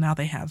cell phone, now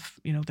they have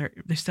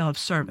they still have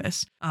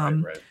service.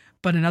 Right.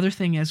 But another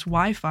thing is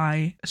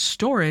Wi-Fi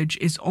storage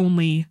is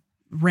only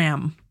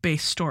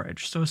RAM-based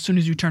storage. So as soon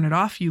as you turn it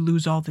off, you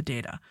lose all the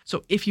data.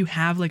 So if you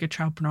have like a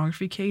child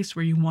pornography case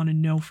where you want to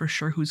know for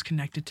sure who's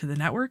connected to the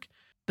network,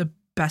 the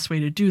best way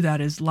to do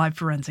that is live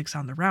forensics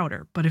on the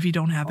router. But if you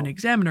don't have an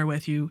examiner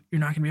with you, you're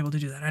not going to be able to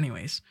do that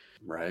anyways.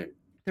 Right.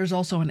 There's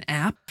also an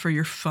app for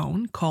your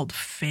phone called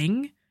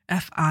Fing,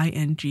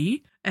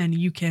 F-I-N-G, and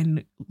you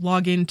can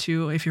log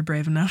into, if you're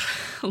brave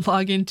enough,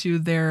 log into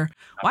their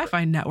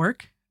Wi-Fi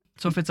network.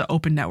 So if it's an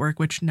open network,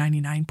 which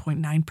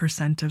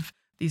 99.9% of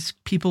these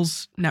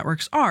people's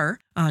networks are,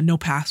 no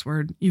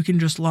password, you can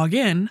just log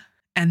in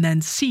and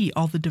then see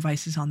all the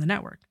devices on the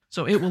network.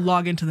 So it will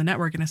log into the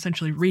network and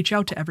essentially reach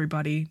out to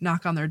everybody,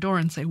 knock on their door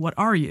and say, what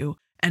are you?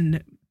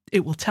 And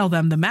it will tell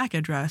them the MAC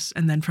address.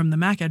 And then from the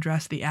MAC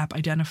address, the app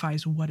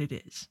identifies what it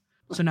is.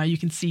 So now you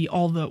can see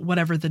all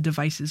whatever the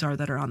devices are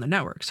that are on the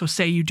network. So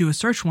say you do a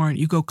search warrant,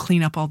 you go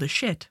clean up all the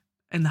shit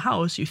in the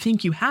house, you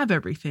think you have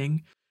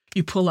everything,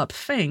 you pull up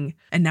Fing,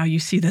 and now you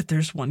see that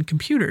there's one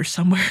computer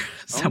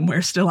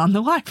somewhere still on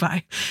the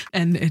Wi-Fi.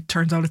 And it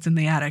turns out it's in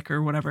the attic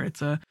or whatever.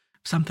 It's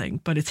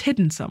something, but it's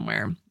hidden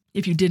somewhere.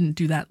 If you didn't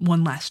do that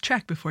one last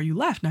check before you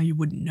left, now you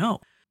wouldn't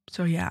know.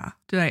 So yeah,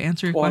 did I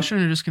answer your question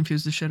or just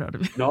confuse the shit out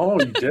of you? No,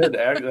 you did.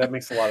 That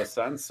makes a lot of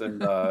sense.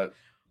 And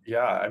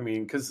yeah, I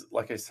mean, because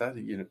like I said,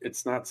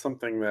 it's not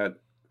something that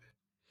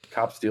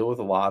cops deal with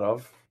a lot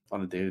of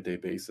on a day-to-day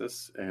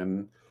basis.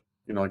 And,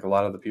 like a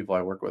lot of the people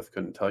I work with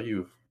couldn't tell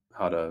you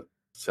how to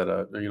set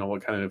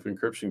what kind of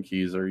encryption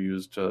keys are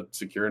used to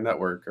secure a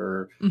network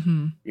or,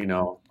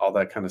 all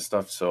that kind of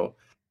stuff. So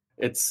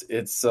it's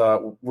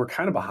we're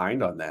kind of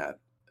behind on that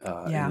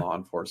in law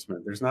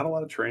enforcement. There's not a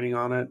lot of training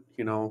on it,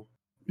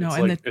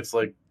 It's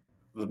like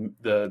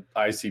the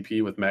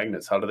ICP with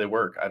magnets. How do they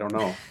work? I don't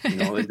know.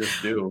 They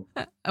just do.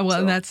 Well,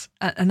 and that's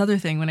another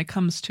thing when it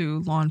comes to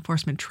law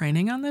enforcement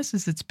training on this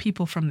is it's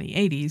people from the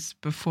 80s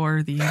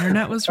before the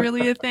internet was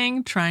really a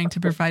thing trying to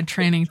provide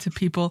training to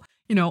people,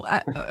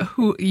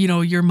 who,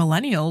 your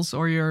millennials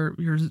or your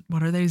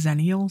what are they?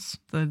 Zennials,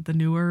 the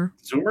newer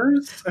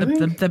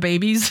Zoomers, the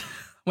babies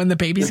when the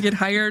babies get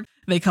hired,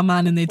 they come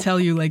on and they tell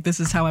you like, this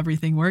is how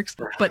everything works.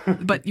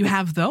 But you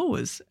have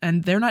those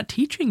and they're not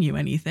teaching you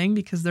anything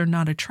because they're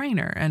not a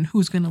trainer. And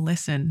who's going to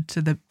listen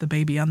to the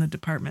baby on the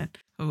department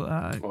who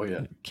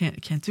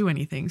can't do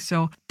anything?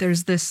 So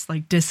there's this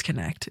like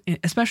disconnect,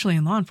 especially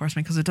in law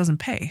enforcement, because it doesn't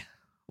pay.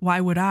 Why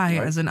would I,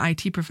 as an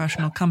IT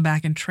professional, come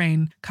back and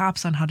train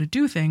cops on how to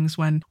do things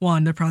when,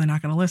 one, they're probably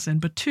not going to listen,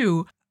 but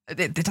two,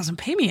 it doesn't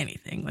pay me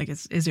anything. Like,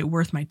 is it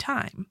worth my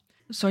time?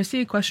 So I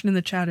see a question in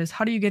the chat is,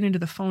 how do you get into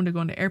the phone to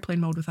go into airplane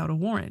mode without a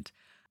warrant?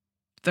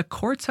 The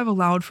courts have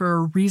allowed for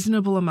a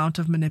reasonable amount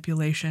of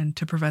manipulation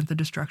to prevent the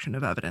destruction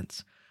of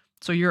evidence.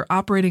 So you're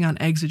operating on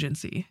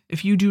exigency.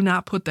 If you do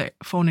not put the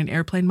phone in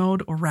airplane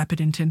mode or wrap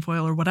it in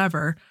tinfoil or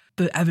whatever,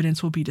 the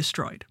evidence will be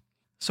destroyed.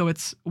 So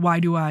it's, why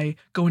do I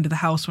go into the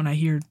house when I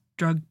hear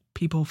drug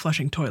people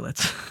flushing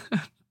toilets?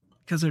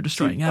 Because they're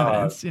destroying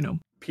evidence, you know.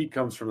 Pete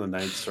comes from the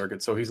Ninth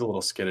Circuit, so he's a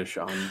little skittish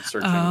on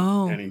searching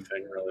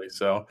anything, really.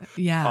 So,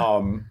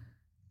 yeah.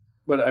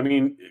 But I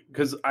mean,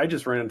 because I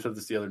just ran into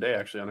this the other day,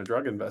 actually, on a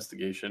drug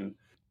investigation.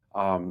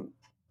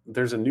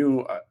 There's a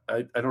new,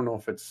 I don't know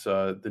if it's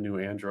the new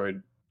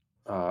Android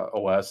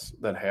OS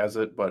that has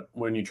it, but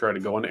when you try to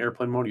go into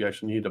airplane mode, you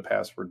actually need a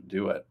password to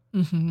do it.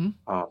 Mm-hmm.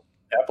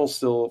 Apple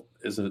still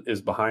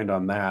is behind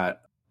on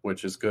that,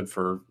 which is good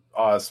for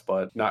us,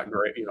 but not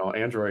great. You know,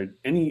 Android,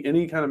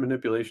 any kind of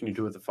manipulation you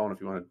do with the phone,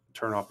 if you want to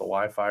turn off the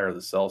Wi-Fi or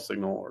the cell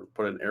signal or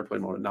put it in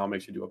airplane mode, it now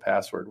makes you do a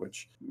password,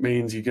 which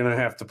means you're gonna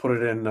have to put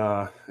it in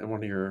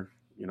one of your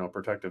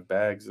protective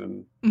bags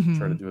and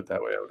try to do it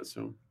that way, I would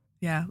assume.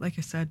 Yeah, like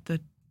I said,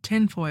 the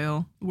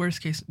tinfoil,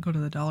 worst case, go to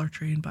the Dollar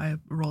Tree and buy a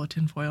roll of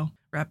tinfoil,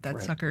 wrap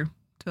that sucker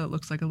till it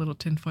looks like a little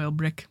tinfoil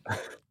brick.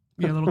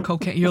 Your little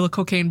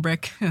cocaine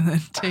brick, and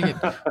then take it,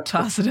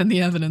 toss it in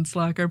the evidence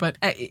locker. But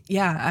and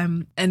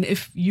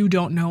if you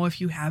don't know if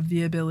you have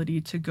the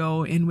ability to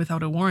go in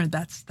without a warrant,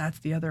 that's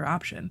the other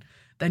option.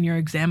 Then your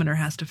examiner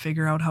has to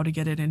figure out how to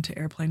get it into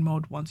airplane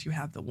mode once you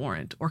have the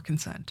warrant or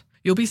consent.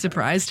 You'll be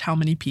surprised how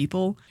many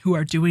people who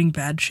are doing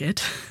bad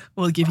shit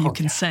will give you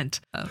consent.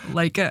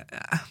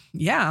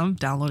 I'm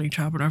downloading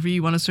child pornography.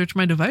 You want to search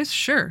my device?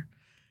 Sure.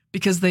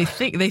 Because they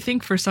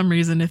think for some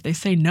reason if they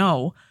say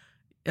no,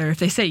 or if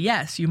they say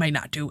yes, you might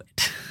not do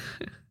it.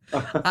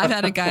 I've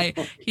had a guy,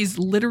 he's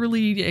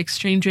literally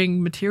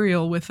exchanging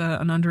material with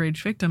an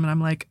underage victim. And I'm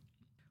like,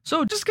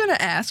 so just going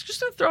to ask, just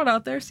to throw it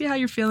out there, see how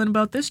you're feeling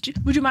about this.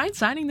 Would you mind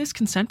signing this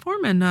consent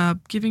form and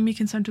giving me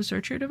consent to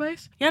search your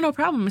device? Yeah, no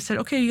problem. I said,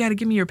 okay, you got to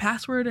give me your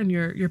password and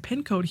your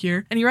PIN code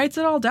here. And he writes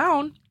it all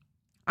down.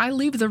 I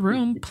leave the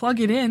room, plug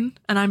it in,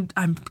 and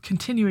I'm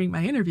continuing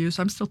my interview.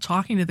 So I'm still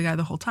talking to the guy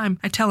the whole time.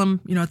 I tell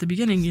him, at the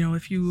beginning,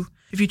 if you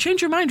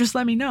change your mind, just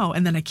let me know.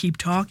 And then I keep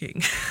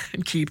talking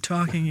and keep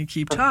talking and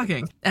keep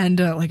talking. And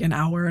like an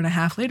hour and a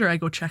half later, I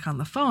go check on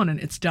the phone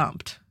and it's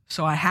dumped.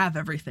 So I have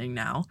everything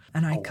now.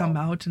 And I come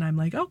out and I'm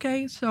like,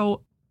 okay,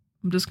 so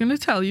I'm just going to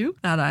tell you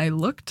that I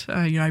looked,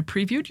 I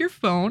previewed your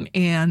phone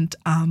and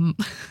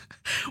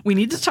we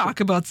need to talk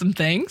about some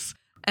things.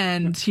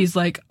 And he's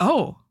like,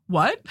 oh,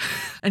 what?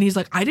 And he's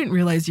like, I didn't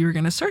realize you were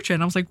going to search it.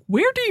 And I was like,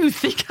 where do you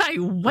think I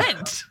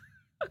went?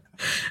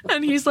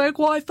 And he's like,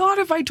 well, I thought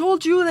if I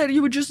told you that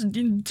you would just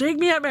take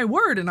me at my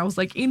word. And I was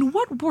like, in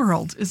what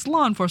world is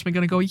law enforcement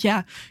going to go,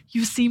 yeah,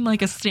 you seem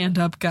like a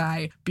stand-up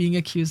guy being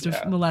accused of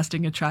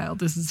molesting a child.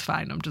 This is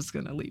fine. I'm just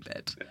going to leave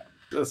it. Yeah.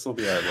 This will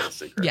be our little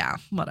secret. Yeah,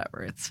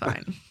 whatever. It's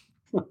fine.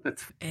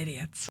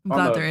 Idiots. I'm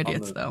glad they're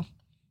idiots, though.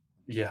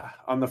 Yeah.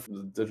 On the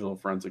digital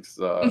forensics,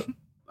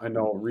 I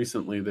know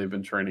recently they've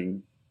been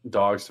training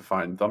dogs to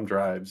find thumb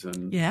drives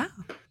and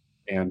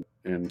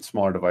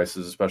smaller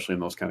devices, especially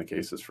in those kind of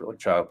cases for like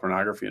child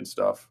pornography and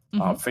stuff.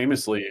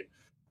 Famously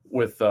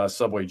with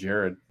Subway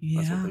Jared,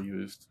 that's what they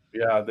used.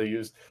 Yeah, they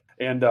used.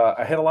 And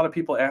I had a lot of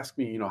people ask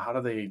me, how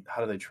do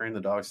they train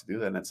the dogs to do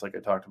that? And it's like I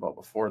talked about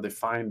before. They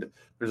find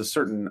there's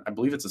I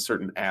believe it's a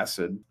certain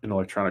acid in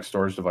electronic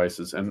storage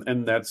devices,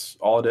 and that's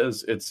all it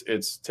is.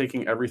 It's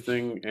taking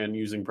everything and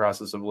using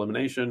process of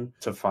elimination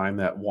to find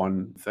that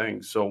one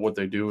thing. So what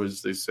they do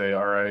is they say,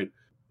 all right,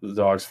 the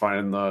dog's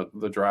finding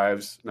the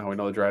drives. Now we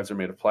know the drives are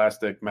made of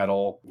plastic,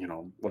 metal,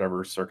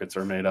 whatever circuits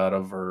are made out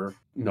of, or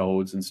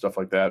nodes and stuff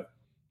like that.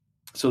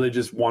 So they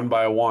just one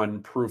by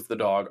one proof the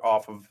dog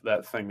off of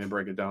that thing. They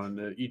break it down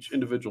into each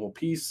individual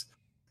piece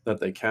that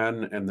they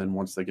can. And then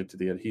once they get to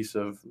the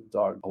adhesive, the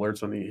dog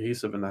alerts on the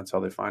adhesive, and that's how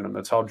they find them.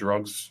 That's how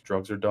drugs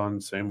are done.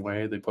 Same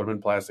way. They put them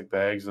in plastic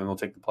bags, and they'll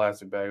take the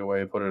plastic bag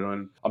away, put it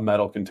in a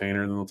metal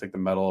container, and then they'll take the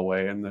metal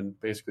away. And then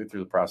basically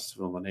through the process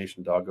of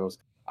elimination, dog goes,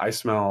 I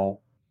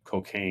smell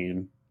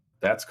cocaine.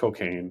 That's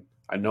cocaine.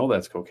 I know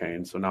that's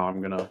cocaine. So now I'm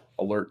going to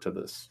alert to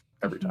this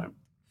every time.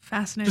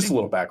 Fascinating. Just a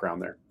little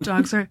background there.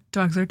 Dogs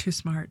are too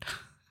smart.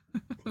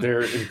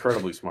 They're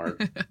incredibly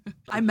smart.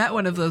 I met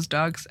one of those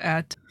dogs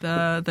at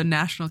the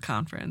national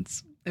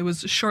conference. It was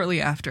shortly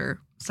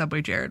after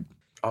Subway Jared.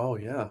 Oh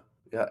yeah.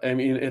 Yeah. I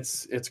mean,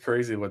 it's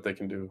crazy what they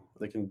can do.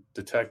 They can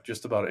detect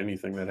just about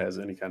anything that has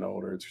any kind of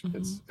odor.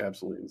 It's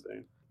absolutely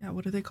insane. Yeah.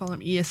 What do they call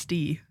them?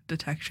 ESD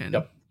detection.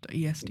 Yep. the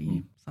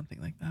ESD,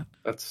 something like that.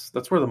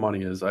 That's where the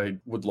money is. I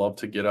would love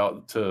to get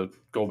out to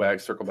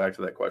circle back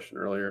to that question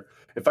earlier.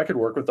 If I could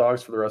work with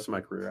dogs for the rest of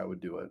my career, I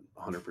would do it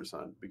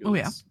 100%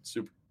 because it's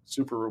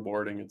super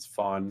rewarding. It's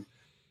fun.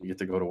 You get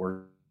to go to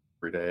work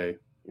every day.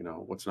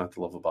 What's not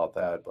to love about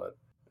that? But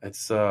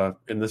it's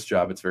in this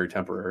job, it's very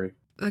temporary.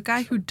 The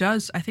guy who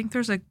does, I think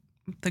there's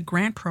the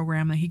grant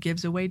program that he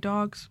gives away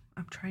dogs.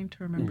 I'm trying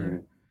to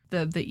remember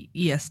the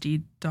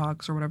ESD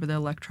dogs or whatever, the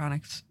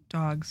electronics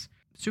dogs.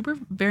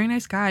 Very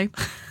nice guy.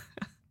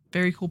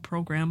 Very cool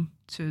program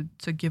to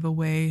give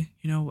away,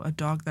 a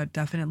dog that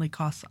definitely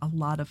costs a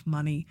lot of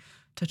money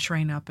to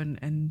train up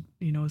and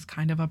is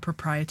kind of a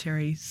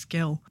proprietary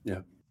skill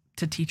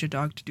to teach a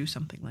dog to do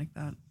something like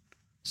that.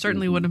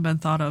 Certainly wouldn't have been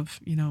thought of,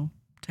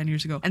 10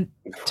 years ago. And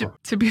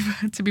to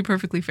be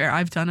perfectly fair,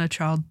 I've done a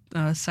child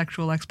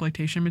sexual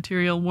exploitation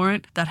material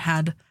warrant that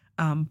had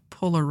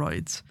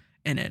Polaroids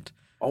in it.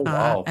 Oh,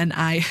 wow. And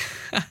I,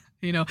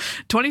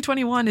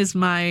 2021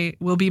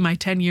 will be my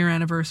 10-year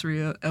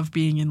anniversary of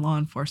being in law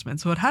enforcement.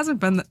 So it hasn't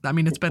been,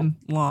 it's been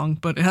long,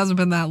 but it hasn't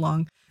been that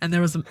long. And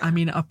there was, a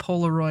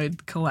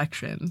Polaroid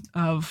collection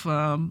of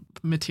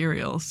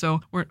material.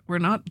 So we're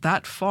not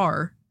that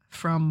far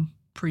from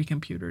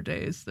pre-computer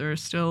days. There are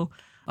still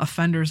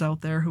offenders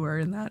out there who are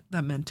in that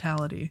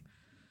mentality.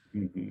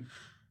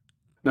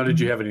 Now, did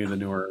you have any of the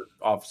newer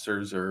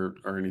officers or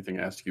anything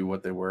ask you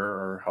what they were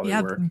or how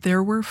they were? Yeah,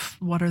 there were,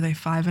 what are they,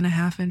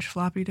 5.5-inch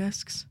floppy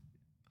disks?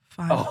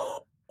 5.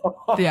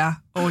 Oh. Yeah.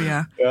 Oh,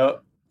 yeah. Yeah.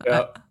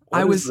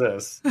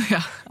 This?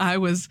 Yeah, I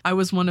was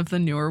one of the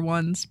newer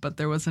ones, but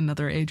there was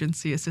another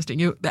agency assisting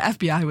you. The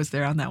FBI was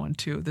there on that one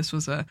too. This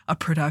was a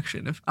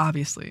production of,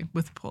 obviously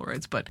with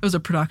Polaroids, but it was a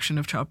production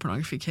of child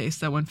pornography case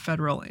that went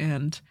federal,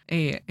 and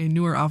a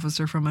newer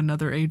officer from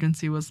another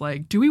agency was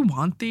like, "Do we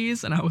want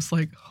these?" And I was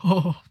like,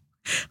 "Oh,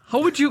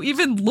 how would you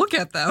even look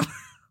at them?"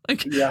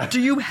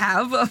 Do you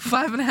have a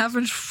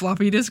 5.5-inch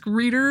floppy disk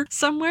reader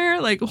somewhere?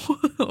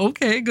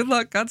 Okay, good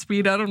luck,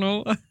 Godspeed. I don't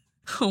know.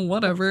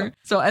 Whatever.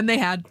 So, and they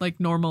had the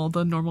normal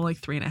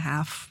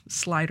 3.5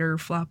 slider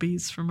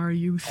floppies from our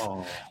youth.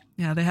 Oh.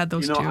 Yeah, they had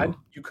those too.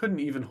 You couldn't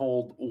even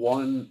hold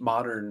one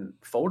modern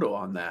photo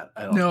on that,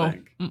 I don't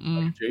think.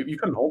 You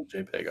couldn't hold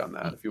JPEG on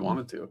that if you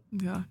wanted to.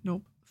 Yeah,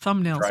 nope.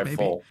 Thumbnails, maybe.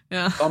 Full.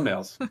 Yeah.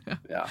 Thumbnails.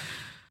 Yeah.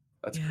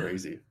 That's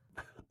crazy.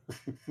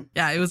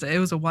 Yeah, it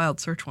was a wild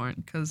search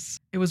warrant because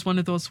it was one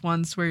of those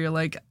ones where you're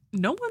like,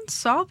 no one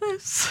saw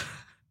this.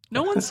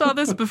 No one saw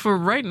this before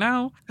right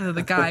now.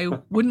 The guy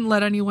wouldn't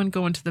let anyone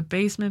go into the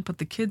basement, but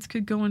the kids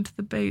could go into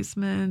the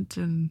basement,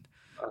 and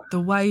the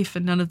wife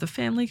and none of the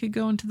family could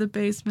go into the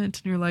basement.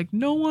 And you're like,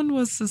 no one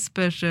was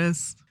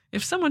suspicious.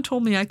 If someone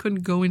told me I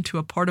couldn't go into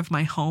a part of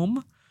my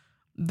home,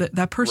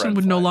 that person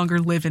would no longer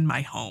live in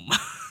my home.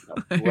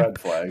 Red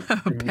flag.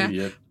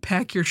 Immediate.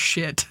 Pack your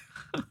shit.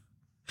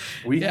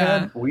 We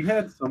had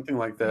something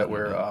like that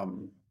where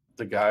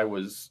the guy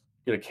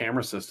he had a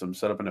camera system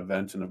set up an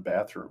event in a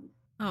bathroom.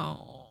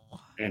 Oh.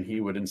 And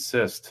he would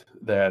insist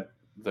that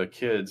the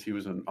kids, he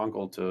was an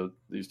uncle to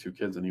these two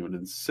kids, and he would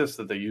insist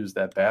that they use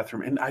that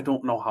bathroom. And I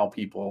don't know how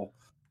people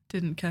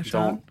didn't catch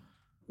on.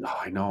 No,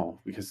 I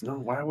know. Because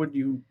why would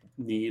you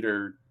need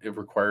or it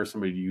requires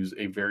somebody to use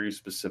a very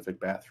specific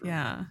bathroom?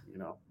 Yeah.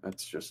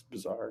 That's just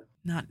bizarre.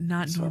 Not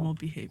normal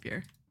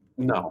behavior.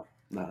 No,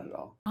 not at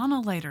all. On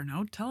a lighter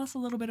note, tell us a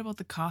little bit about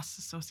the costs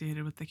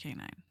associated with the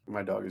K9.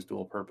 My dog is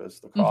dual purpose.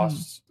 The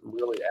costs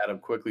really add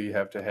up quickly. You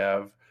have to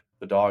have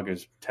the dog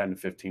is 10 to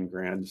 15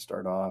 grand to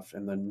start off.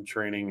 And then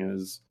training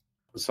is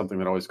something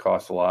that always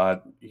costs a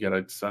lot. You got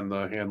to send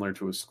the handler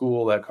to a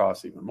school. That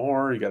costs even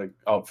more. You got to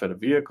outfit a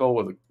vehicle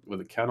with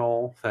a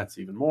kennel. That's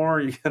even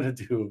more. You got to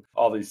do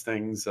all these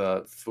things,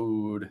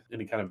 food,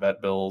 any kind of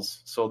vet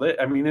bills. So it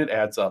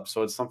adds up.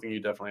 So it's something you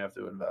definitely have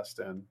to invest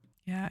in.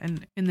 Yeah,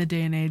 and in the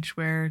day and age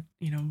where,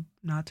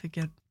 not to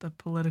get the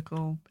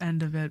political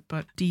end of it,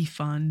 but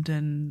defund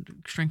and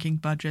shrinking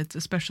budgets,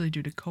 especially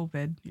due to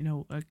COVID,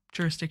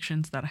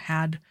 jurisdictions that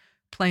had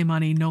play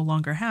money no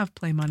longer have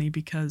play money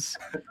because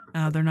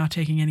they're not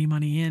taking any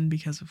money in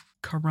because of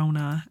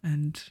Corona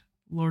and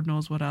Lord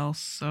knows what else.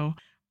 So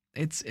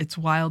it's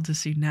wild to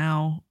see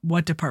now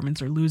what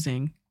departments are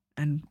losing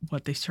and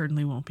what they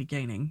certainly won't be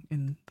gaining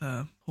in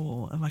the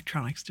whole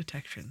electronics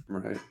detection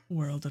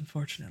world,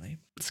 unfortunately.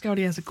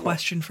 Scouty has a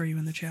question for you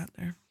in the chat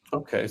there.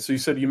 Okay, so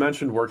you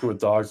mentioned working with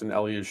dogs and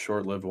Ellie is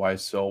short-lived. Why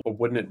so? But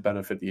wouldn't it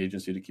benefit the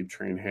agency to keep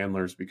trained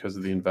handlers because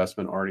of the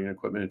investment already in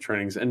equipment and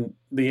trainings? And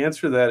the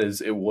answer to that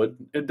is it would.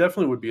 It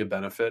definitely would be a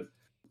benefit.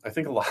 I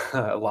think a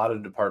lot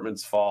of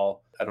departments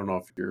fall. I don't know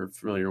if you're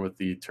familiar with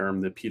the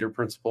term, the Peter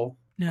Principle.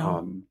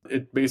 No.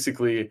 It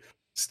basically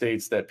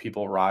states that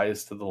people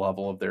rise to the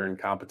level of their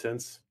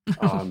incompetence.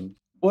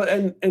 Well,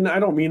 and I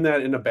don't mean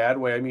that in a bad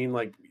way. I mean,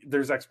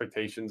 there's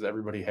expectations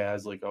everybody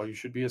has, oh, you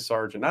should be a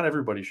sergeant. Not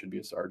everybody should be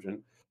a sergeant.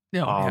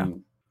 No,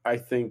 I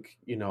think,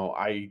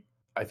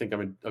 I think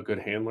I'm a good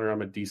handler.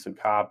 I'm a decent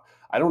cop.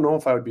 I don't know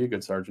if I would be a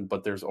good sergeant,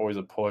 but there's always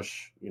a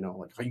push,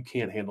 like, oh, you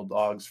can't handle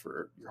dogs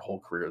for your whole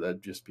career.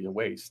 That'd just be a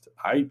waste.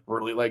 I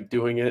really like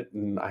doing it,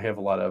 and I have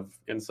a lot of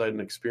insight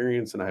and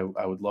experience, and I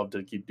would love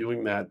to keep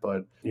doing that.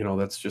 But,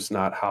 that's just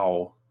not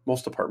how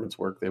most departments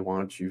work. They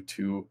want you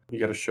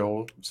got to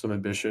show some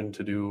ambition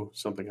to do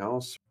something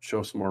else,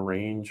 show some more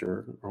range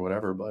or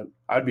whatever. But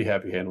I'd be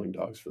happy handling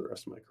dogs for the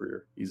rest of my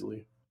career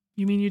easily.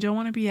 You mean you don't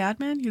want to be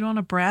admin? You don't want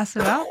to brass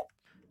it up?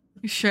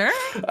 You sure?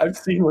 I've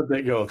seen what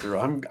they go through.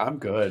 I'm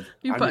good.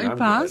 You I'm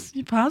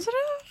positive?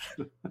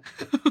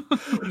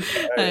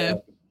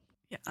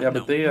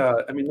 But they,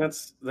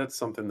 that's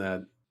something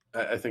that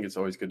I think it's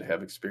always good to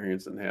have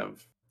experience and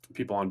have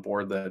people on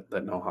board that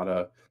know how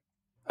to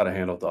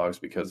handle dogs,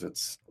 because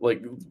it's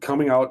like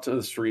coming out to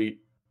the street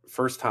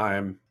first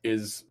time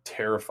is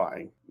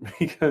terrifying,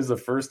 because the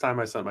first time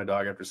I sent my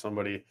dog after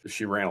somebody,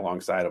 she ran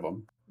alongside of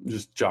them,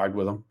 just jogged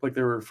with them like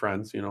they were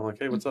friends, like,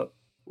 hey, what's up?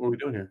 What are we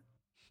doing here?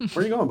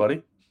 Where are you going,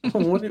 buddy?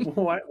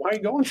 Why are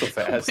you going so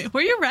fast? Wait,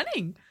 where are you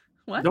running?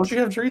 What? Don't you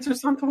have treats or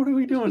something? What are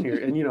we doing here?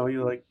 And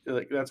you're like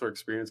that's where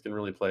experience can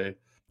really play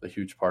a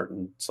huge part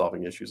in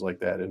solving issues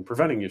like that and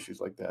preventing issues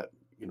like that.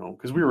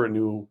 Because we were a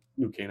new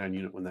canine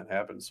unit when that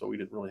happened, so we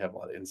didn't really have a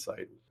lot of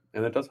insight,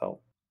 and that does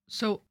help.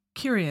 So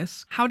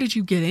curious, how did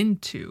you get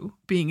into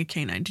being a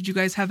canine? Did you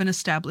guys have an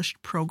established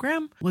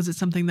program? Was it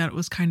something that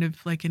was kind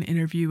of like an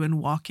interview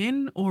and walk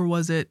in, or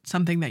was it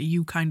something that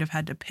you kind of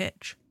had to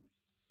pitch?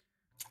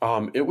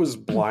 It was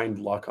blind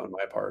luck on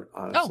my part,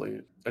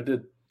 honestly. Oh. I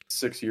did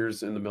 6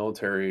 years in the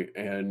military,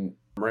 and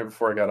right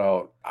before I got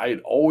out, I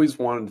always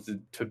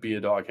wanted to be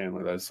a dog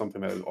handler. That's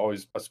something that I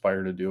always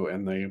aspired to do.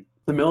 And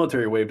the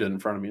military waved it in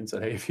front of me and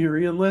said, hey, if you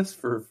re-enlist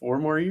for 4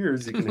 more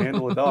years, you can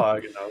handle a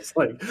dog. And I was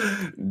like,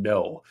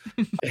 no.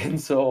 And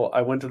so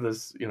I went to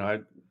this, I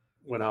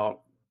went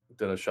out,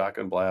 did a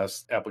shotgun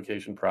blast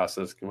application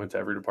process, went to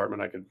every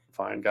department I could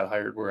find, got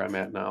hired where I'm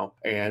at now.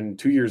 And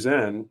 2 years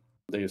in,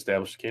 they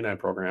established a canine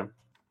program.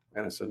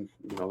 And I said,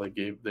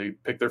 they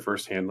picked their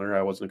first handler.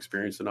 I wasn't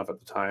experienced enough at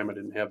the time. I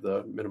didn't have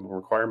the minimum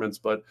requirements,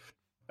 but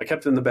I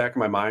kept it in the back of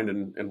my mind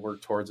and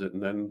worked towards it.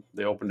 And then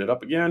they opened it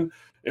up again.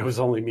 It was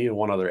only me and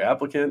one other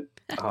applicant,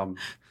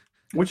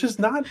 which is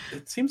not,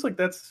 it seems like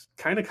that's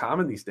kind of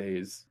common these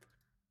days.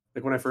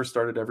 Like when I first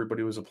started,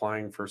 everybody was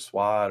applying for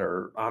SWAT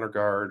or Honor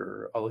Guard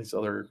or all these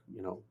other,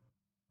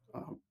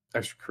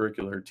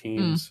 extracurricular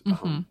teams.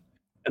 Mm-hmm.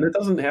 And it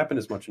doesn't happen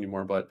as much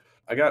anymore, but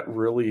I got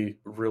really,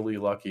 really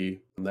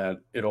lucky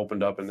that it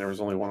opened up and there was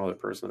only one other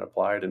person that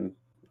applied and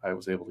I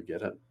was able to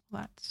get it.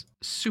 That's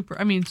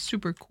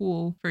super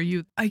cool for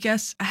you. I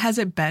guess, has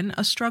it been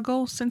a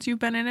struggle since you've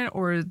been in it,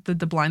 or did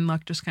the blind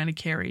luck just kind of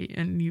carry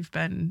and you've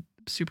been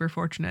super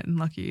fortunate and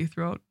lucky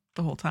throughout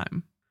the whole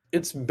time?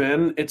 It's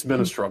been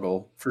a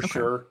struggle for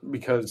sure,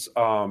 because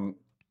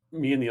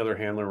me and the other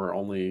handler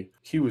were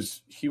he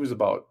was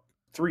about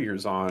 3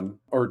 years on,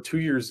 or 2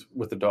 years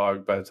with the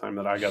dog by the time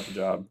that I got the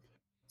job.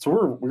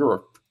 So we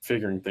were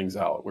figuring things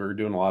out. We were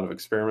doing a lot of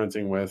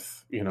experimenting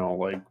with,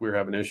 like we were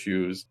having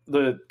issues.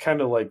 The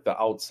kind of like the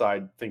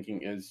outside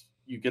thinking is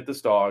you get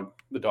this dog,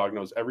 the dog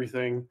knows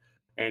everything,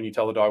 and you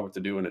tell the dog what to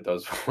do and it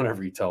does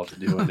whatever you tell it to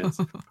do. And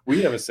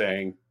we have a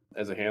saying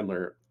as a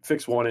handler,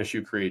 fix one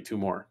issue, create 2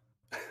 more.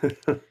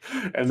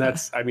 And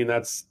that's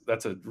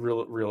a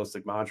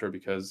realistic mantra,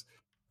 because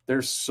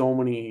there's so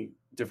many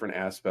different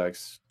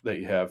aspects that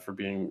you have for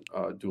being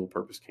a dual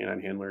purpose canine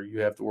handler.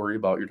 You have to worry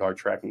about your dog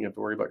tracking, you have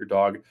to worry about your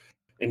dog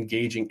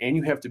engaging, and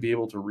you have to be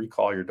able to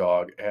recall your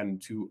dog and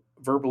to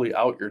verbally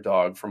out your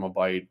dog from a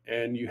bite.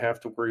 And you have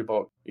to worry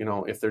about,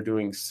 if they're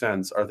doing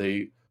sense, are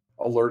they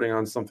alerting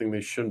on something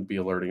they shouldn't be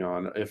alerting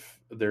on? If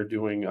they're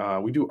doing,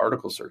 we do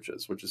article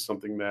searches, which is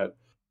something that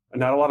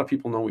not a lot of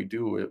people know we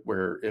do,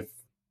 where if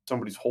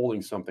somebody's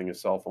holding something, a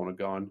cell phone, a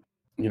gun,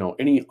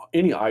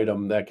 any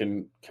item that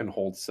can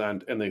hold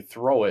scent, and they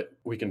throw it,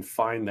 we can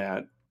find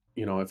that,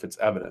 if it's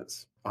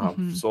evidence.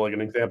 So like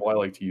an example I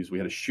like to use, we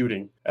had a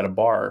shooting at a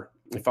bar.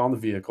 They found the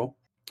vehicle,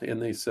 and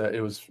they said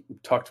it was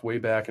tucked way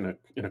back in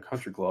a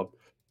country club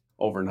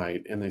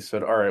overnight. And they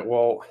said, all right,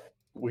 well,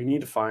 we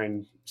need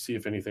to see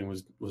if anything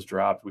was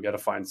dropped. We got to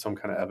find some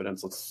kind of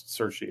evidence. Let's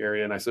search the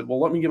area. And I said, well,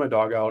 let me get my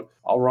dog out.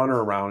 I'll run her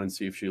around and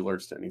see if she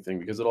alerts to anything,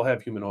 because it'll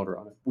have human odor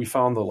on it. We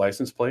found the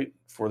license plate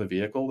for the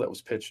vehicle that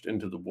was pitched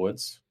into the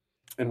woods.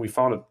 And we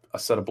found a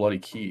set of bloody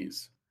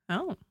keys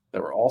that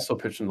were also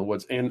pitched in the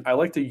woods. And I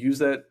like to use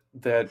that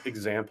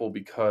example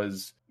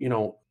because,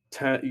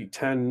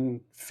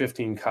 10,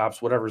 15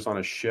 cops, whatever's on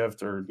a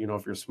shift, or,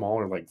 if you're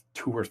smaller, like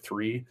 2 or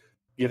 3,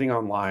 getting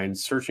online,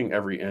 searching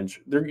every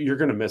inch, you're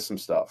going to miss some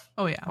stuff.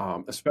 Oh,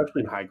 yeah.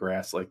 Especially in high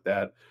grass like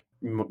that,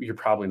 you're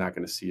probably not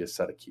going to see a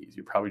set of keys.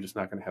 You're probably just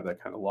not going to have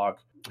that kind of luck.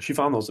 She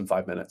found those in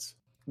 5 minutes.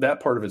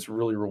 That part of it's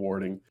really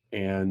rewarding.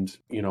 And,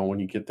 when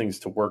you get things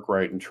to work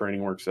right and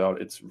training works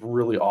out, it's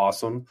really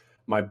awesome.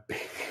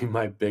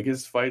 My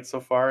biggest fight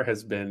so far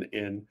has been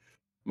in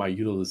my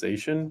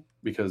utilization,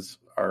 because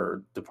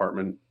our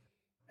department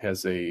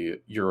has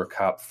you're a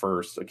cop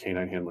first, a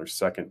canine handler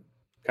second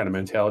kind of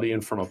mentality.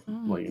 And from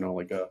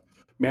like a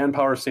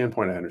manpower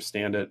standpoint, I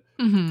understand it,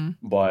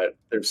 Mm-hmm. but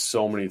there's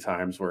so many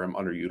times where I'm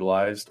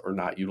underutilized or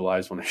not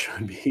utilized when I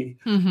should be.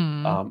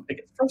 Mm-hmm. It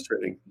gets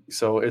frustrating.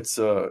 So it's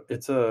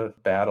a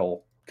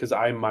battle because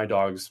I'm my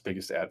dog's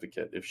biggest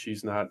advocate. If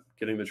she's not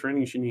getting the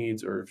training she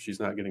needs, or if she's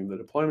not getting the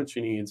deployment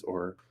she needs,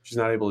 or she's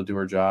not able to do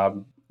her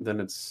job, then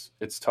it's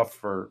tough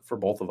for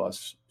both of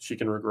us. She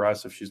can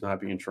regress if she's not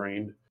being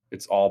trained.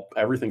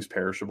 Everything's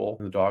perishable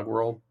in the dog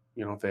world.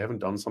 If they haven't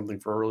done something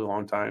for a really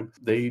long time,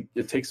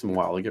 it takes them a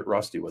while to get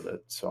rusty with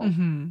it. So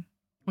Mm-hmm.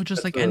 Well,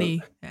 just that's like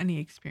the any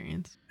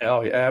experience.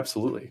 Oh yeah,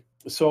 absolutely.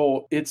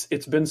 So it's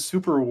been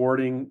super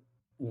rewarding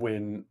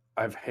when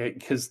I've had,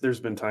 because there's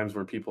been times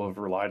where people have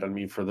relied on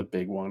me for the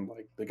big one,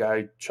 like the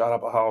guy shot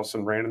up a house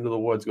and ran into the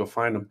woods, go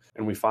find him,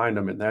 and we find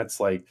him, and that's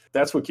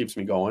what keeps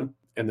me going.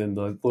 And then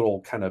the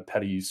little kind of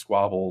petty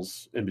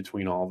squabbles in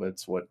between all of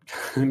it's what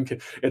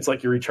it's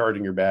like you're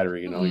recharging your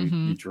battery.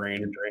 Mm-hmm. You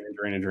drain and drain and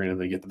drain and drain, and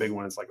then you get the big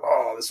one. It's like,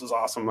 oh, this was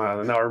awesome.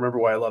 Now I remember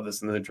why I love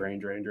this, and then drain,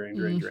 drain, drain,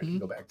 drain, drain, Mm-hmm.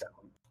 and go back down.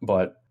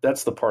 But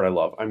that's the part I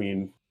love. I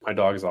mean, my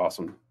dog is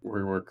awesome.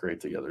 We work great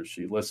together.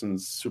 She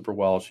listens super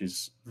well.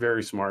 She's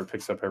very smart,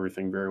 picks up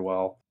everything very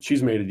well.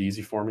 She's made it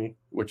easy for me,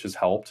 which has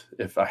helped.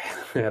 If I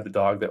had a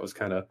dog that was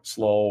kind of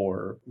slow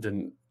or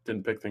didn't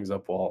pick things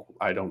up well,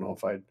 I don't know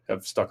if I'd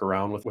have stuck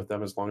around with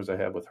them as long as I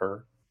have with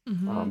her.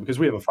 Mm-hmm. Because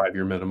we have a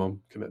 5-year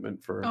minimum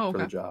commitment for Oh, okay.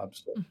 the job.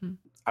 So Mm-hmm.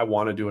 I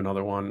want to do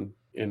another one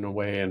in a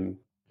way, and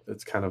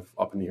it's kind of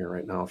up in the air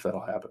right now if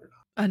that'll happen or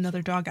not.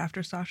 Another dog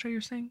after Sasha,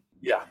 you're saying?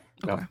 Yeah.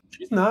 Okay. Yeah.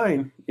 She's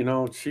 9.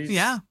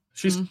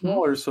 She's Mm-hmm.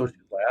 smaller, so she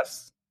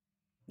lasts.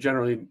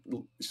 Generally,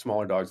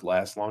 smaller dogs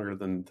last longer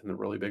than the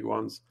really big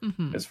ones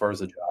Mm-hmm. as far as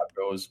the job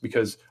goes.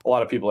 Because a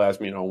lot of people ask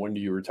me, when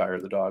do you retire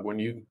the dog? When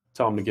you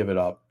tell them to give it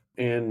up.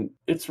 And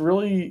it's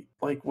really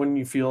like when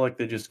you feel like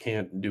they just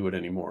can't do it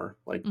anymore.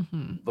 Like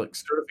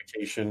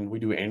certification, we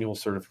do annual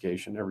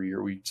certification every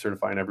year. We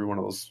certify in every one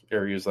of those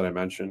areas that I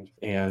mentioned.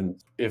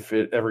 And if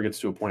it ever gets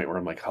to a point where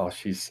I'm like, oh,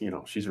 she's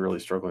really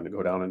struggling to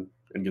go down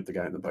and get the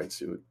guy in the bite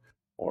suit,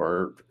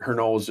 or her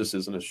nose just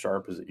isn't as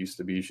sharp as it used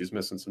to be, she's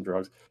missing some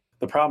drugs.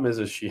 The problem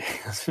is she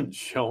hasn't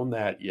shown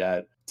that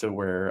yet to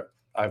where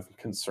I'm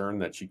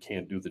concerned that she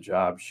can't do the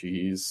job.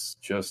 She's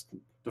just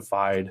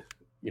defied.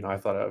 I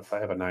thought if I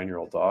have a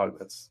 9-year-old dog,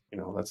 that's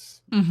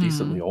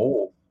decently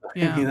old.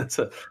 Yeah. I mean, that's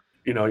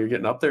you're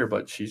getting up there,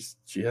 but she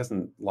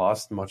hasn't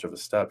lost much of a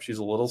step. She's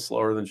a little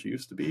slower than she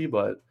used to be,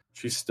 but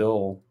she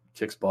still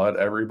kicks butt.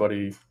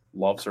 Everybody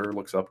loves her,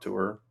 looks up to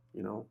her.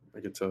 I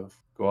get to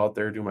go out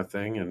there, do my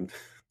thing, and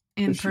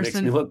in she person,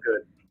 makes me look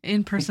good.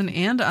 In person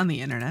and on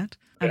the internet.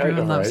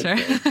 Everyone loves her.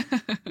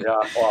 Yeah.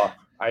 Well,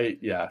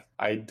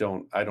 I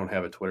don't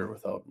have a Twitter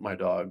without my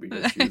dog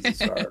because she's a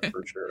star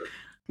for sure.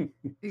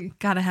 You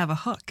gotta have a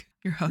hook.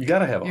 Your hook. You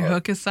gotta have a Your hook.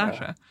 hook is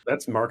Sasha. Yeah.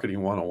 That's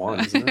marketing 101,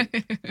 isn't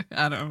it?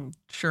 I don't.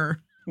 Sure.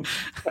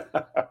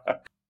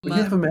 You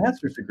have a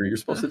master's degree. You're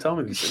supposed to tell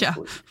me these things. Yeah,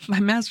 my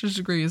master's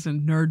degree is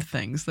in nerd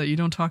things that you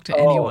don't talk to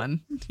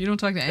anyone. You don't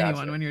talk to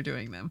anyone when you're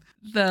doing them.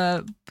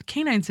 The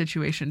canine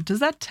situation,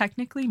 does that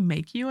technically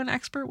make you an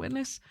expert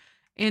witness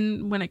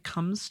when it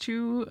comes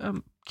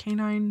to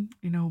canine?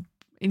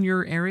 In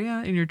your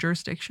area, in your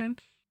jurisdiction?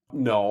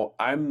 No,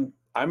 I'm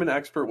an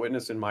expert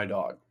witness in my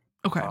dog.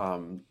 Okay.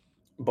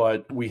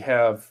 But we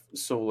have,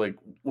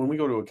 when we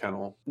go to a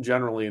kennel,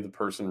 generally the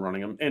person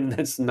running them, and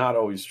it's not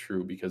always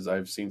true because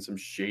I've seen some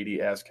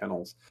shady ass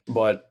kennels,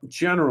 but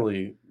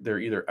generally they're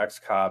either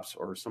ex-cops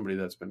or somebody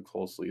that's been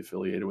closely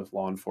affiliated with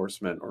law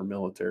enforcement or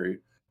military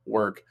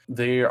work.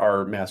 They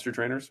are master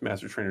trainers.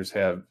 Master trainers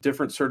have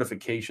different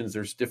certifications.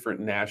 There's different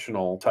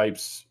national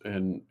types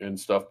and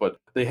stuff, but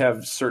they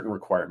have certain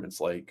requirements.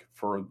 Like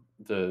for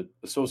the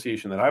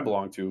association that I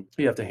belong to,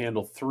 you have to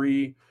handle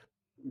 3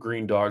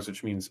 green dogs,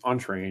 which means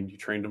untrained. You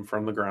trained them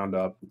from the ground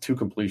up to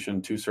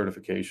completion, to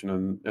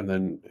certification, and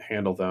then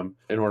handle them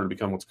in order to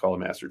become what's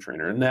called a master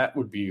trainer. And that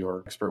would be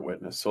your expert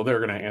witness. So they're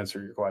going to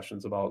answer your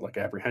questions about like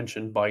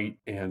apprehension, bite,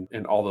 and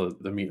all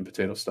the meat and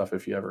potato stuff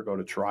if you ever go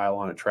to trial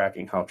on it,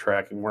 tracking, how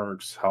tracking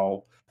works,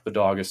 how the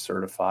dog is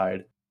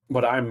certified.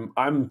 But I'm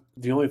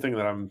the only thing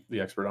that I'm the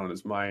expert on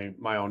is my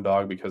own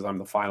dog, because I'm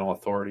the final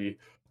authority.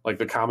 Like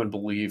the common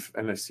belief,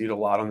 and I see it a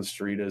lot on the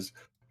street, is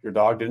your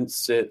dog didn't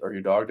sit or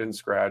your dog didn't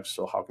scratch,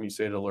 so how can you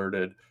say it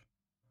alerted?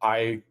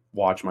 I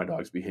watch my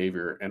dog's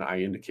behavior and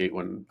I indicate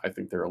when I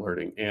think they're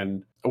alerting.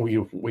 And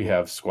we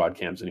have squad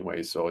cams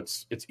anyway, so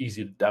it's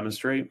easy to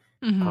demonstrate.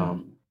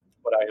 Mm-hmm.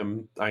 But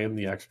I am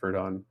the expert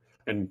on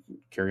and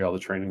carry all the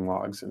training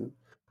logs and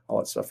all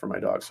that stuff for my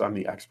dog. So I'm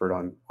the expert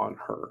on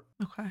her.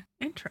 Okay,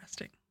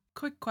 interesting.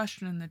 Quick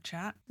question in the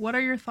chat: what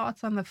are your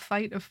thoughts on the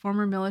fight of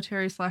former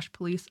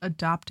military/police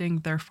adopting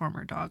their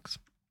former dogs?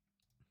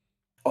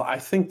 Well, I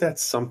think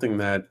that's something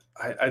that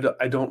I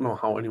don't know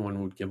how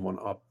anyone would give one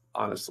up,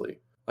 honestly.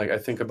 Like I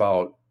think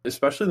about,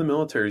 especially the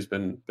military's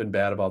been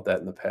bad about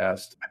that in the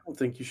past. I don't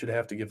think you should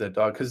have to give that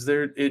dog, because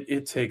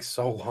it takes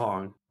so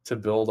long to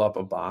build up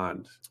a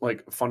bond.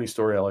 Like a funny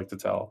story I like to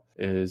tell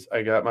is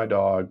I got my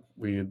dog.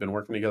 We had been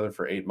working together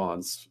for 8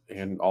 months,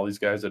 and all these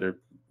guys that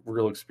are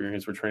real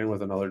experienced were training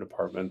with another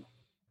department.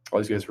 All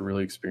these guys were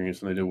really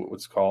experienced, and they did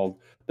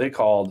they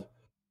called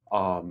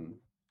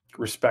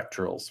respect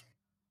drills.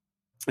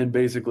 And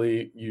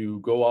basically, you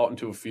go out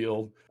into a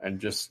field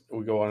and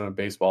we go on a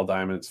baseball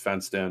diamond, it's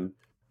fenced in,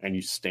 and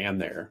you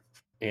stand there.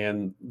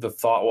 And the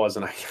thought was,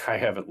 and I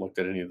haven't looked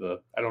at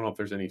I don't know if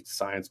there's any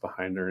science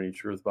behind it or any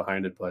truth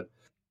behind it, but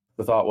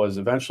the thought was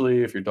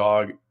eventually, if your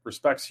dog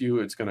respects you,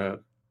 it's going to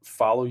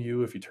follow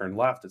you. If you turn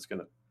left, it's going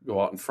to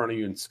go out in front of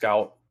you and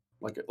scout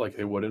like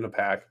they would in a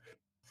pack.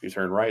 If you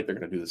turn right, they're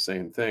going to do the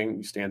same thing.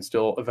 You stand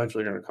still,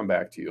 eventually they're going to come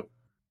back to you.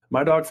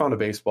 My dog found a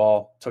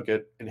baseball, took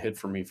it, and hid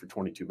from me for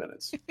 22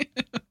 minutes.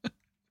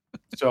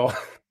 So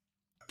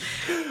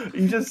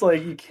you just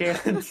you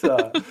can't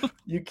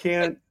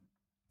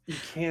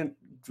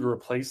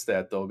replace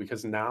that though,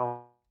 because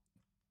now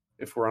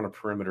if we're on a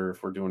perimeter,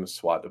 if we're doing a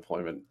SWAT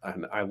deployment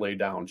and I lay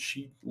down,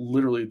 she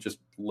literally just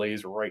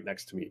lays right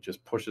next to me,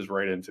 just pushes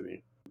right into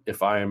me.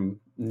 If I'm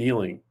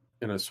kneeling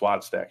in a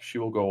SWAT stack, she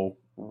will go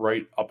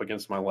right up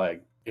against my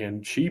leg.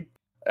 And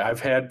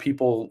I've had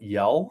people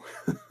yell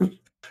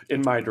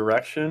in my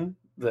direction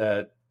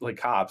that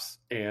cops,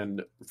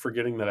 and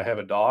forgetting that I have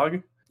a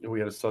dog. And we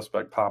had a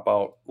suspect pop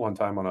out one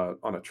time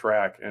on a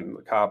track, and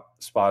the cop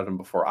spotted him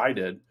before I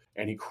did,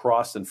 and he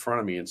crossed in front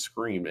of me and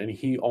screamed, and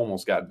he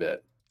almost got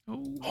bit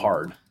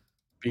hard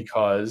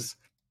because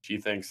she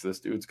thinks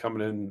this dude's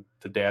coming in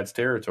to dad's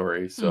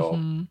territory.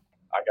 So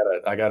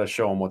I gotta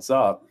show him what's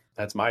up.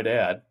 That's my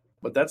dad.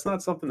 But that's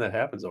not something that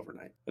happens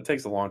overnight. It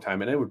takes a long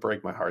time, and it would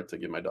break my heart to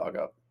give my dog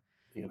up,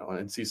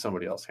 and see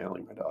somebody else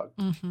handling my dog.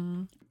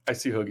 I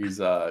see Hoogie's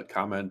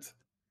comment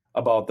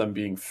about them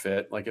being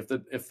fit. Like if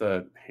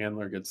the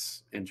handler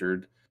gets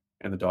injured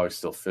and the dog's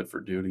still fit for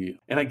duty.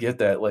 And I get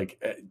that,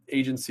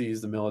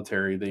 agencies, the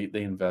military,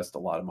 they invest a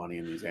lot of money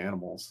in these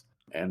animals,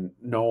 and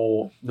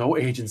no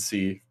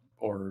agency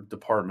or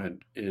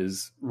department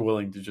is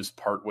willing to just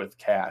part with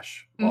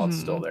cash while it's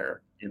still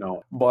there,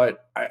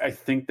 But I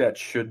think that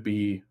should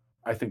be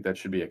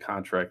a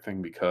contract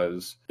thing,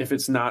 because if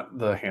it's not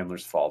the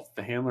handler's fault, if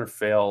the handler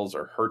fails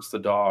or hurts the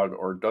dog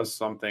or does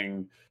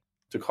something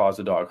to cause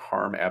the dog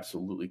harm,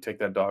 absolutely take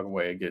that dog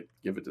away,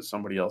 give it to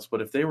somebody else.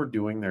 But if they were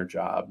doing their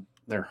job,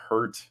 they're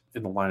hurt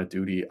in the line of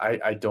duty,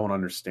 I don't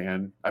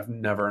understand. I've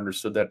never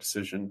understood that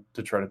decision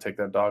to try to take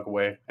that dog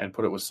away and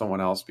put it with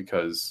someone else,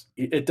 because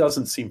it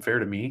doesn't seem fair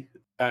to me.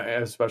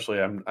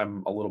 Especially,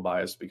 I'm a little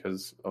biased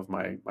because of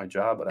my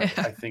job, but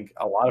I think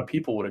a lot of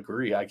people would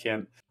agree. I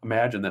can't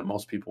imagine that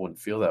most people wouldn't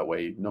feel that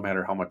way, no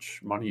matter how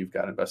much money you've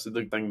got invested.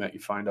 The thing that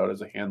you find out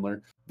as a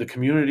handler, the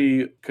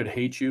community could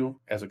hate you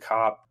as a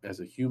cop,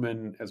 as a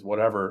human, as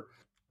whatever,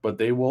 but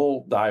they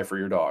will die for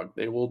your dog.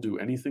 They will do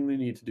anything they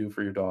need to do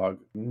for your dog.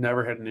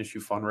 Never had an issue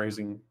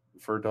fundraising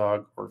for a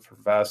dog or for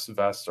vests.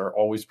 Vests are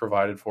always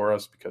provided for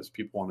us because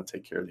people want to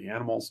take care of the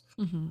animals.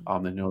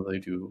 They know they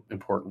do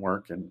important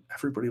work, and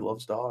everybody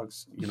loves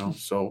dogs,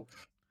 So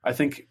I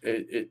think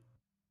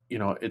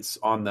it's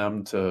on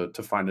them to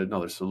find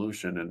another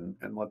solution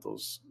and let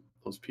those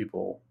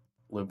people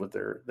live with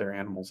their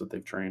animals that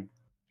they've trained.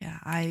 Yeah,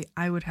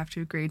 I would have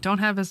to agree. Don't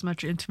have as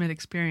much intimate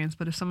experience,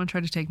 but if someone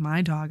tried to take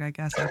my dog, I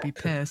guess I'd be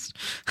pissed.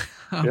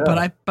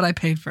 But I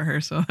paid for her,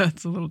 so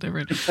that's a little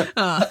different.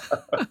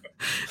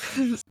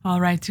 All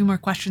right, 2 more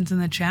questions in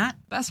the chat.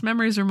 Best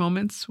memories or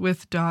moments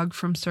with dog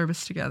from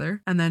service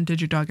together, and then did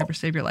your dog ever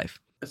save your life?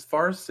 As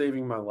far as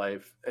saving my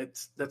life,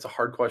 that's a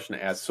hard question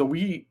to ask. So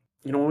we,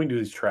 when we do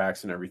these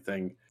tracks and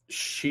everything,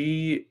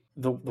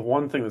 the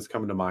one thing that's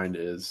coming to mind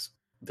is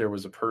there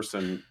was a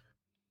person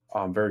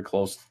very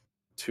close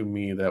to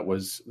me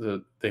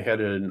that they had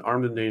an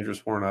armed and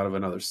dangerous warrant out of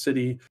another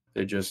city.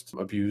 They just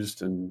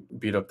abused and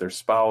beat up their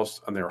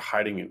spouse, and they were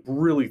hiding in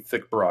really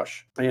thick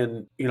brush.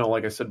 And,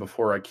 like I said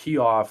before, I key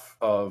off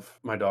of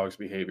my dog's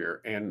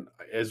behavior. And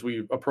as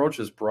we approach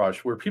this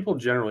brush, where people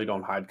generally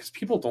don't hide, because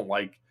people don't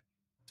like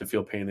to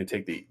feel pain, they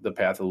take the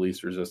path of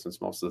least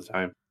resistance most of the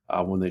time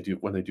when they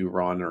do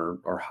run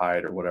or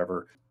hide or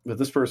whatever. But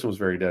this person was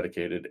very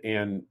dedicated.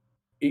 And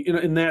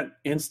in that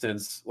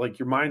instance,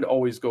 your mind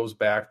always goes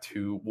back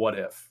to what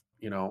if,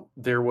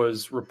 there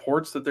was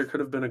reports that there could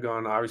have been a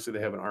gun. Obviously they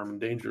have an armed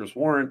and dangerous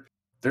warrant.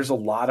 There's a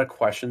lot of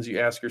questions you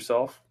ask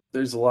yourself.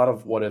 There's a lot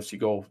of what ifs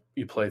you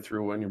play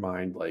through in your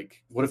mind.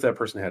 Like, what if that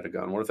person had a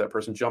gun? What if that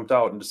person jumped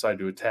out and decided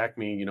to attack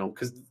me?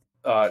 Because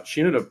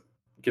she ended up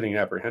getting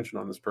apprehension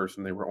on this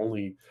person. They were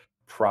only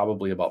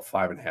probably about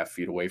 5.5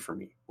 feet away from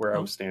me where I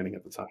was standing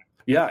at the time.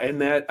 Yeah.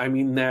 And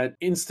that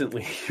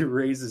instantly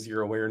raises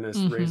your awareness,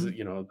 raises,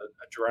 the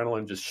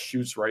adrenaline just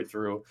shoots right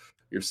through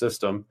your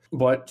system.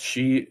 But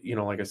she,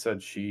 like I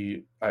said,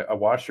 I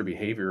watched her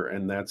behavior,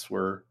 and that's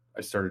where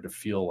I started to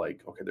feel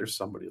like, okay, there's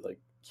somebody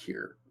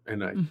here.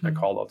 And I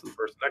called out to the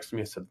person next to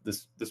me. I said,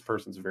 this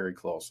person's very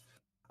close.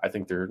 I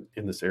think they're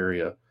in this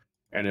area.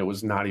 And it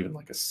was not even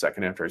a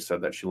second after I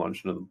said that, she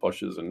lunged into the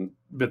bushes and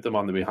bit them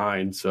on the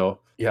behind. So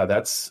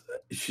yeah,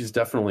 she's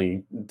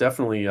definitely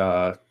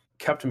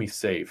kept me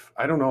safe.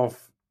 I don't know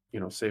if,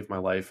 saved my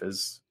life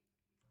is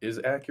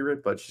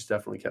accurate, but she's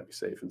definitely kept me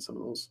safe in some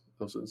of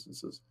those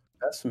instances.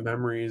 best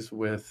memories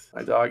with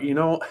my dog. You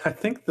know, I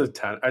think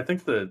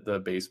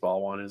the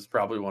baseball one is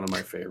probably one of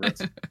my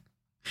favorites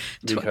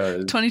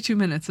because 22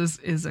 minutes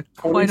is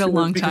quite a 22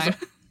 long because time.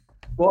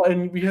 well,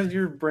 and because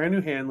you're a brand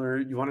new handler,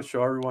 you want to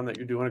show everyone that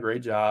you're doing a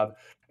great job.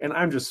 And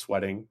I'm just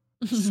sweating,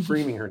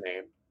 screaming her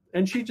name.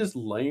 And she just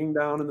laying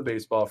down in the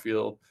baseball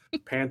field,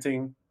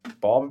 panting,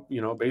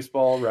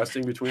 baseball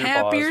resting between her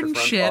paws, Happier her than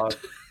front shit. paws.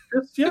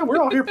 Just, yeah, we're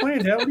all here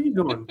playing, Dad. What are you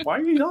doing? Why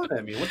are you yelling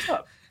at me? What's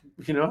up?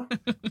 You know,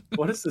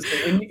 what is this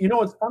thing? And you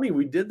know, it's funny.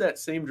 We did that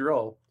same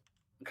drill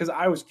because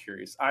I was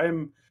curious. I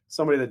am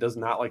somebody that does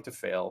not like to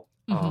fail.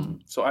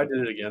 So I did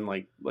it again,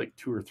 like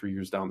 2 or 3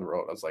 years down the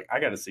road. I was like, I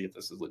got to see if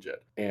this is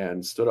legit,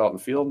 and stood out in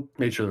the field,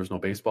 made sure there was no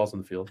baseballs in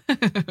the field,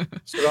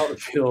 stood out in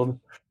the field.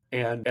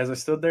 And as I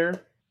stood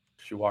there,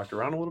 she walked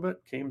around a little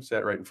bit, came,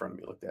 sat right in front of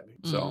me, looked at me.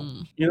 So,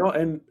 you know,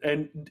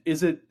 and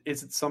is it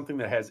something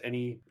that has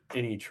any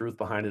truth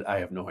behind it? I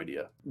have no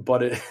idea,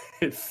 but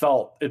it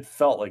felt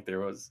like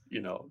there was,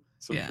 you know,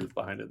 some truth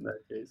behind it in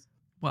that case.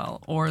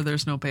 Well, or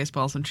there's no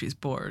baseballs and she's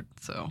bored.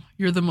 So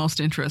you're the most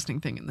interesting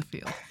thing in the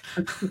field.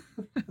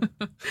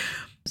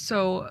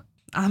 So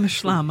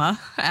Amish Lama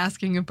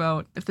asking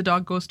about if the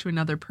dog goes to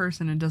another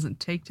person and doesn't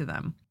take to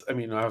them. I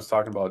mean, I was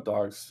talking about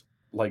dogs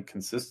like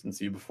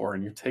consistency before,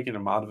 and you're taking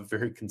them out of a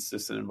very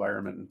consistent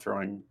environment and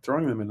throwing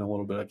them in a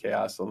little bit of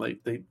chaos. So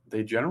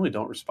they generally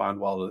don't respond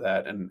well to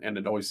that, and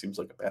it always seems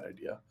like a bad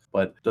idea.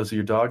 But does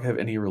your dog have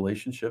any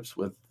relationships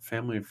with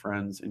family and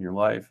friends in your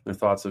life? Their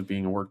thoughts of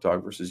being a work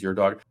dog versus your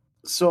dog?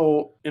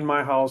 So in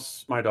my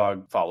house, my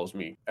dog follows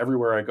me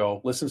everywhere I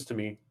go, listens to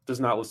me, does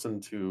not listen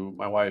to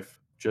my wife,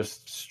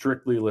 just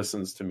strictly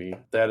listens to me.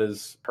 That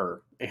is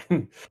her.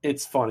 And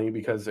it's funny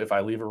because if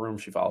I leave a room,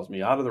 she follows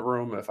me out of the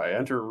room. If I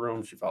enter a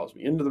room, she follows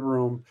me into the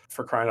room.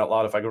 For crying out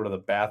loud, if I go to the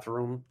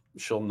bathroom,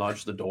 she'll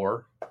nudge the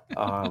door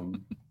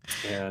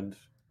and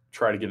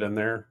try to get in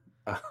there.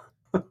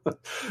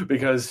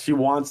 Because she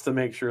wants to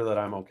make sure that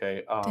I'm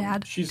okay.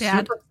 She's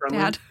super friendly.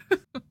 Dad.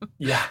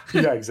 Yeah,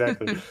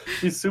 exactly.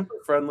 She's super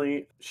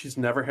friendly. She's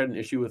never had an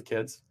issue with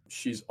kids.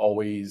 She's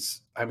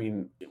always, I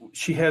mean,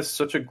 she has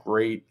such a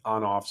great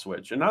on-off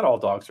switch. And not all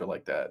dogs are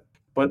like that.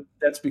 But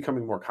that's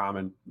becoming more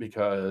common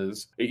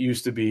because it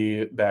used to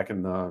be back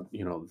in the,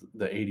 you know,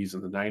 the 80s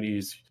and the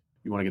 90s,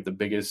 you want to get the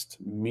biggest,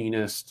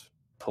 meanest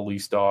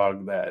police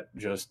dog that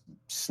just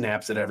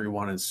snaps at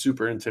everyone and is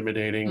super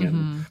intimidating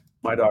and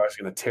my dog is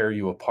going to tear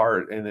you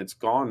apart. And it's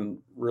gone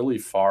really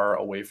far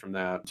away from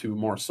that to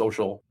more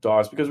social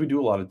dogs because we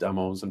do a lot of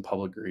demos and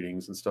public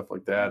greetings and stuff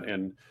like that.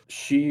 And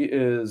she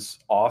is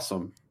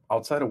awesome.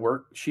 Outside of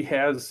work, she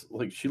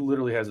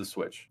literally has a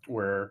switch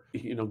where,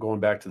 you know, going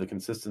back to the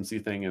consistency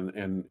thing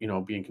and you know,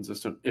 being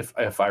consistent.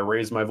 If I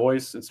raise my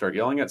voice and start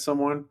yelling at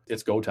someone,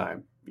 it's go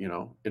time. You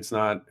know, it's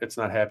not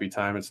happy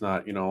time. It's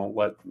not, you know,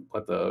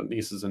 let the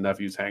nieces and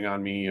nephews hang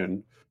on me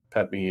and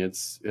pet me.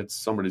 It's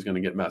somebody's going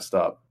to get messed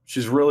up.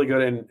 She's really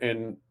good.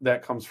 And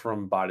that comes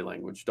from body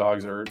language.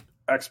 Dogs are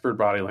expert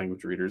body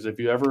language readers. If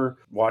you ever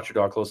watch your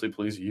dog closely,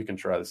 please, you can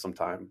try this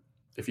sometime.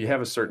 If you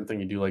have a certain thing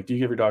you do, like, do you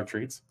give your dog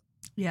treats?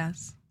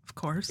 Yes, of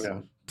course. Yeah.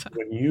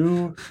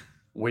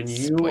 When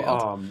you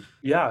Spoiled.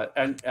 yeah,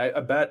 and I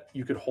bet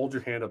you could hold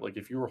your hand up. Like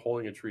if you were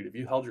holding a treat, if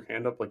you held your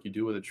hand up like you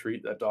do with a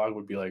treat, that dog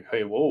would be like,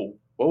 hey, whoa,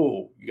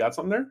 you got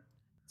something there?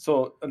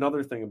 So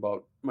another thing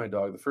about my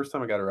dog, the first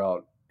time I got her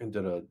out and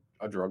did a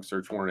drug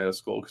search warrant at a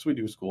school, because we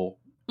do school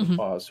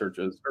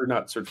searches, or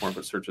not search warrant,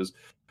 but searches.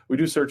 We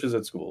do searches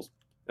at schools.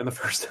 And the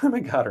first time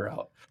I got her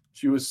out,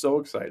 she was so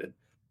excited.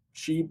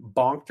 She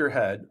bonked her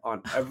head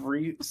on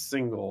every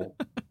single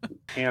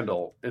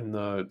handle in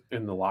the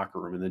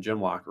locker room, in the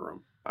gym locker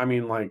room. I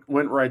mean, like,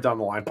 went right down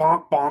the line,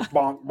 bonk, bonk,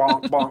 bonk,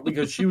 bonk, bonk,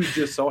 because she was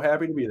just so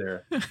happy to be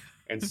there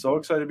and so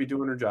excited to be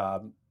doing her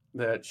job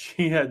that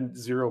she had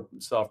zero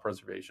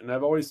self-preservation. And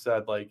I've always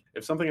said, like,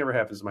 if something ever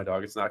happens to my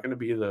dog, it's not going to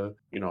be the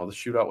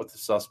shootout with the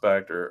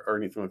suspect or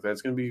anything like that.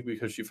 It's going to be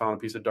because she found a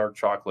piece of dark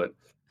chocolate,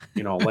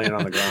 you know, laying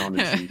on the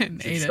ground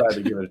and she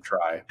decided to give it a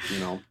try, you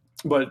know.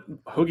 But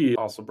Hoogie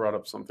also brought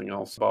up something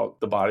else about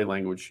the body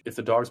language. If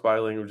the dog's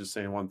body language is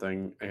saying one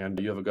thing and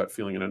you have a gut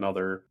feeling in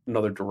another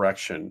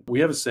direction, we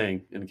have a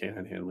saying in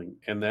canine handling,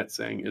 and that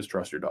saying is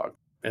trust your dog.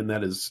 And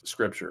that is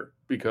scripture,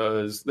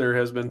 because there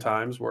has been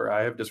times where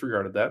I have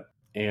disregarded that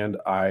and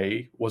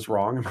I was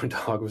wrong and my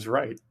dog was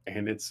right.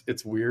 And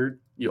it's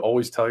weird. You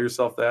always tell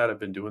yourself that. I've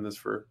been doing this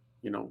for,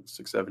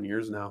 6-7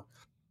 years now.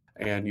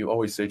 And you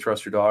always say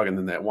trust your dog, and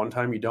then that one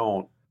time you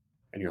don't,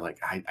 and you're like,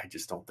 I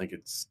just don't think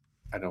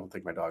I don't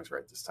think my dog's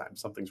right this time.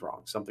 Something's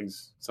wrong.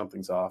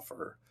 Something's off,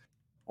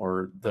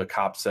 or the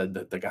cop said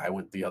that the guy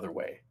went the other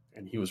way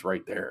and he was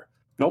right there.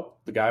 Nope,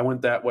 the guy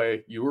went that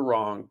way. You were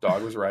wrong.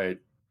 Dog was right.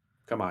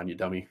 Come on, you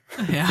dummy.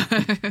 Yeah.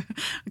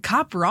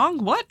 Cop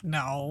wrong? What?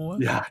 No.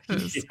 Yeah.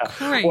 Crazy.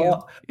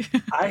 Well,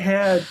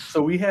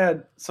 we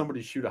had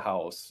somebody shoot a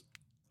house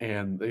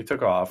and they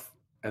took off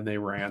and they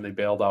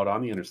bailed out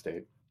on the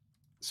interstate.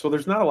 So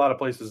there's not a lot of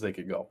places they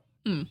could go.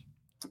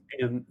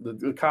 And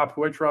the cop,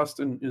 who I trust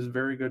and is a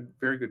very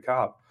good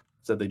cop,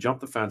 said they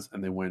jumped the fence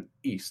and they went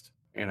east.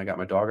 And I got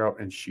my dog out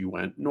and she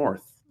went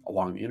north.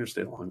 along the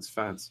interstate, along this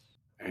fence.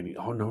 And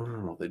oh,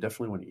 no, they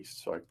definitely went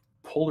east. So I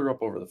pulled her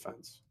up over the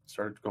fence,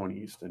 started going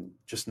east, and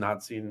just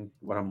not seeing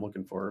what I'm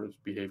looking for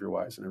behavior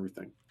wise and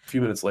everything. A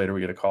few minutes later,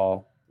 we get a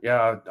call.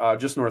 Yeah,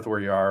 just north of where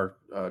you are,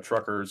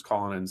 truckers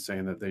calling in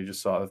saying that they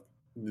just saw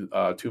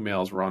 2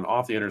 males run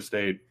off the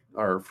interstate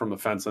or from the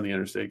fence on the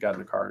interstate, got in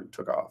the car and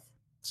took off.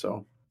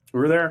 So we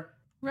were there.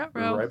 We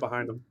were right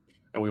behind them.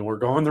 And we were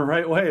going the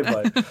right way,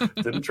 but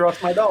didn't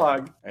trust my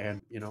dog.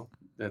 And,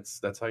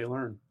 that's how you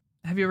learn.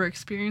 Have you ever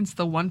experienced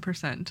the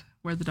 1%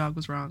 where the dog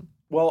was wrong?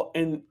 Well,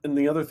 and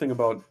the other thing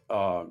about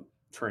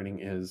training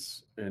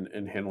is,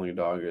 and handling a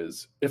dog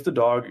is, if the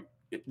dog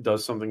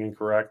does something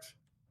incorrect,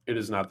 it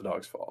is not the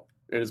dog's fault.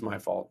 It is my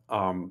fault.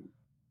 The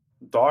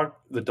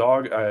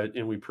dog,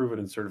 and we prove it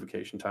in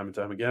certification time and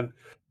time again,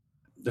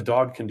 the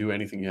dog can do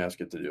anything you ask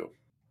it to do.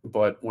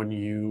 But when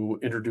you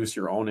introduce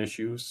your own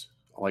issues,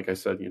 like I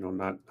said,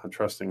 not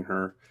trusting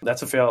her,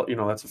 that's a fail.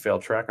 That's a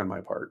failed track on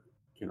my part.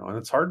 And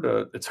it's hard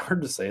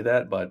to say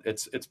that, but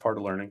it's part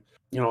of learning.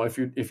 If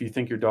you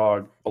think your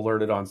dog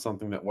alerted on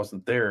something that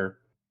wasn't there,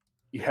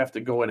 you have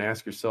to go and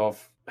ask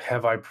yourself,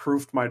 have I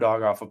proofed my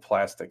dog off of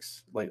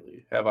plastics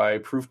lately? Have I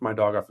proofed my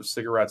dog off of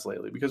cigarettes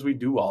lately? Because we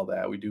do all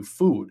that. We do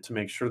food to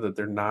make sure that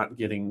they're not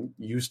getting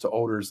used to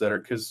odors that are,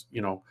 because,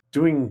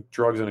 doing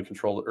drugs in a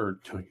controlled, or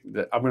doing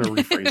that, I'm going to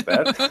rephrase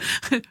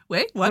that.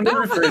 Wait, what? I'm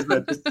going to rephrase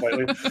that just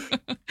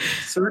slightly.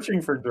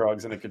 Searching for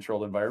drugs in a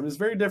controlled environment is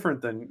very different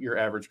than your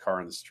average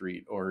car on the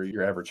street or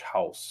your average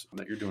house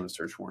that you're doing a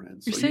search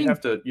warrant in. So you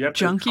have to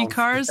junkie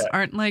cars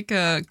aren't like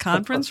a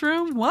conference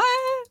room? What?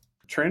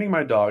 Training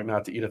my dog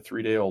not to eat a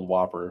 3-day-old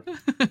Whopper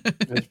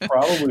has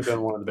probably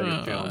been one of the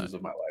biggest challenges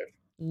of my life.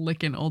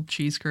 Licking old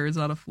cheese curds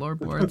out of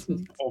floorboards.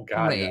 Oh,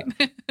 God. Yeah.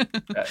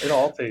 It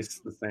all tastes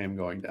the same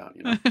going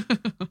down,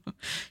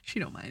 She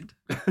don't mind.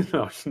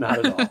 No,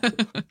 not at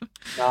all.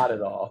 Not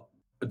at all.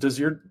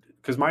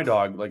 Because my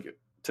dog, like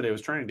today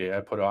was training day,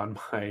 I put on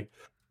my,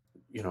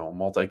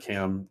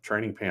 multicam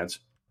training pants.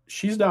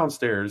 She's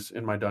downstairs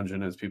in my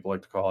dungeon, as people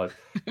like to call it.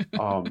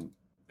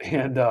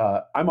 And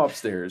I'm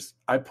upstairs.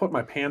 I put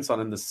my pants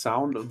on, and the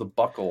sound of the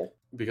buckle,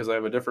 because I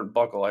have a different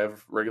buckle. I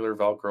have regular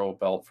Velcro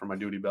belt for my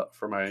duty belt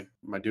for my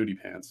duty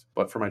pants,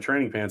 but for my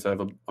training pants, I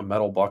have a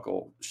metal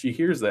buckle. She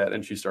hears that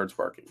and she starts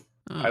barking.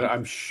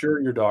 I'm sure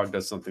your dog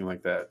does something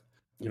like that.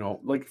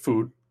 Like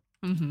food.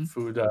 Mm-hmm.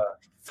 Food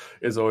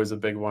is always a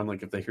big one.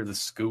 Like if they hear the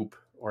scoop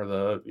or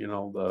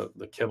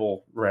the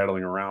kibble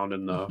rattling around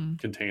in the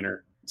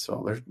container.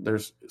 So they're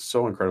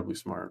so incredibly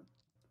smart.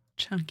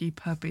 Chunky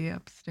puppy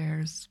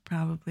upstairs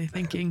probably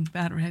thinking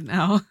that right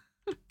now.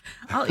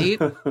 I'll eat.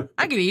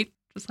 I could eat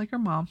just like her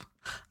mom.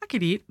 I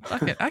could eat.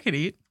 I could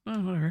eat. Oh,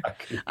 whatever.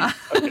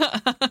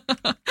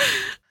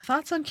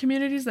 Thoughts on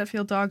communities that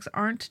feel dogs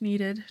aren't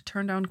needed,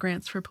 turn down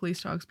grants for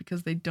police dogs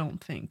because they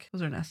don't think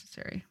those are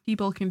necessary.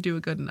 People can do a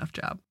good enough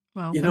job.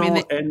 Well,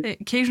 they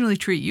occasionally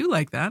treat you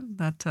like that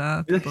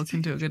people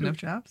can do a good enough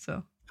job.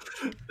 So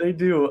they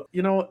do.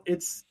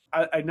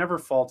 I never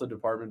fault a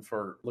department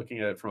for looking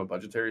at it from a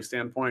budgetary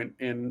standpoint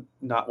and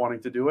not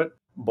wanting to do it.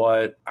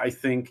 But I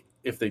think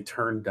if they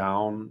turn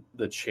down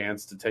the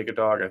chance to take a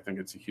dog, I think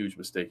it's a huge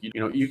mistake.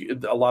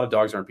 A lot of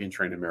dogs aren't being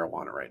trained in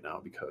marijuana right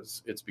now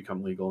because it's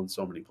become legal in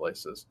so many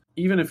places.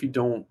 Even if you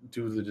don't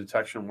do the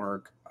detection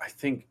work, I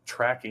think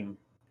tracking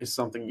is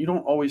something you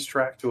don't always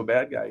track to a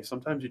bad guy.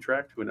 Sometimes you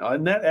track to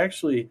and that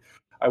actually,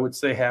 I would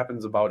say,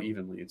 happens about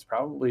evenly. It's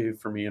probably,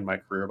 for me in my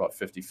career, about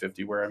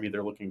 50-50, where I'm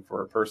either looking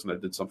for a person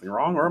that did something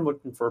wrong or I'm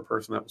looking for a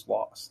person that was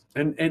lost.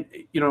 And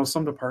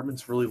some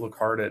departments really look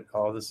hard at,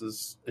 oh, this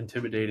is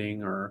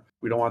intimidating, or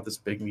we don't want this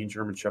big, mean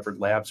German Shepherd.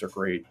 Labs are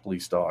great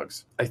police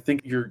dogs. I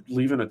think you're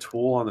leaving a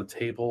tool on the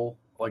table.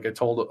 Like I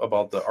told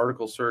about the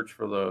article search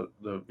for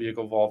the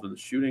vehicle involved in the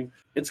shooting.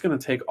 It's going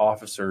to take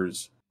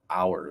officers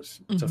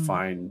hours to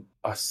find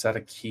a set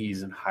of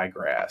keys in high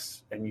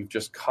grass, and you've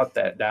just cut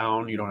that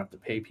down. You don't have to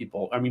pay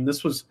people. I mean,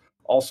 this was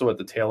also at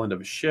the tail end of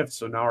a shift,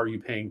 so now are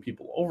you paying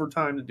people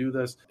overtime to do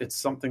this? It's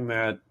something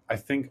that I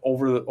think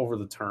over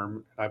the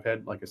term, I've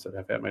had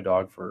my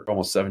dog for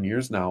almost 7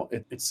 years now.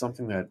 It's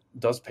something that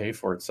does pay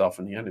for itself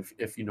in the end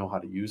if you know how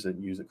to use it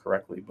and use it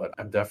correctly. But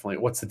I'm definitely,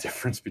 what's the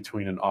difference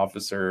between an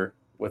officer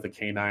with a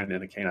K9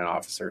 and a K9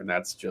 officer? And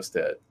that's just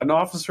it. An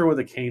officer with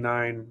a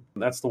K9,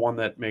 that's the one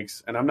that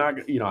makes, and I'm not,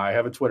 I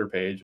have a Twitter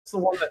page. It's the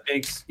one that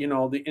makes, the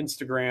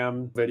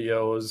Instagram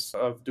videos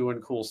of doing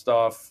cool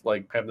stuff,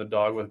 like having the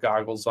dog with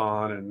goggles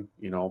on and,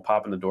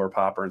 popping the door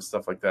popper and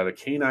stuff like that. A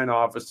K9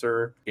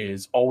 officer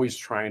is always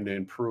trying to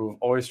improve,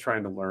 always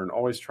trying to learn,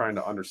 always trying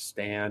to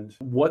understand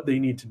what they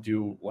need to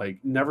do, like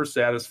never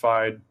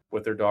satisfied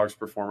with their dog's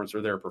performance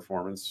or their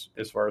performance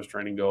as far as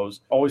training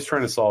goes, always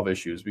trying to solve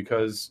issues.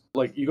 Because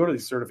like you go to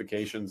these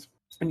certifications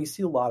and you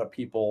see a lot of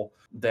people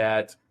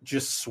that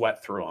just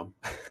sweat through them.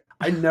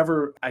 I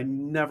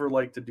never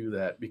like to do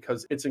that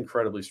because it's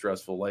incredibly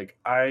stressful. Like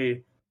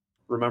I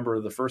remember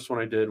the first one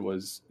I did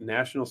was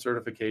national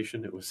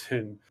certification. It was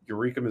in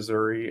Eureka,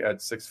 Missouri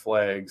at Six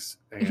Flags.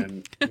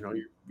 And,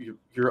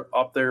 you're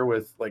up there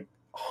with like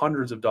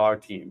hundreds of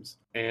dog teams.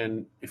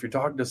 And if your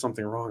dog does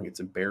something wrong, it's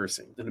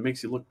embarrassing and it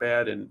makes you look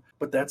bad.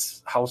 But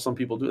that's how some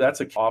people do.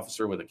 That's an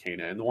officer with a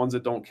canine. The ones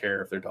that don't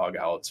care if their dog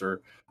outs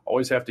or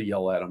always have to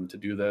yell at them to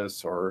do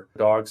this, or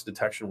dogs'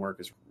 detection work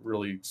is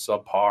really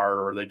subpar,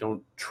 or they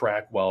don't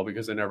track well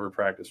because they never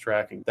practice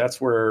tracking. That's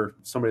where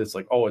somebody that's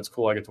like, oh, it's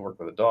cool, I get to work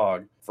with a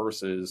dog,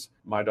 versus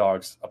my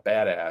dog's a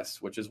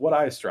badass, which is what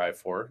I strive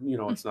for.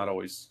 It's not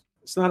always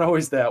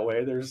that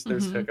way. There's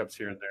hiccups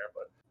here and there,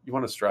 but you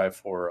want to strive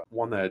for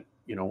one that,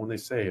 when they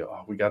say,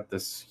 oh, we got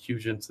this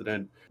huge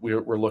incident,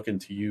 we're looking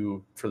to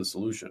you for the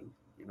solution.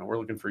 We're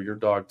looking for your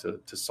dog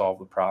to solve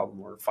the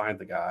problem, or find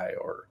the guy,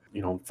 or,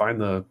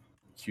 find the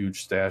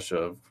huge stash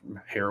of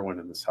heroin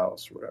in this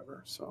house or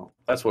whatever. So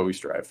that's what we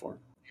strive for.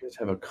 You guys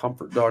have a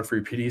comfort dog for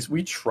your PDs.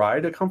 We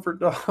tried a comfort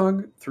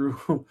dog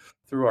through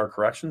our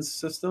corrections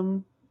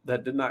system.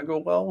 That did not go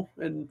well,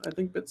 and I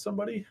think bit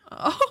somebody.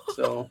 Oh.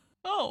 So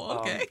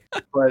okay.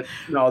 But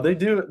no, they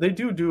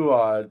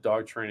do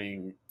dog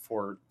training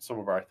for some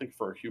of our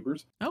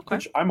Hubers,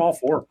 which I'm all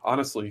for,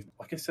 honestly.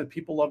 Like I said,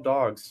 people love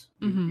dogs.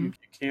 You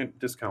can't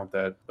discount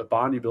that. The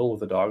bond you build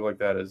with a dog like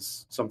that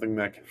is something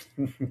that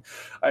can,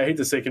 I hate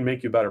to say can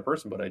make you a better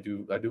person, but I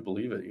do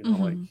believe it.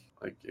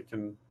 Like it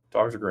can.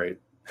 Dogs are great.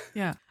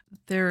 Yeah,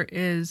 there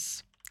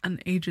is an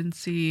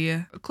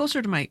agency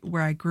closer to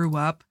where I grew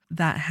up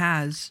that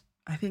has,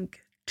 I think,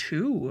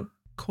 2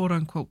 quote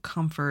unquote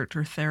comfort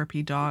or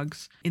therapy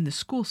dogs in the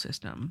school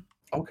system.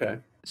 Okay.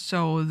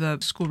 So the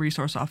school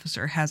resource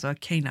officer has a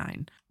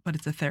K9, but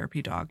it's a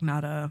therapy dog,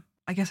 not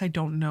I guess I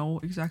don't know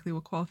exactly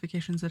what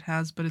qualifications it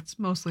has, but it's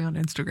mostly on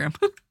Instagram.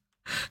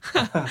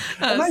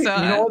 You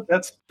know what?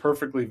 That's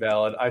perfectly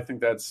valid. I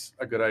think that's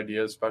a good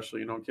idea,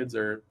 especially, kids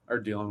are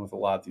dealing with a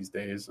lot these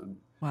days. And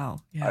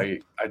yeah.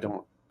 I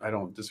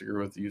don't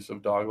disagree with the use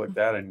of dog like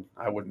that. And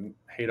I wouldn't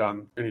hate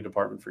on any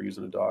department for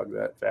using a dog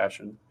that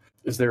fashion.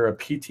 Is there a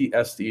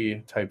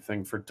PTSD type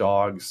thing for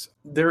dogs?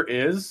 There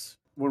is.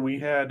 When we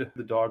had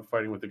the dog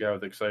fighting with the guy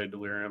with excited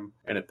delirium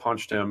and it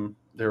punched him,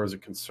 there was a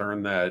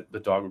concern that the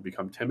dog would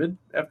become timid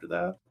after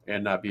that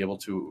and not be able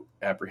to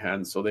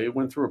apprehend. So they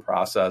went through a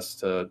process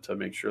to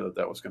make sure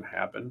that was going to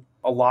happen.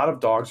 A lot of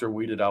dogs are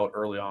weeded out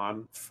early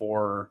on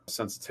for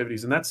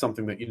sensitivities, and that's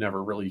something that you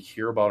never really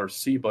hear about or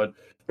see, but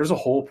there's a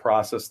whole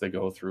process they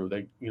go through.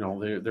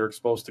 They're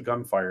exposed to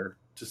gunfire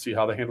to see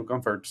how they handle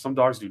gunfire. Some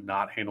dogs do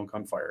not handle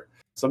gunfire.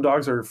 Some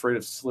dogs are afraid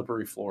of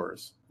slippery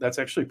floors. That's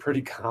actually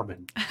pretty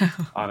common,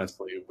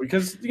 honestly,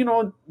 because,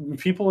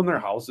 people in their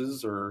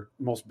houses or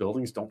most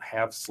buildings don't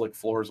have slick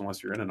floors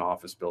unless you're in an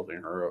office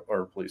building or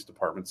a police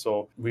department.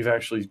 So we've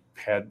actually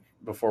had,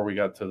 before we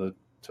got to the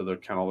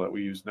kennel that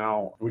we use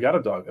now, we got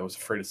a dog that was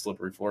afraid of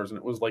slippery floors, and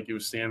it was like he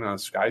was standing on a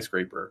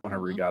skyscraper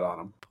whenever he got on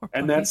them.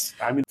 And that's,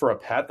 for a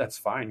pet, that's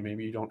fine.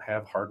 Maybe you don't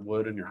have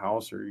hardwood in your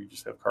house, or you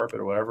just have carpet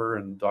or whatever,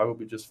 and the dog will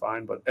be just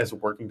fine. But as a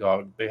working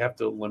dog, they have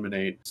to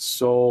eliminate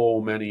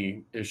so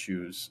many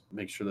issues,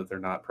 make sure that they're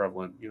not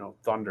prevalent,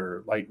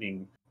 thunder,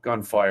 lightning,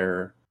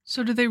 gunfire.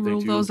 So do they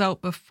rule those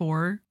out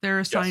before they're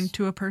assigned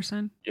to a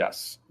person?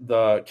 Yes.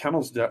 The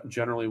kennels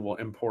generally will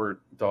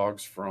import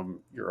dogs from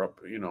Europe,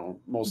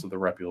 most of the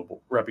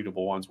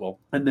reputable ones will,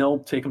 and they'll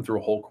take them through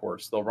a whole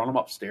course. They'll run them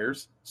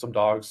upstairs. Some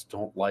dogs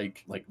don't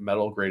like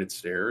metal graded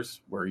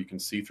stairs where you can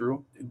see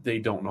through. They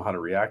don't know how to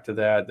react to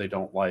that. They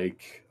don't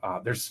like,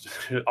 there's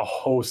a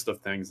host of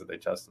things that they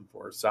test them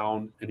for.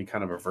 Sound, any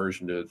kind of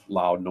aversion to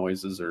loud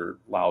noises or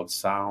loud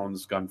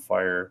sounds,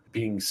 gunfire,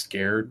 being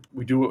scared.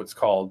 We do what's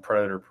called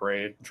predator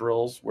prey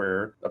drills,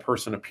 where a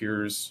person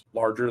appears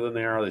larger than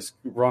they are. They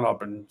run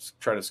up and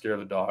try to scare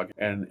the dog.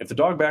 And if the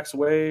dog backs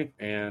away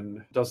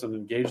and doesn't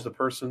engage the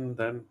person,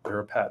 then they're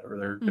a pet, or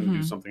they're going to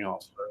do something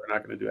else. They're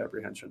not going to do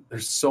apprehension.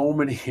 There's so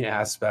many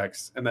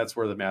aspects, and that's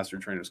where the master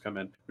trainers come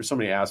in. There's so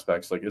many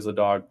aspects. Like, is a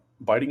dog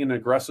biting in an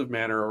aggressive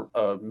manner,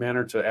 a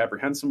manner to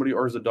apprehend somebody,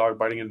 or is a dog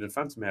biting in a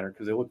defensive manner?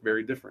 Because they look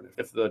very different.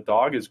 If the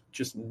dog is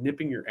just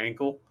nipping your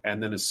ankle,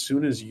 and then as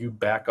soon as you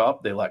back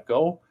up, they let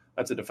go,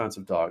 that's a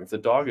defensive dog. If the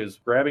dog is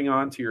grabbing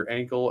onto your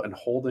ankle and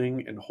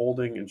holding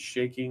and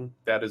shaking,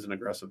 that is an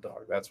aggressive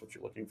dog. That's what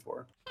you're looking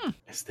for.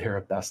 Is there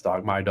a best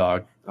dog? My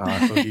dog.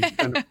 So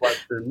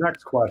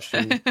next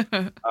question.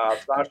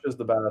 Sasha's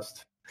the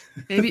best.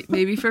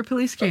 maybe for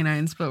police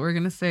canines, but we're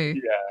gonna say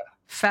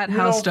fat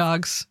house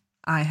dogs.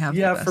 I have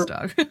the best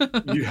dog.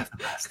 You have the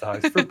best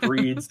dogs. For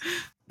breeds,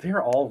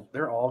 they're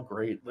all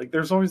great. Like,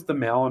 there's always the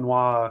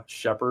Malinois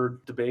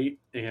Shepherd debate,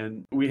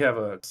 and we have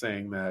a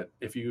saying that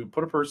if you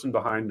put a person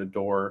behind the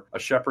door, a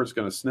shepherd's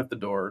going to sniff the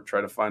door,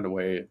 try to find a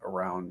way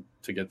around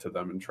to get to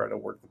them, and try to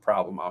work the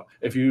problem out.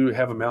 If you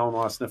have a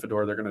Malinois sniff a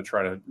door, they're going to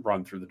try to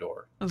run through the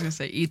door. I was going to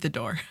say, eat the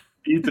door.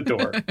 Eat the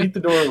door. Eat the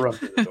door, run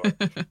through the door.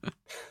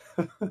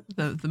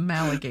 the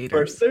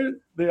Maligators.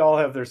 They all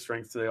have their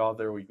strengths. They all have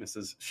their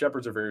weaknesses.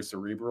 Shepherds are very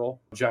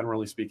cerebral,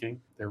 generally speaking.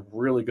 They're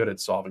really good at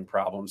solving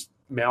problems.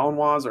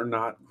 Malinois are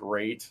not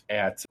great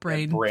at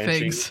branching.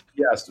 Figs.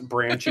 Yes,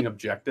 branching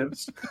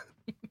objectives.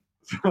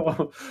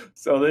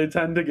 So they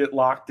tend to get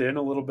locked in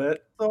a little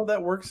bit. So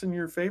that works in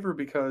your favor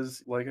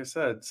because, like I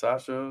said,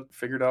 Sasha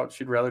figured out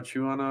she'd rather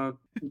chew on a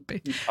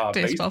Baseball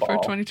for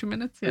baseball. 22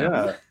 minutes.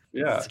 Yeah,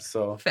 yeah.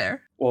 So,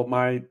 Fair. well,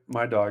 my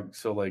dog.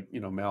 So, like,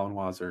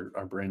 Malinois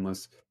are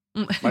brainless.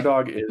 My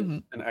dog is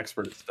Mhm. an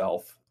expert at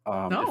stealth.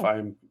 If No.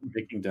 I'm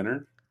making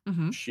dinner,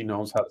 Mhm. she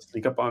knows how to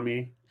sneak up on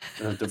me,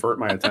 divert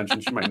my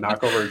attention. She might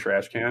knock over a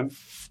trash can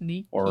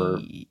or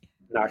Sneaky.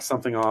 knock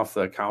something off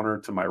the counter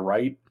to my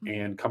right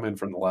and come in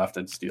from the left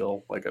and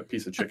steal like a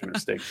piece of chicken or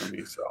steak from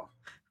me. So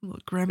Little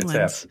it's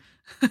gremlins.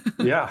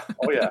 happened. Yeah.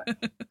 Oh, yeah.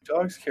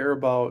 Dogs care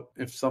about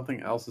if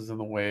something else is in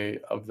the way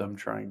of them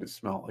trying to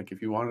smell. Like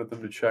if you wanted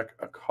them to check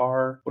a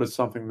car, what is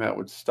something that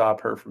would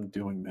stop her from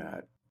doing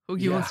that?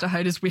 Oogie Yeah. wants to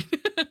hide his weed.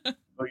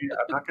 Oh, yeah.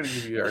 I'm not going to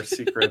give you our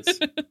secrets.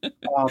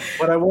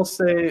 But I will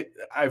say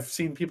I've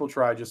seen people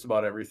try just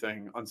about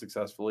everything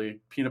unsuccessfully.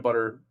 Peanut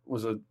butter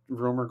was a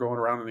rumor going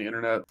around on the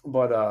internet,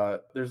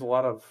 but there's a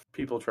lot of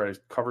people try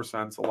cover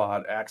scents a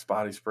lot. Axe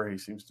body spray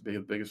seems to be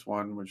the biggest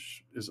one,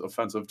 which is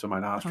offensive to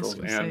my nostrils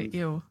and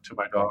ew. to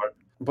my dog.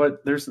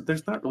 But there's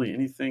not really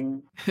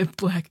anything.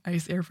 Black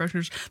ice air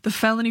fresheners. The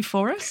felony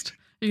forest?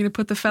 You're going to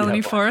put the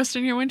felony forest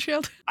in your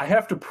windshield? I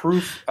have to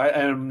proof. I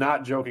am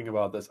not joking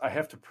about this. I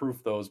have to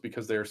proof those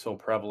because they are so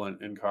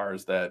prevalent in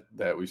cars that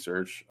we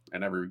search,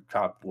 and every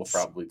cop will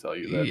probably tell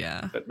you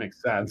that that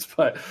makes sense.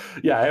 But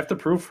yeah, I have to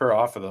proof her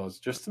off of those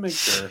just to make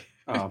sure,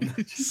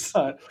 just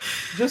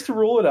to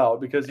rule it out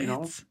because you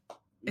got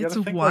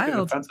to think like a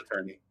defense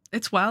attorney.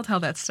 It's wild how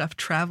that stuff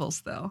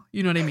travels, though.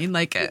 You know what I mean?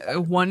 Like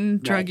one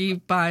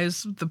druggie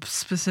buys the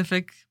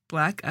specific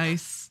black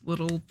ice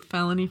little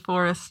felony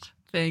forest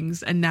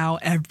things, and now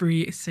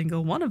every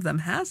single one of them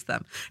has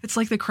them. It's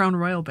like the Crown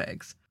Royal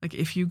bags. Like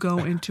if you go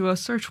into a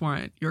search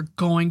warrant, you're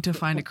going to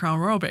find a Crown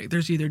Royal bag.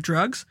 There's either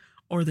drugs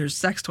or there's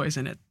sex toys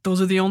in it. Those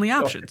are the only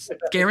options.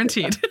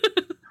 Guaranteed.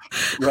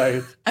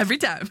 Right. Every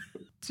time.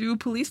 Do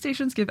police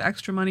stations give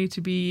extra money to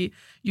be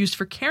used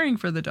for caring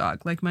for the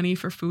dog, like money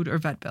for food or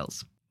vet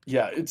bills?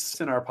 Yeah,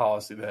 it's in our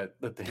policy that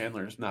the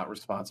handler is not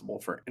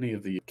responsible for any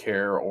of the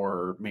care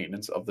or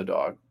maintenance of the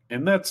dog.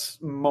 And that's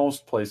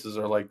most places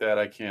are like that.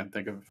 I can't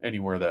think of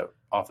anywhere that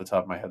off the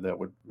top of my head that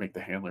would make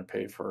the handler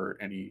pay for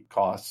any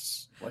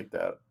costs like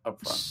that up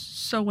front.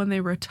 So when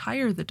they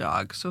retire the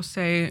dog, so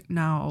say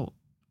now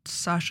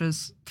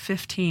Sasha's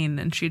 15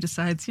 and she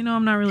decides,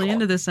 I'm not really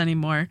into this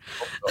anymore.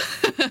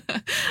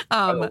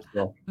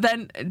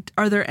 Then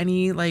are there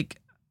any like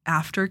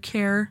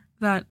aftercare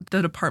that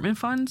the department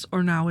funds,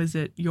 or now is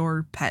it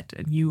your pet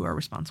and you are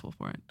responsible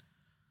for it?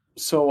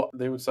 So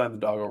they would sign the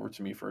dog over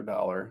to me for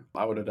 $1.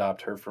 I would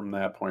adopt her from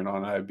that point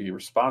on. I'd be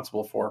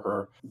responsible for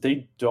her.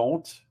 They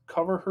don't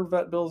cover her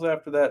vet bills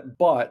after that,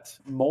 but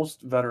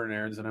most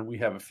veterinarians, and we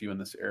have a few in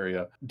this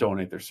area,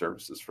 donate their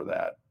services for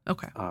that.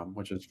 Okay.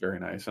 Which is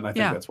very nice. And I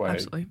think that's why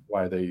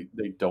they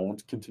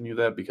don't continue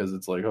that, because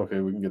it's like,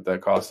 okay, we can get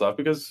that cost off,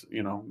 because,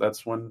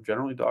 that's when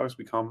generally dogs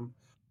become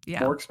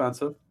more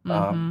expensive.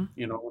 When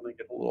they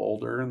get a little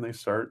older and they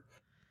start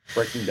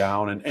breaking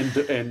down, and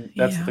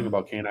that's the thing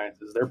about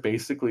canines is they're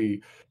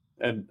basically,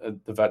 and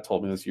the vet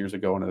told me this years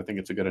ago, and I think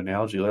it's a good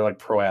analogy. They're like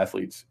pro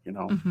athletes.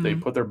 They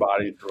put their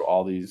body through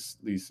all these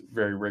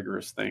very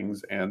rigorous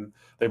things, and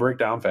they break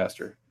down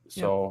faster.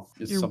 So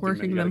you're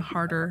working them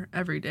harder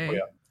every day. Oh, yeah,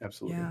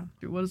 absolutely.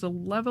 Yeah. What is a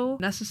level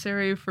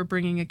necessary for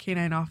bringing a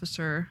canine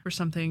officer for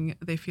something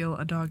they feel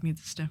a dog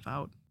needs to sniff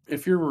out?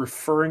 If you're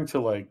referring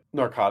to like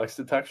narcotics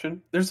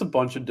detection, there's a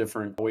bunch of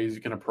different ways you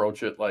can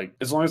approach it. Like,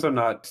 as long as I'm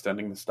not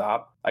extending the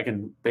stop, I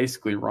can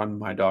basically run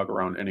my dog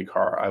around any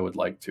car I would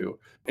like to.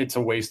 It's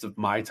a waste of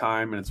my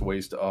time, and it's a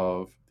waste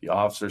of the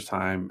officer's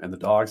time and the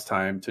dog's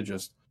time to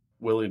just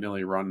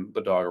willy-nilly run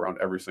the dog around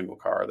every single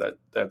car.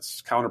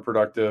 That's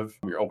counterproductive.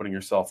 You're opening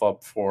yourself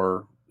up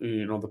for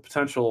the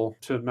potential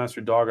to mess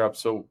your dog up.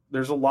 So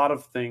there's a lot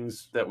of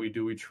things that we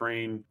do. We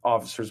train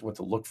officers what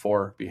to look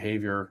for: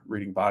 behavior,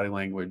 reading body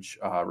language,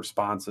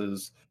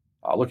 responses,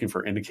 looking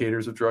for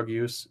indicators of drug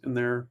use in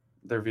their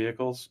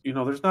vehicles.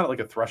 There's not like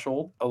a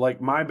threshold.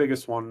 Like my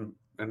biggest one,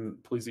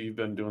 and please, you've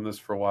been doing this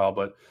for a while,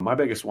 but my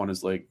biggest one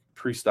is like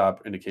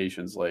pre-stop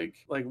indications, like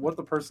what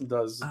the person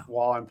does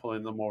while I'm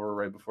pulling them over,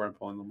 right before I'm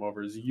pulling them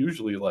over, is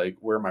usually like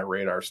where my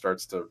radar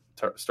starts to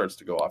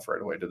go off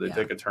right away. Do they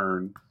take a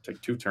turn,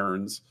 take 2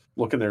 turns,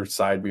 look in their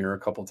side mirror a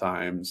couple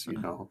times?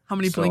 How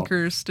many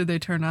blinkers did they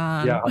turn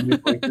on? Yeah, how many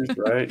blinkers,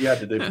 right? Yeah,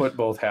 did they put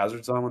both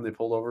hazards on when they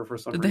pulled over for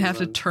some reason? Did they have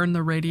to turn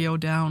the radio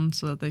down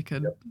so that they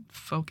could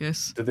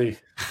focus? Did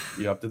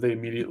they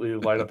immediately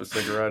light up a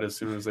cigarette as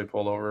soon as they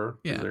pulled over?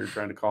 Yeah, they're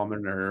trying to calm their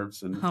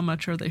nerves. And how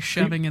much are they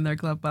shoving in their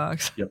glove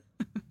box? Yep.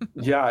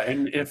 Yeah,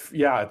 and that's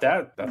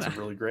a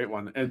really great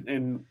one.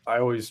 And I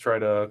always try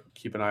to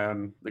keep an eye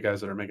on the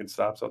guys that are making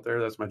stops out there.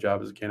 That's my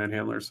job as a canine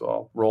handler. So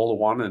I'll roll to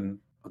one and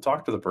I'll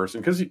talk to the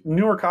person, because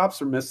newer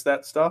cops miss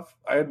that stuff.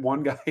 I had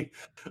one guy,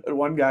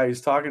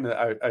 he's talking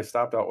to, I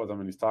stopped out with him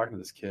and he's talking to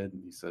this kid,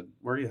 and he said,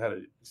 "Where are you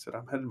headed?" He said,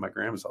 "I'm headed to my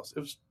grandma's house." It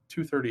was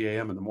 2:30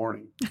 a.m. in the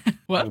morning.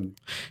 What?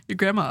 Your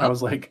grandma? I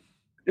was like,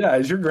 Yeah,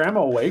 is your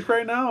grandma awake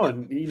right now?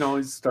 And he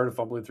started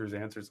fumbling through his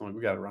answers. I'm like,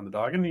 we got to run the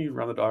dog, and you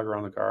run the dog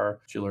around the car.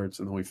 She alerts,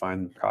 and then we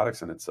find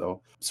products in it.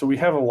 So we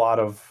have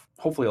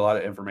hopefully a lot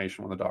of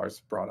information when the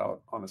dog's brought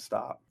out on a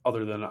stop.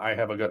 Other than I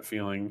have a gut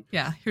feeling.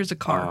 Yeah, here's a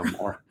car.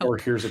 Or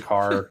here's a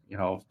car.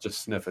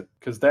 Just sniff it,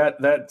 because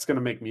that's going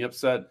to make me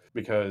upset,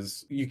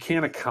 because you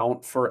can't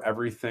account for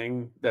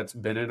everything that's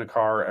been in a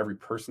car, every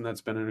person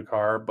that's been in a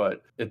car,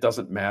 but it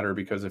doesn't matter,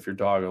 because if your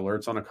dog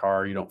alerts on a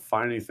car, you don't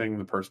find anything,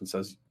 the person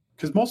says.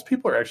 Because most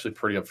people are actually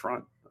pretty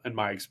upfront. In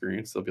my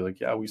experience, they'll be like,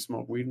 yeah, we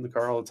smoke weed in the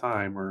car all the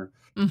time. Or,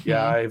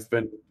 yeah, I've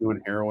been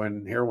doing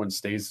heroin. Heroin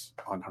stays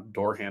on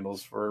door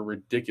handles for a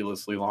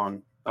ridiculously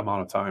long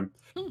amount of time.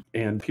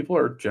 And people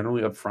are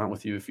generally upfront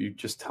with you if you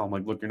just tell them,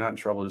 like, look, you're not in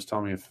trouble. Just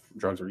tell me if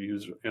drugs are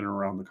used in and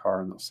around the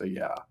car, and they'll say,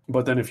 yeah.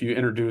 But then if you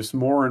introduce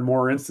more and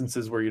more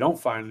instances where you don't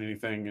find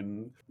anything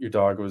and your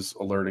dog was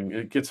alerting,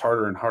 it gets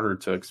harder and harder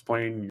to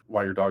explain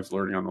why your dog's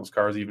alerting on those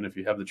cars, even if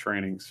you have the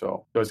training.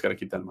 So you always got to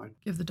keep that in mind.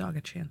 Give the dog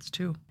a chance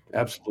too.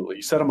 Absolutely.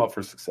 You set them up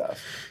for success.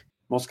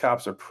 Most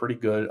cops are pretty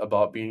good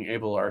about being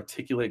able to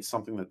articulate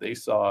something that they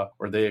saw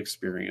or they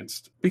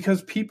experienced,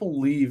 because people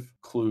leave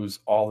clues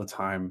all the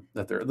time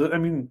that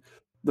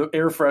the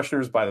air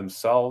fresheners by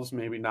themselves,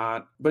 maybe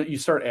not, but you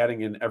start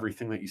adding in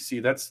everything that you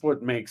see. That's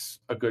what makes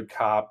a good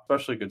cop,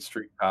 especially a good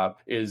street cop,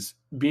 is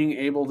being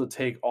able to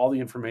take all the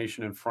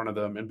information in front of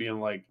them and being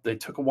like, they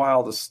took a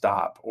while to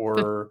stop,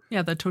 or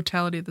the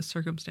totality of the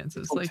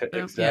circumstances.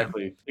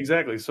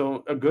 Exactly.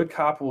 So a good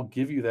cop will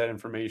give you that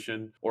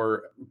information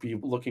or be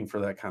looking for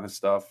that kind of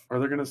stuff. Or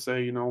they're going to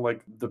say,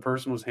 like the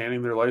person was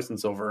handing their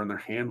license over and their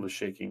hand was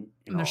shaking.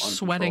 And they're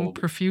sweating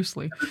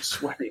profusely. They're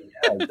sweating.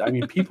 Yeah. I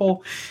mean,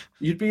 people,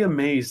 you'd be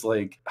amazed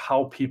like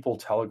how people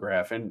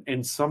telegraph,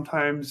 and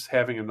sometimes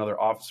having another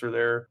officer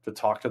there to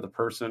talk to the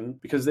person,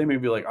 because they may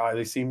be like,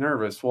 they seem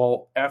nervous.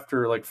 Well,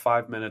 after like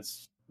 5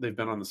 minutes they've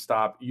been on the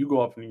stop, you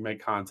go up and you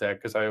make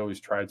contact, because I always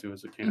try to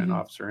as a canine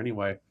officer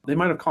anyway. They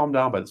might have calmed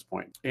down by this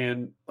point.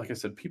 And like I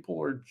said,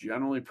 people are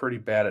generally pretty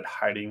bad at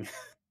hiding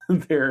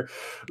their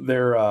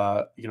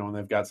when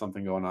they've got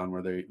something going on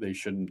where they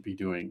shouldn't be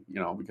doing,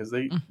 because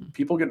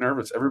people get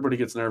nervous. Everybody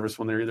gets nervous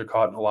when they're either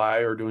caught in a lie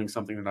or doing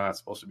something they're not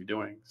supposed to be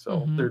doing.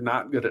 So they're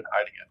not good at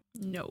hiding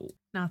it. No,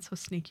 not so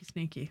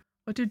sneaky.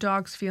 What do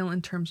dogs feel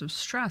in terms of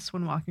stress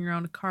when walking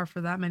around a car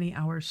for that many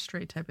hours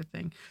straight, type of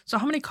thing? So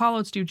how many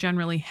callouts do you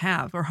generally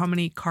have, or how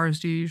many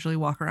cars do you usually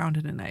walk around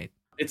in a night?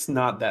 It's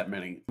not that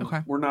many. Okay.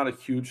 We're not a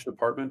huge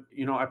department.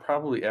 I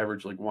probably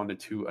average like 1 to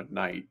 2 a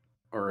night.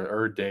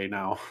 Or a day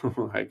now.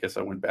 I guess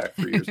I went back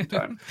 3 years of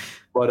time.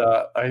 But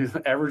I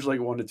average like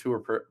 1 to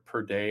 2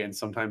 per day, and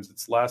sometimes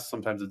it's less,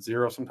 sometimes it's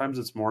 0, sometimes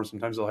it's more,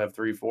 sometimes I'll have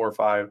 3, 4,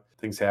 5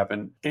 things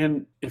happen.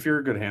 And if you're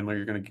a good handler,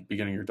 you're going to be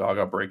getting your dog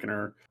out, breaking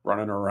her,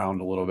 running her around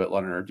a little bit,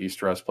 letting her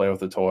de-stress, play with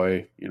the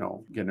toy,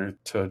 getting her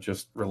to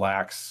just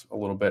relax a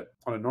little bit.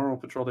 On a normal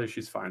patrol day,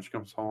 she's fine. She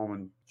comes home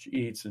and she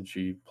eats and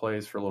she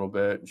plays for a little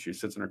bit, and she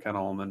sits in her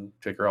kennel, and then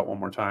take her out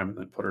one more time and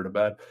then put her to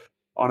bed.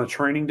 On a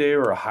training day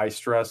or a high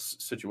stress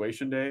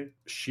situation day,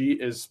 she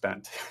is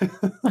spent.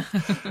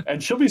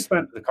 And she'll be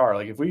spent in the car.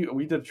 Like if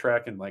we did a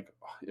track and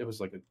it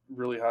was like a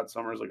really hot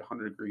summer, it was like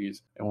 100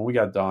 degrees. And when we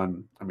got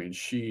done, I mean,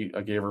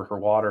 I gave her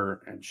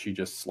water and she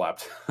just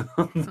slept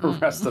the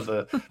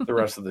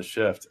rest of the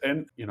shift.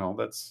 And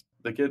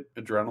they get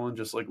adrenaline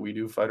just like we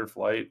do, fight or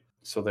flight.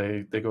 So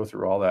they go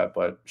through all that,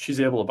 but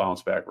she's able to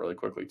bounce back really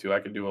quickly too.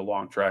 I could do a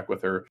long track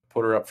with her,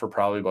 put her up for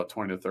probably about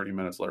 20 to 30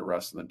 minutes, let her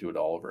rest, and then do it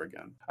all over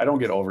again. I don't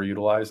get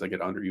overutilized, I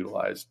get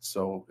underutilized.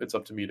 So it's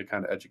up to me to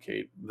kind of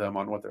educate them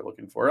on what they're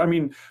looking for. I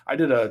mean, I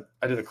did a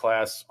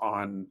class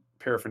on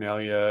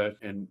paraphernalia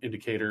and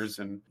indicators,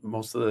 and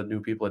most of the new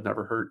people had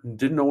never heard,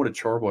 didn't know what a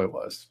chore boy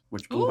was,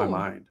 which blew my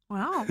mind.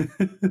 Wow.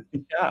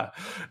 Yeah,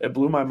 it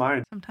blew my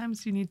mind.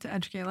 Sometimes you need to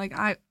educate. Like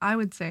I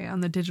would say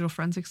on the digital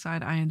forensic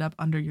side, I end up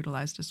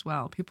underutilized as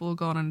well. People will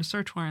go on a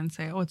search warrant and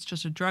say, oh, it's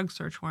just a drug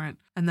search warrant.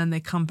 And then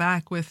they come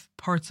back with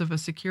parts of a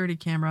security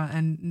camera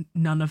and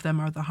none of them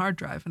are the hard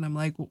drive. And I'm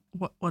like,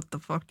 what the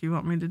fuck do you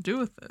want me to do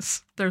with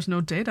this? There's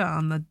no data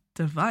on the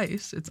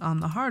device. It's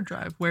on the hard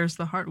drive. Where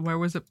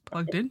was it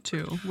plugged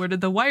into? Where did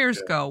the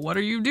wires go? What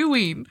are you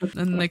doing?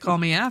 And they call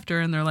me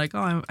after and they're like,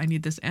 oh, I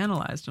need this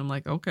analyzed. I'm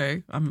like,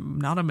 okay, I'm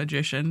not a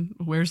magician.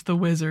 Where's the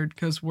wizard?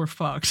 Because we're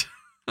fucked.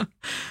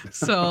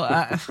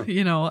 So,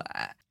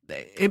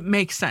 it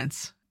makes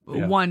sense.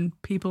 Yeah. One,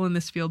 people in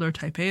this field are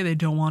type A. They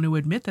don't want to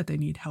admit that they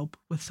need help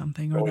with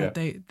something, or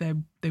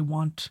that they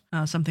want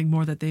something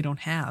more that they don't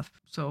have.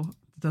 So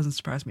it doesn't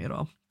surprise me at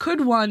all.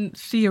 Could one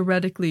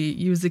theoretically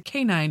use a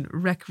canine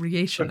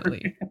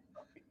recreationally?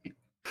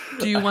 What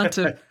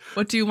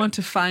do you want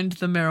to find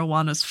the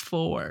marijuanas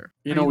for?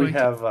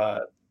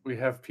 We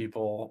have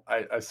people.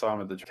 I saw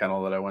them at the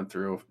kennel that I went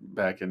through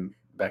back in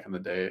the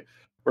day.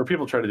 Where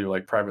people try to do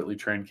like privately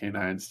trained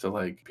canines to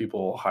like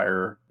people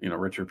hire,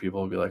 richer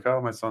people be like,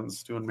 oh, my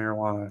son's doing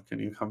marijuana. Can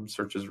you come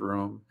search his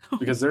room?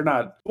 Because they're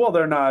not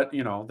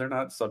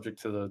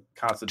subject to the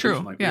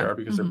Constitution like we are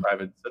because they're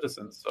private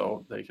citizens.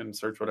 So they can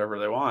search whatever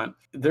they want.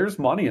 There's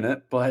money in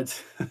it,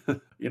 but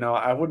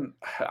I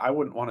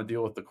wouldn't want to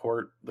deal with the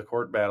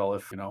court battle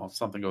if,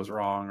 something goes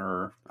wrong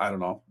or I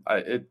don't know.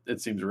 It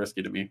seems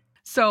risky to me.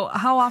 So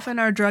how often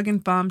are drug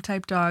and bomb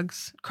type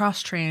dogs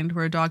cross-trained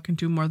where a dog can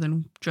do more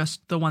than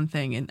just the one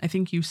thing? And I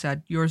think you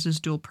said yours is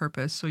dual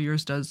purpose. So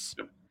yours does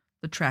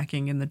the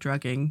tracking and the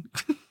drugging.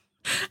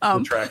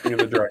 The tracking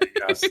and the drugging.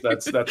 Yes,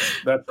 that's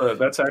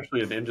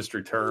actually an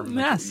industry term.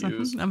 Yes,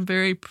 I'm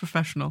very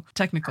professional,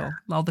 technical,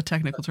 all the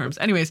technical terms.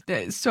 Anyways,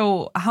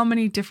 so how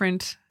many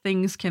different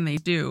things can they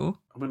do?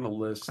 I'm going to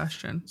list.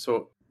 Question.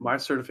 So my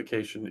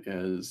certification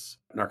is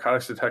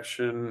narcotics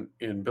detection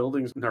in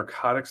buildings,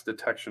 narcotics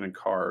detection in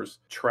cars,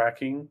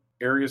 tracking,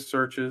 area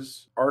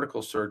searches,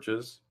 article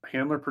searches,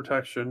 handler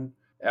protection,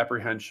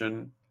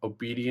 apprehension,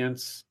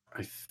 obedience.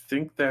 I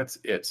think that's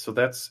it. So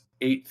that's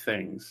 8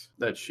 things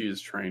that she is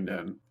trained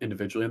in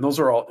individually. And those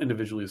are all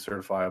individually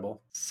certifiable.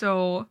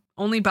 So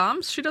only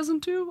bombs she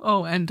doesn't do?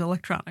 Oh, and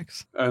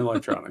electronics. And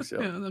electronics, yeah.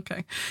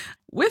 Okay.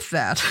 With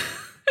that,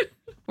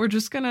 we're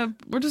just gonna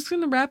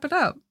wrap it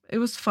up. It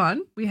was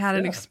fun. We had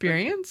an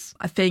experience.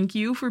 I thank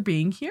you for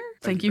being here.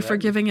 Thank you for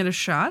giving it a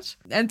shot.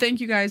 And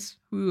thank you guys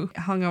who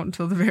hung out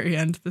until the very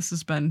end. This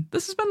has been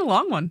a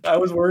long one. I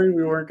was worried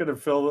we weren't going to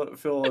fill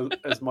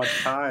as much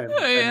time.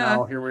 And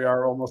now here we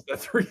are almost at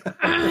 3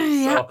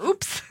 hours.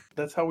 Oops.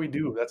 That's how we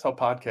do. That's how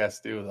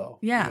podcasts do, though.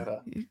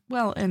 Yeah.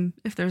 Well, and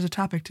if there's a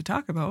topic to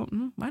talk about,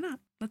 why not?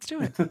 Let's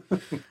do it.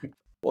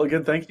 Well,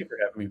 again, thank you for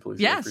having me, please.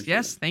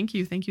 Yes. Thank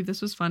you.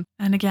 This was fun.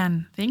 And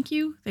again, thank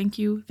you.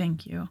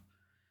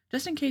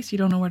 Just in case you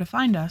don't know where to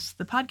find us,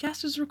 the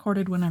podcast is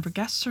recorded whenever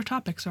guests or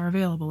topics are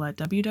available at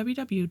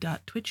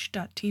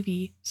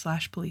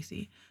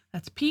www.twitch.tv/Polisi.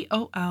 That's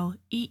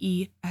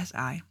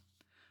POLEESI.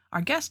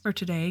 Our guest for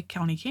today,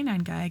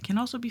 CountyK9Guy, can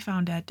also be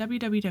found at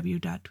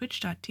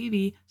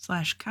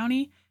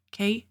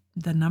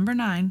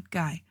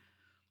www.twitch.tv/CountyK9Guy.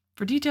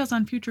 For details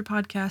on future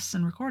podcasts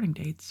and recording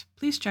dates,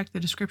 please check the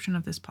description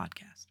of this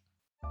podcast.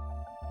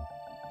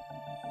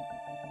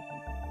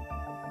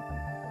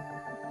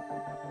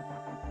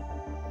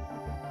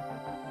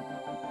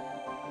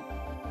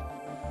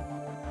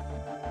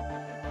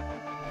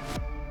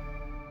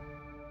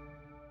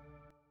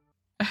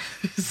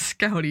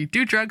 Scouty,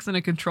 do drugs in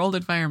a controlled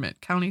environment.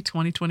 County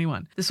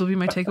 2021. This will be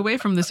my takeaway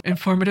from this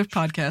informative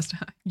podcast.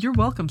 You're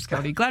welcome,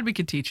 Scouty. Glad we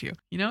could teach you.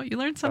 You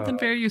learned something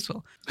very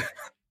useful.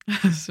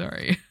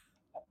 Sorry.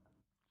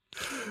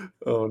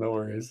 Oh, no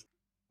worries.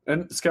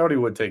 And Scouty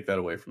would take that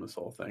away from this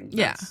whole thing.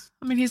 He's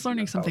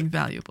learning something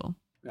valuable.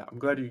 Yeah, I'm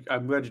glad you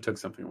took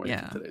something away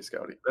from today,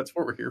 Scouty. That's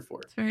what we're here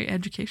for. It's very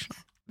educational.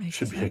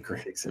 Should be a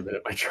great exhibit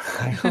at my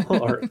trial.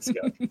 All right,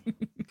 Scouty.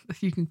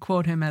 You can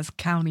quote him as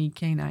County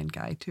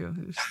K9Guy too.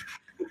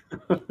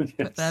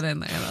 Put that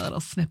in there, a little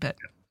snippet.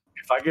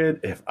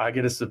 If I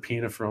get a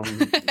subpoena from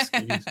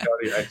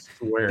Scouty, I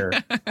swear.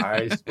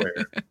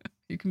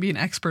 You can be an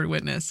expert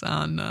witness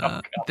on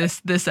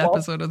this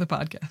episode of the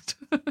podcast.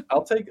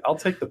 I'll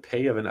take the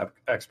pay of an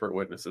expert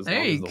witness.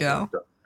 There you go.